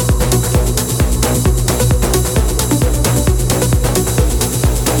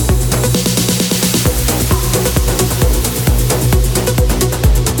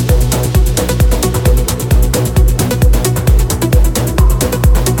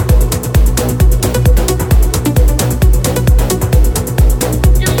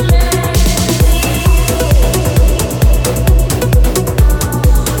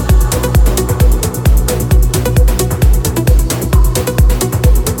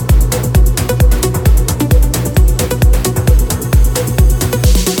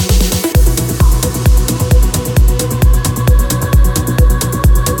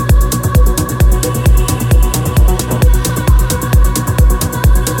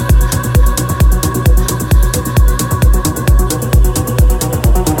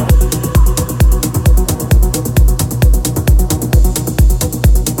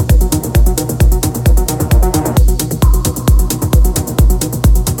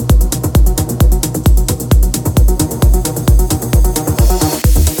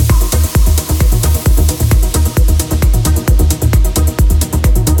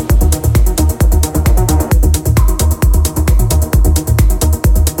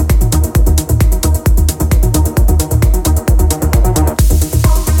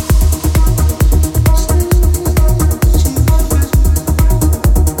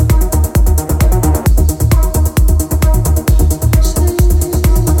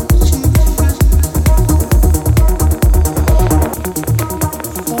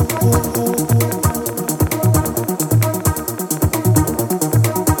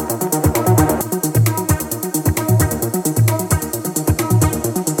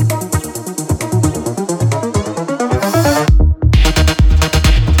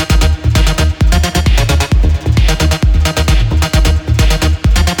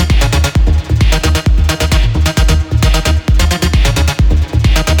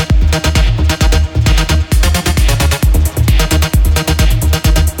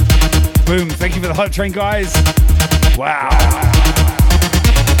 Hype Train, guys. Wow.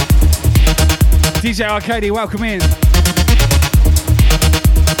 DJ Arcady, welcome in.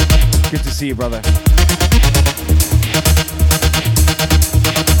 Good to see you, brother.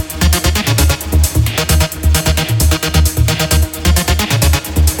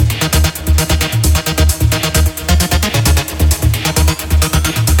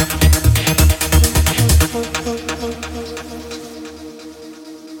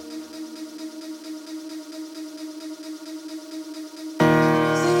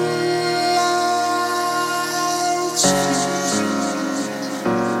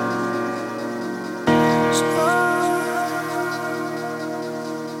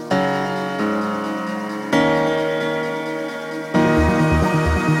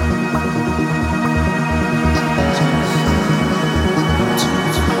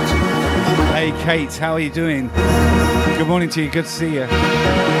 Kate, how are you doing? Good morning to you. Good to see you.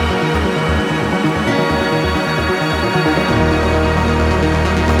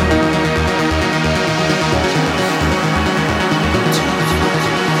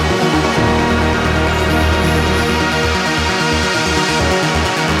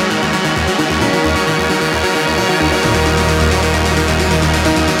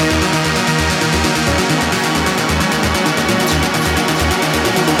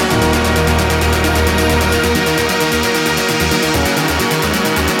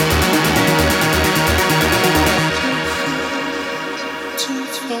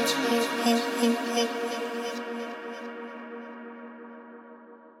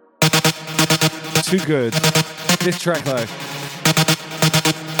 Too good. This track though.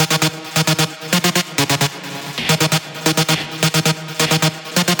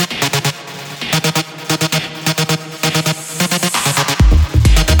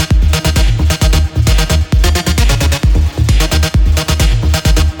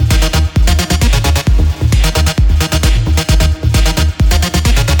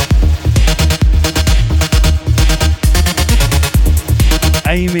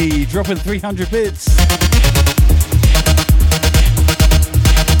 Amy dropping 300 bits.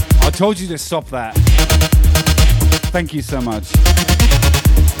 I told you to stop that. Thank you so much.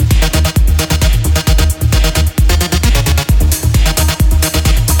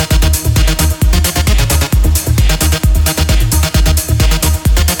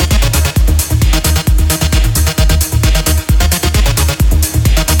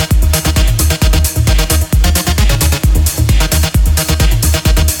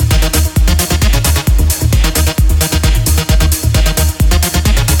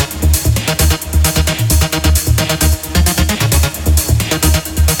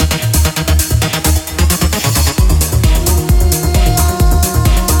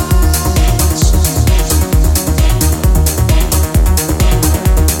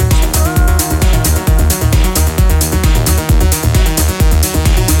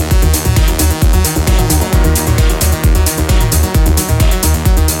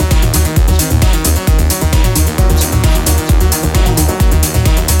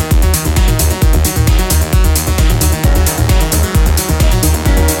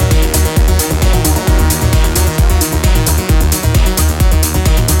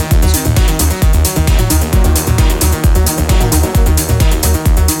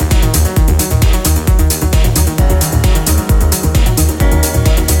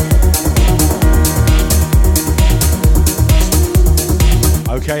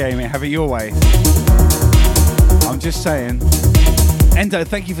 Have it your way. I'm just saying. Endo,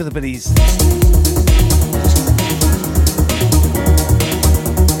 thank you for the biddies.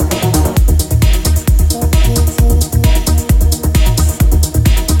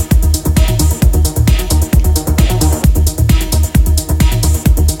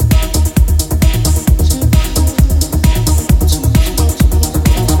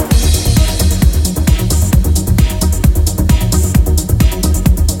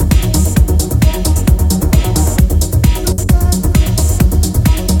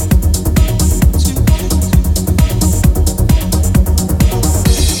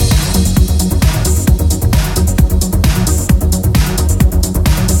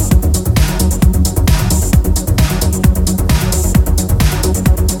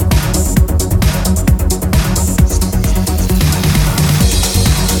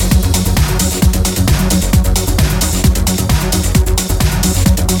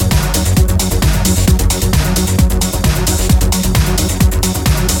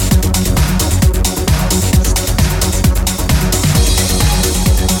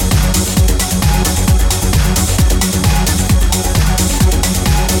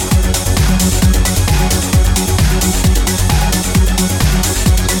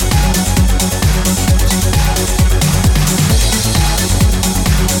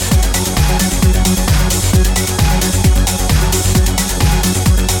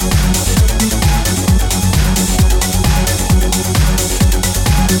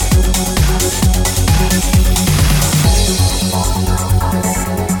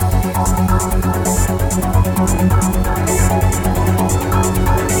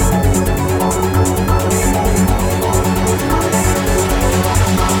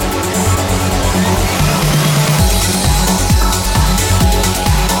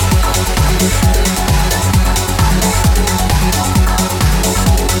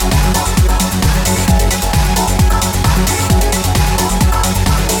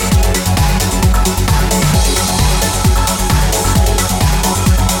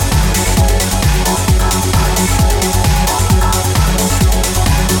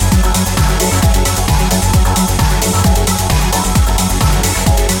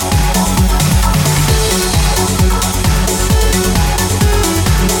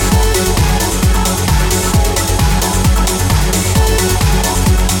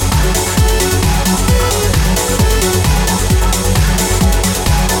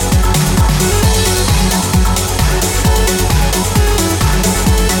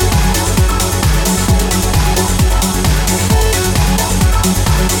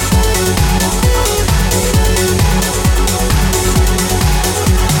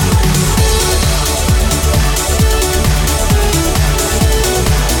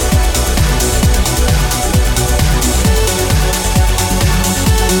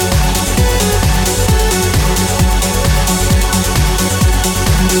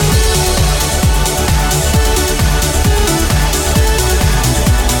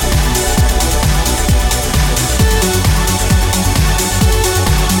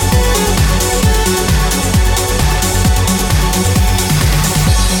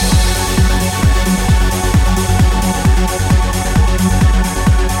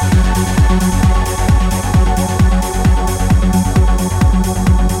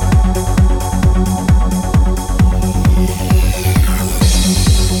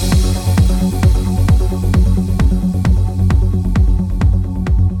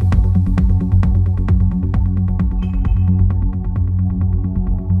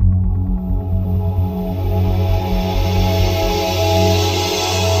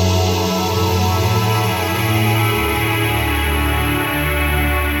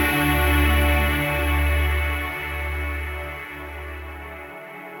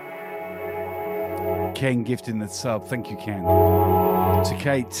 Ken gifting the sub. Thank you, Ken. To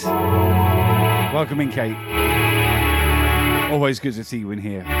Kate. Welcome in, Kate. Always good to see you in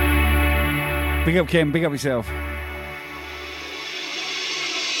here. Big up, Ken. Big up yourself.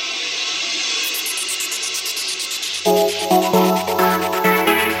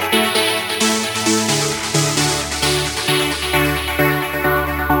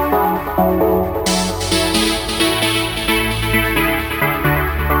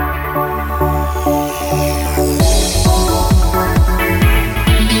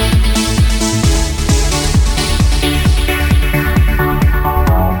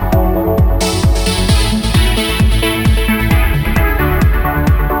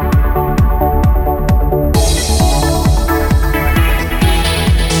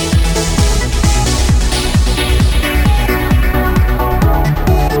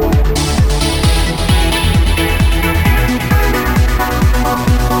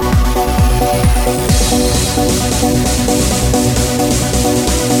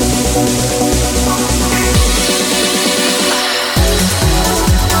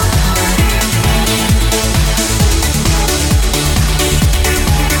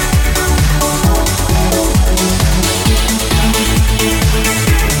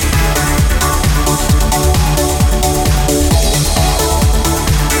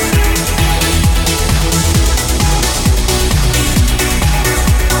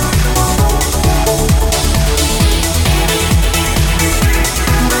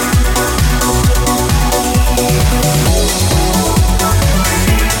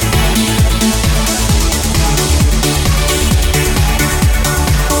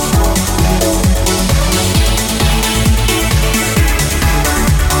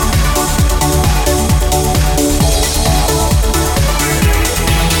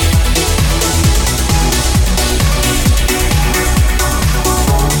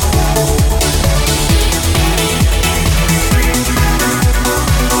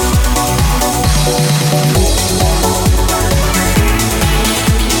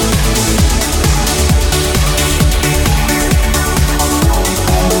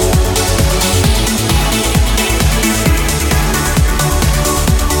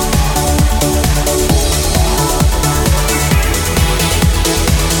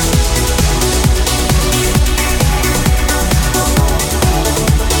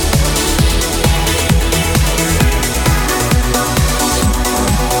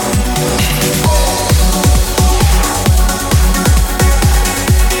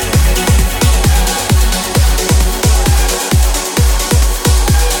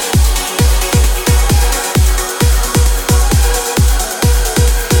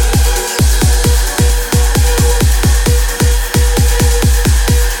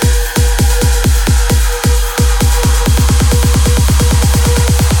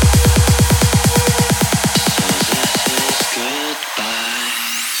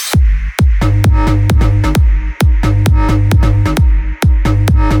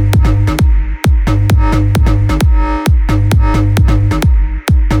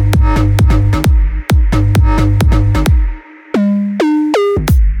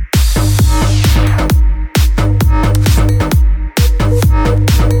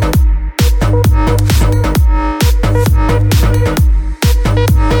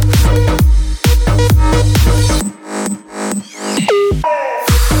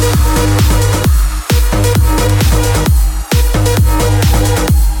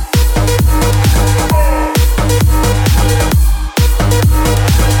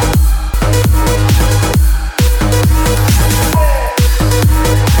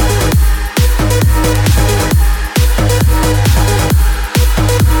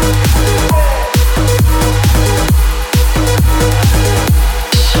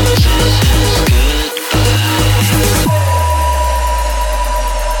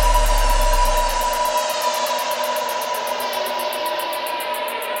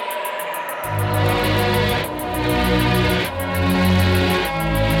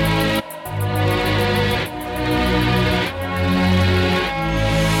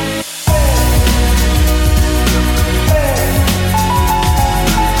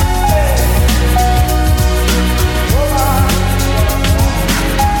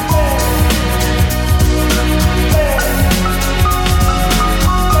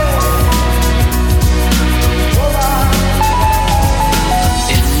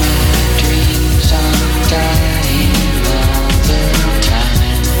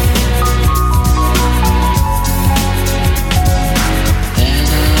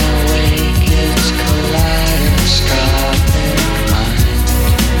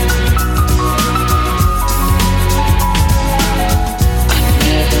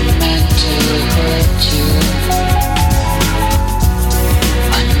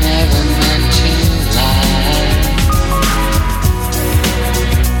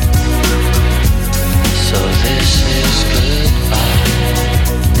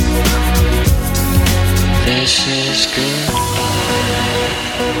 this is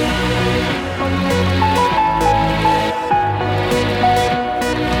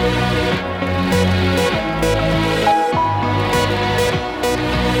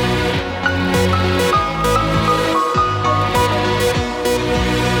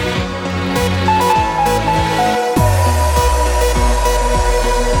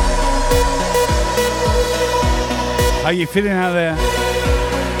How you feeling out there?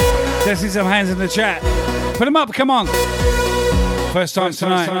 Let's see some hands in the chat. Put them up, come on. First time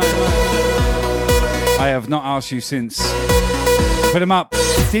tonight. I have not asked you since. Put them up.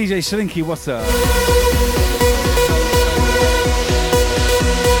 DJ Slinky, what's up?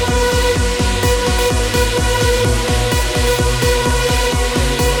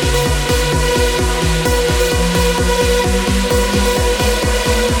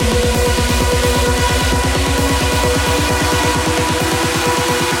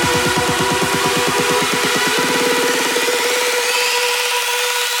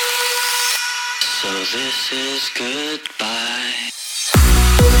 This is goodbye.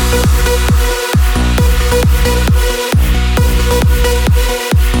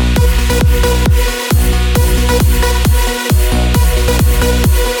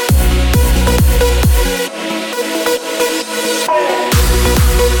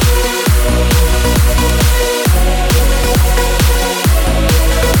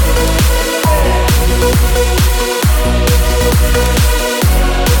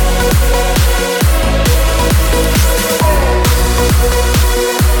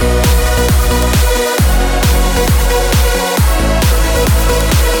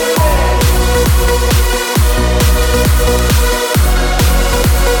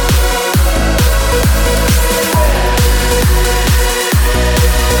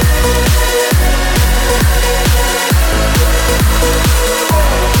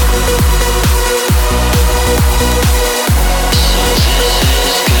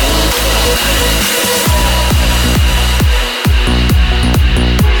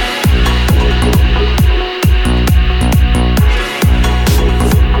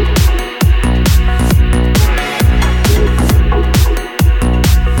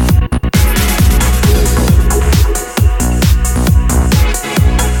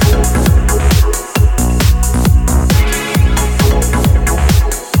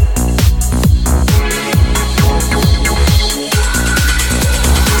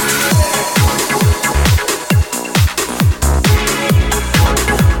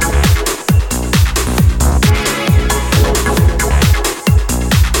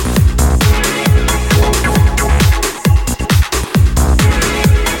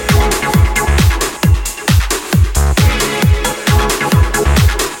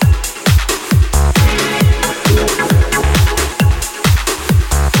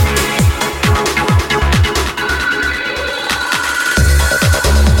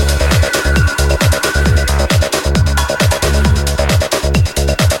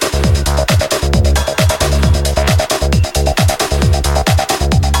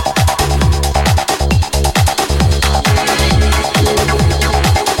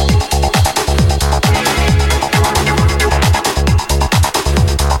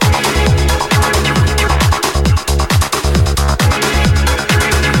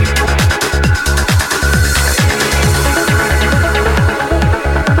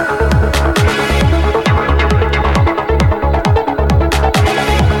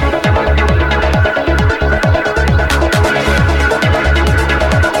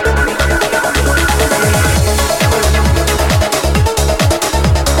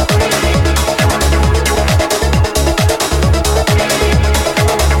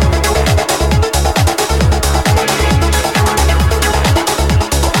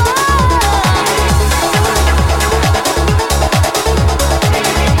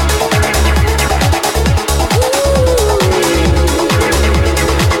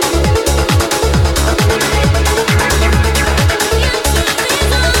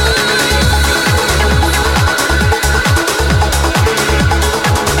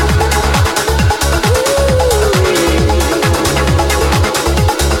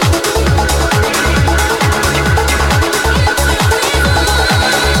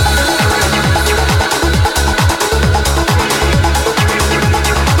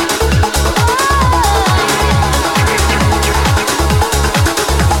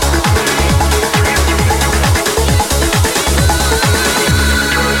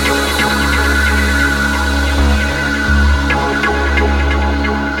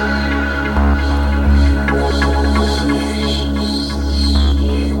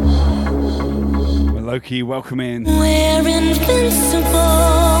 Loki, welcome in. We're invincible.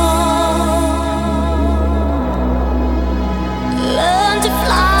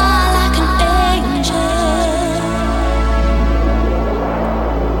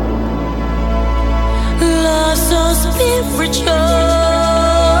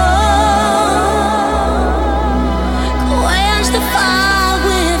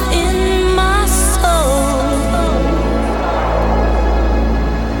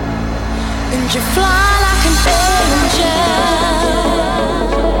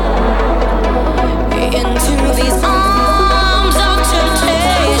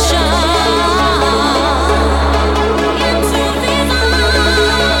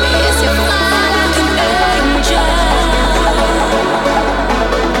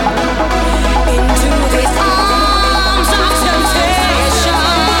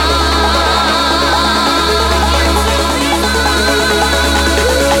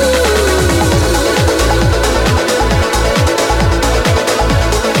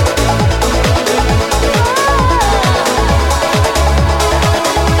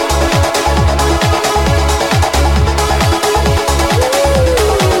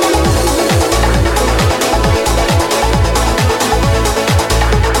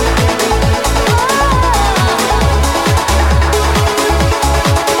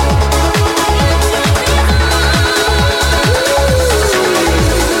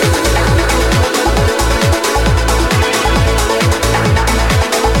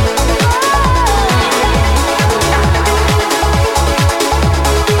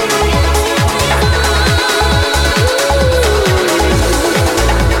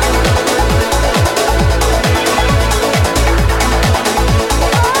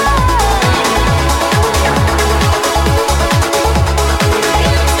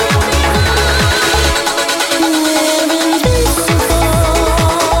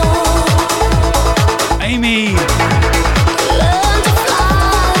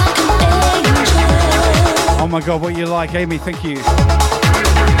 my God, what you like, Amy? Thank you.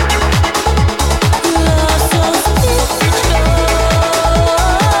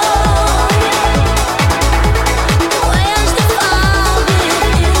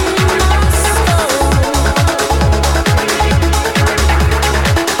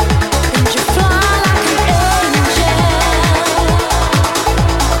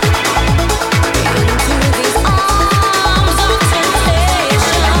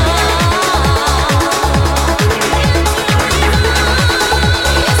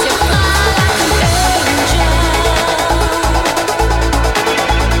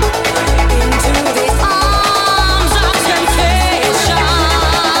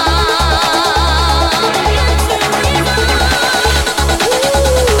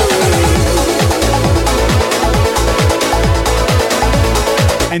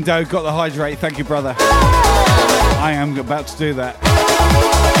 Endo, got the hydrate. Thank you, brother. I am about to do that.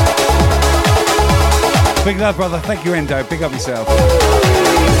 Big love, brother. Thank you, Endo. Big up yourself.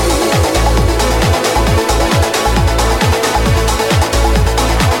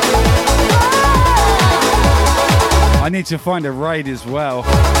 I need to find a raid as well.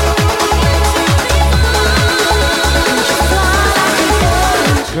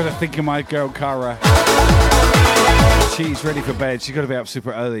 Got to think of my girl, Cara. She's ready for bed. She's got to be up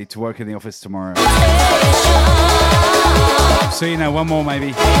super early to work in the office tomorrow. So, you know, one more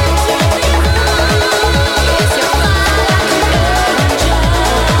maybe.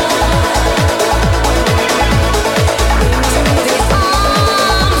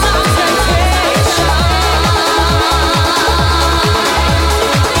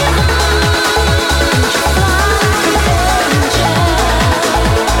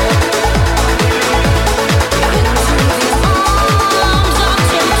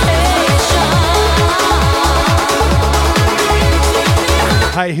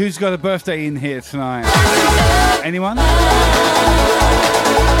 Hey, who's got a birthday in here tonight? Anyone?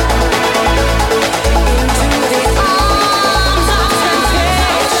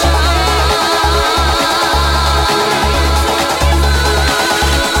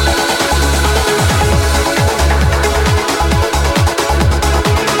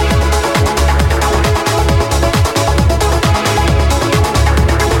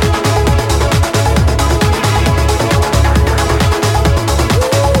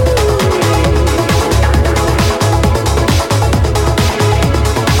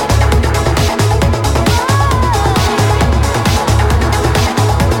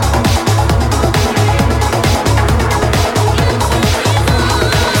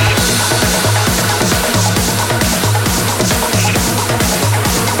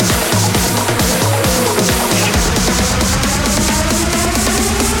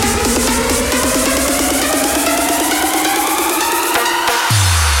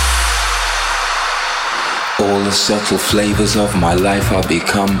 Subtle flavors of my life are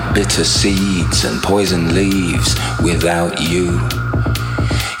become bitter seeds and poison leaves without you.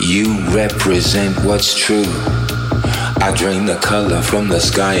 You represent what's true. I drain the color from the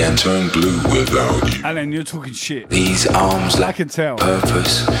sky and turn blue without you. Alan, you're talking shit. These arms like I can tell.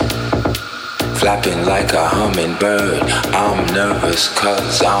 Purpose, flapping like a hummingbird. I'm nervous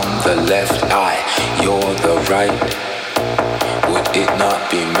cause I'm the left eye, you're the right. Would it not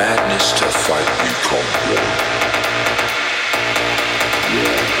be madness to fight become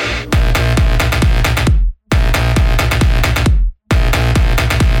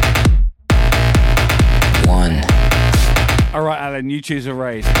one? All right, Alan, you choose a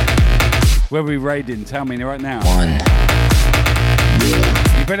raid. Where are we raiding? Tell me right now. One.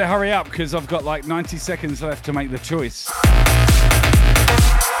 You better hurry up because I've got like 90 seconds left to make the choice.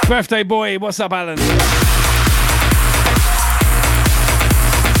 Birthday boy, what's up, Alan?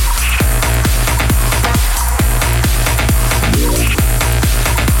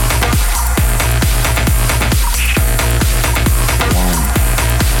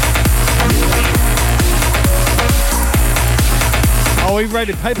 Are we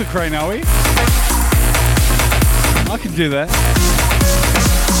rated Paper Crane, are we? I can do that.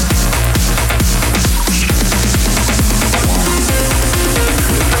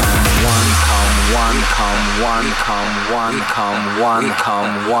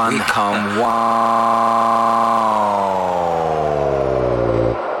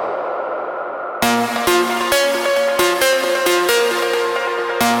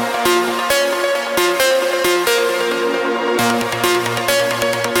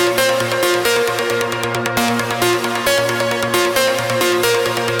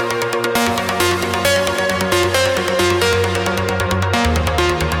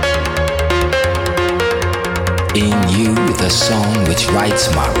 In you, the song which rights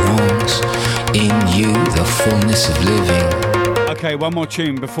my wrongs. In you, the fullness of living. Okay, one more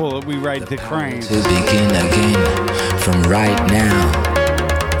tune before we raid the crane. To begin again from right now.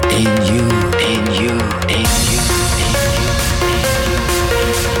 In you, in you, in you.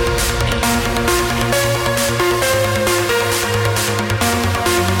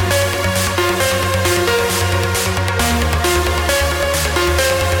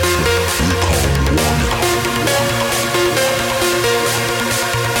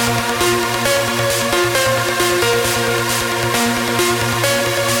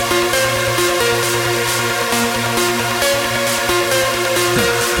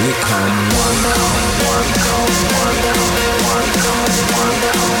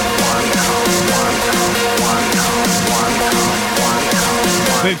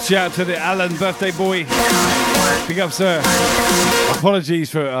 Big shout to the Alan birthday boy. Big up, sir. Apologies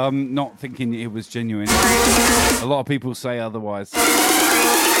for not thinking it was genuine. A lot of people say otherwise.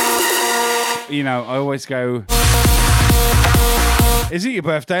 You know, I always go, is it your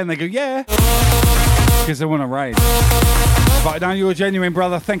birthday? And they go, yeah. Because they want to raid. But now you're genuine,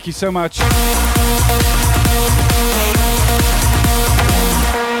 brother. Thank you so much.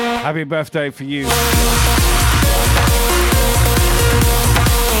 Happy birthday for you.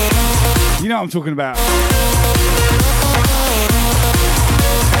 You know what I'm talking about.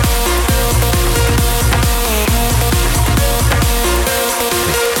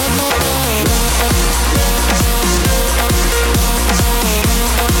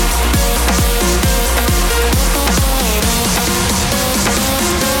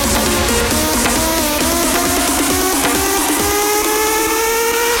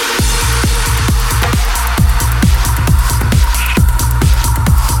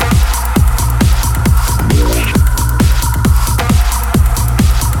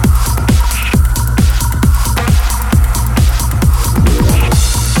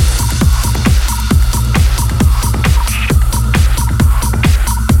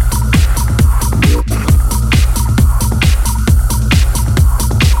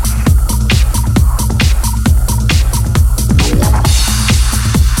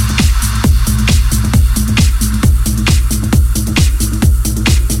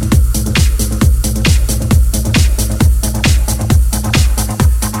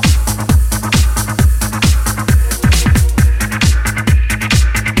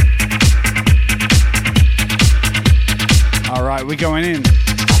 We're going in.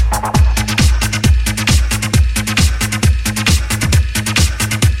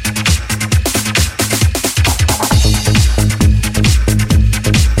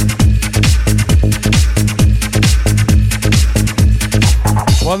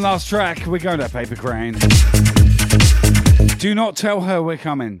 One last track. We're going to Paper Crane. Do not tell her we're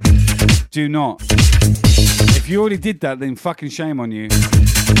coming. Do not. If you already did that, then fucking shame on you.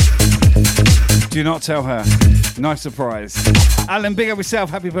 Do not tell her. Nice surprise. Alan, big up yourself.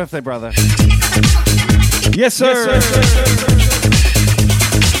 Happy birthday, brother. Yes, sir. Yes, sir.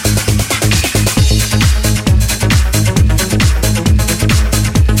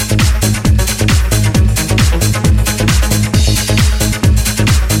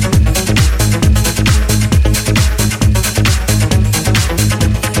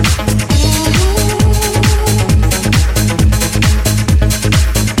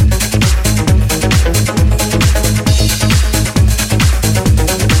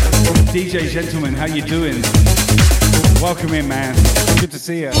 DJ Gentleman, how you doing? Welcome in, man. Good to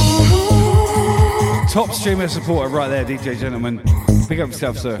see you. Top streamer supporter right there, DJ Gentleman. Pick up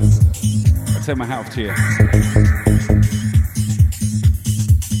yourself, sir. I take my hat off to you.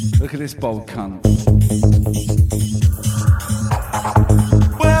 Look at this bold cunt.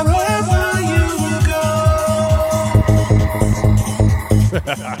 Wherever you go.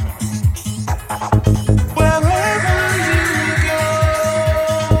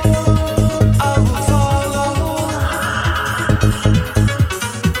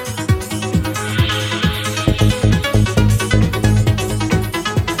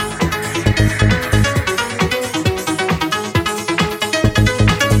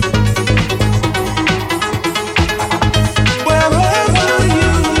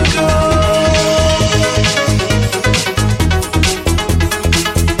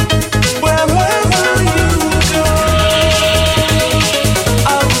 Where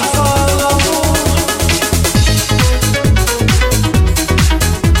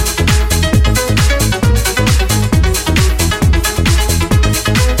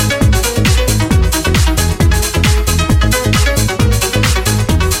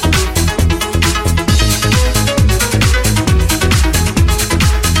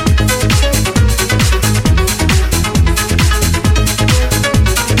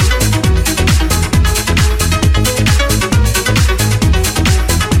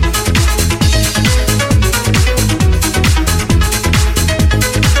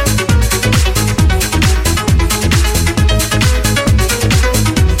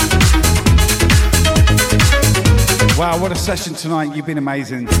Wow, what a session tonight. You've been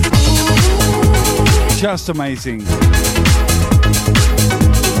amazing. Just amazing.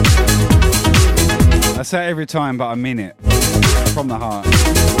 I say it every time, but I mean it. From the heart.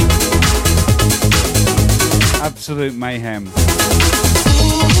 Absolute mayhem.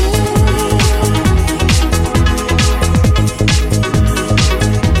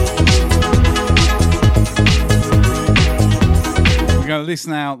 We're going to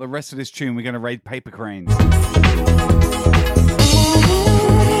listen out the rest of this tune. We're going to raid Paper Crane.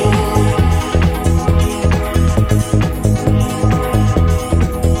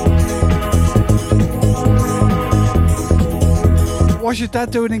 What's your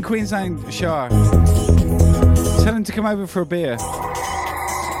dad doing in Queensland, Shah? Tell him to come over for a beer.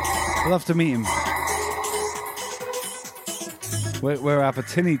 I'd love to meet him. We'll have a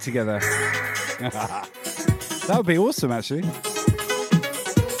tinny together. That would be awesome, actually.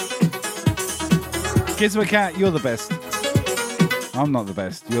 Gizmo Cat, you're the best. I'm not the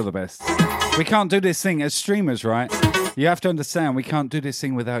best. You're the best. We can't do this thing as streamers, right? You have to understand, we can't do this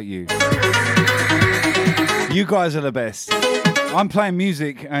thing without you. You guys are the best. I'm playing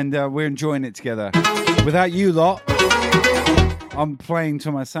music and we're enjoying it together. Without you lot, I'm playing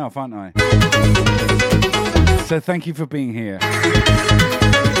to myself, aren't I? So thank you for being here.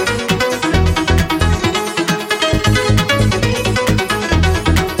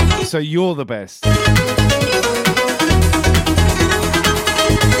 So you're the best.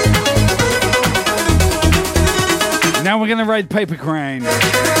 Now we're going to raid Paper Crane.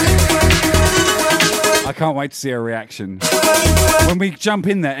 I can't wait to see her reaction. When we jump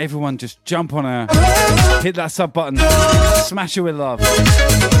in there, everyone just jump on her, hit that sub button, smash her with love.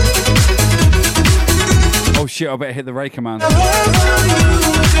 Oh shit, I better hit the Ray command.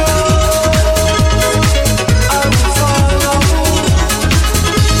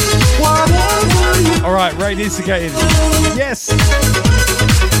 Alright, raid instigated. Yes!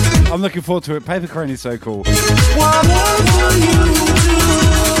 I'm looking forward to it. Paper Crane is so cool.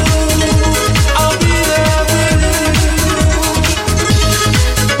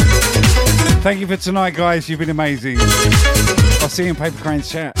 Thank you for tonight, guys. You've been amazing. I'll see you in Paper Crane's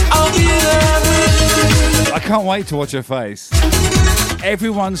chat. I can't wait to watch her face.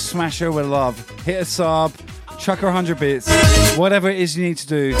 Everyone smash her with love. Hit a sub, chuck her 100 bits, whatever it is you need to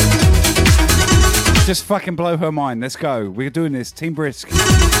do. Just fucking blow her mind. Let's go. We're doing this. Team Brisk.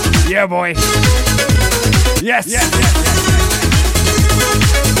 Yeah, boy. Yes.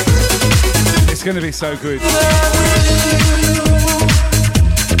 It's going to be so good.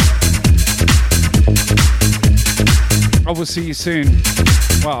 I will see you soon.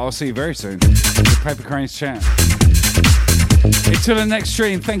 Well, I'll see you very soon. With Paper Crane's chat. Until the next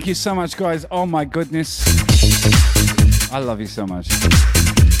stream, thank you so much, guys. Oh my goodness. I love you so much.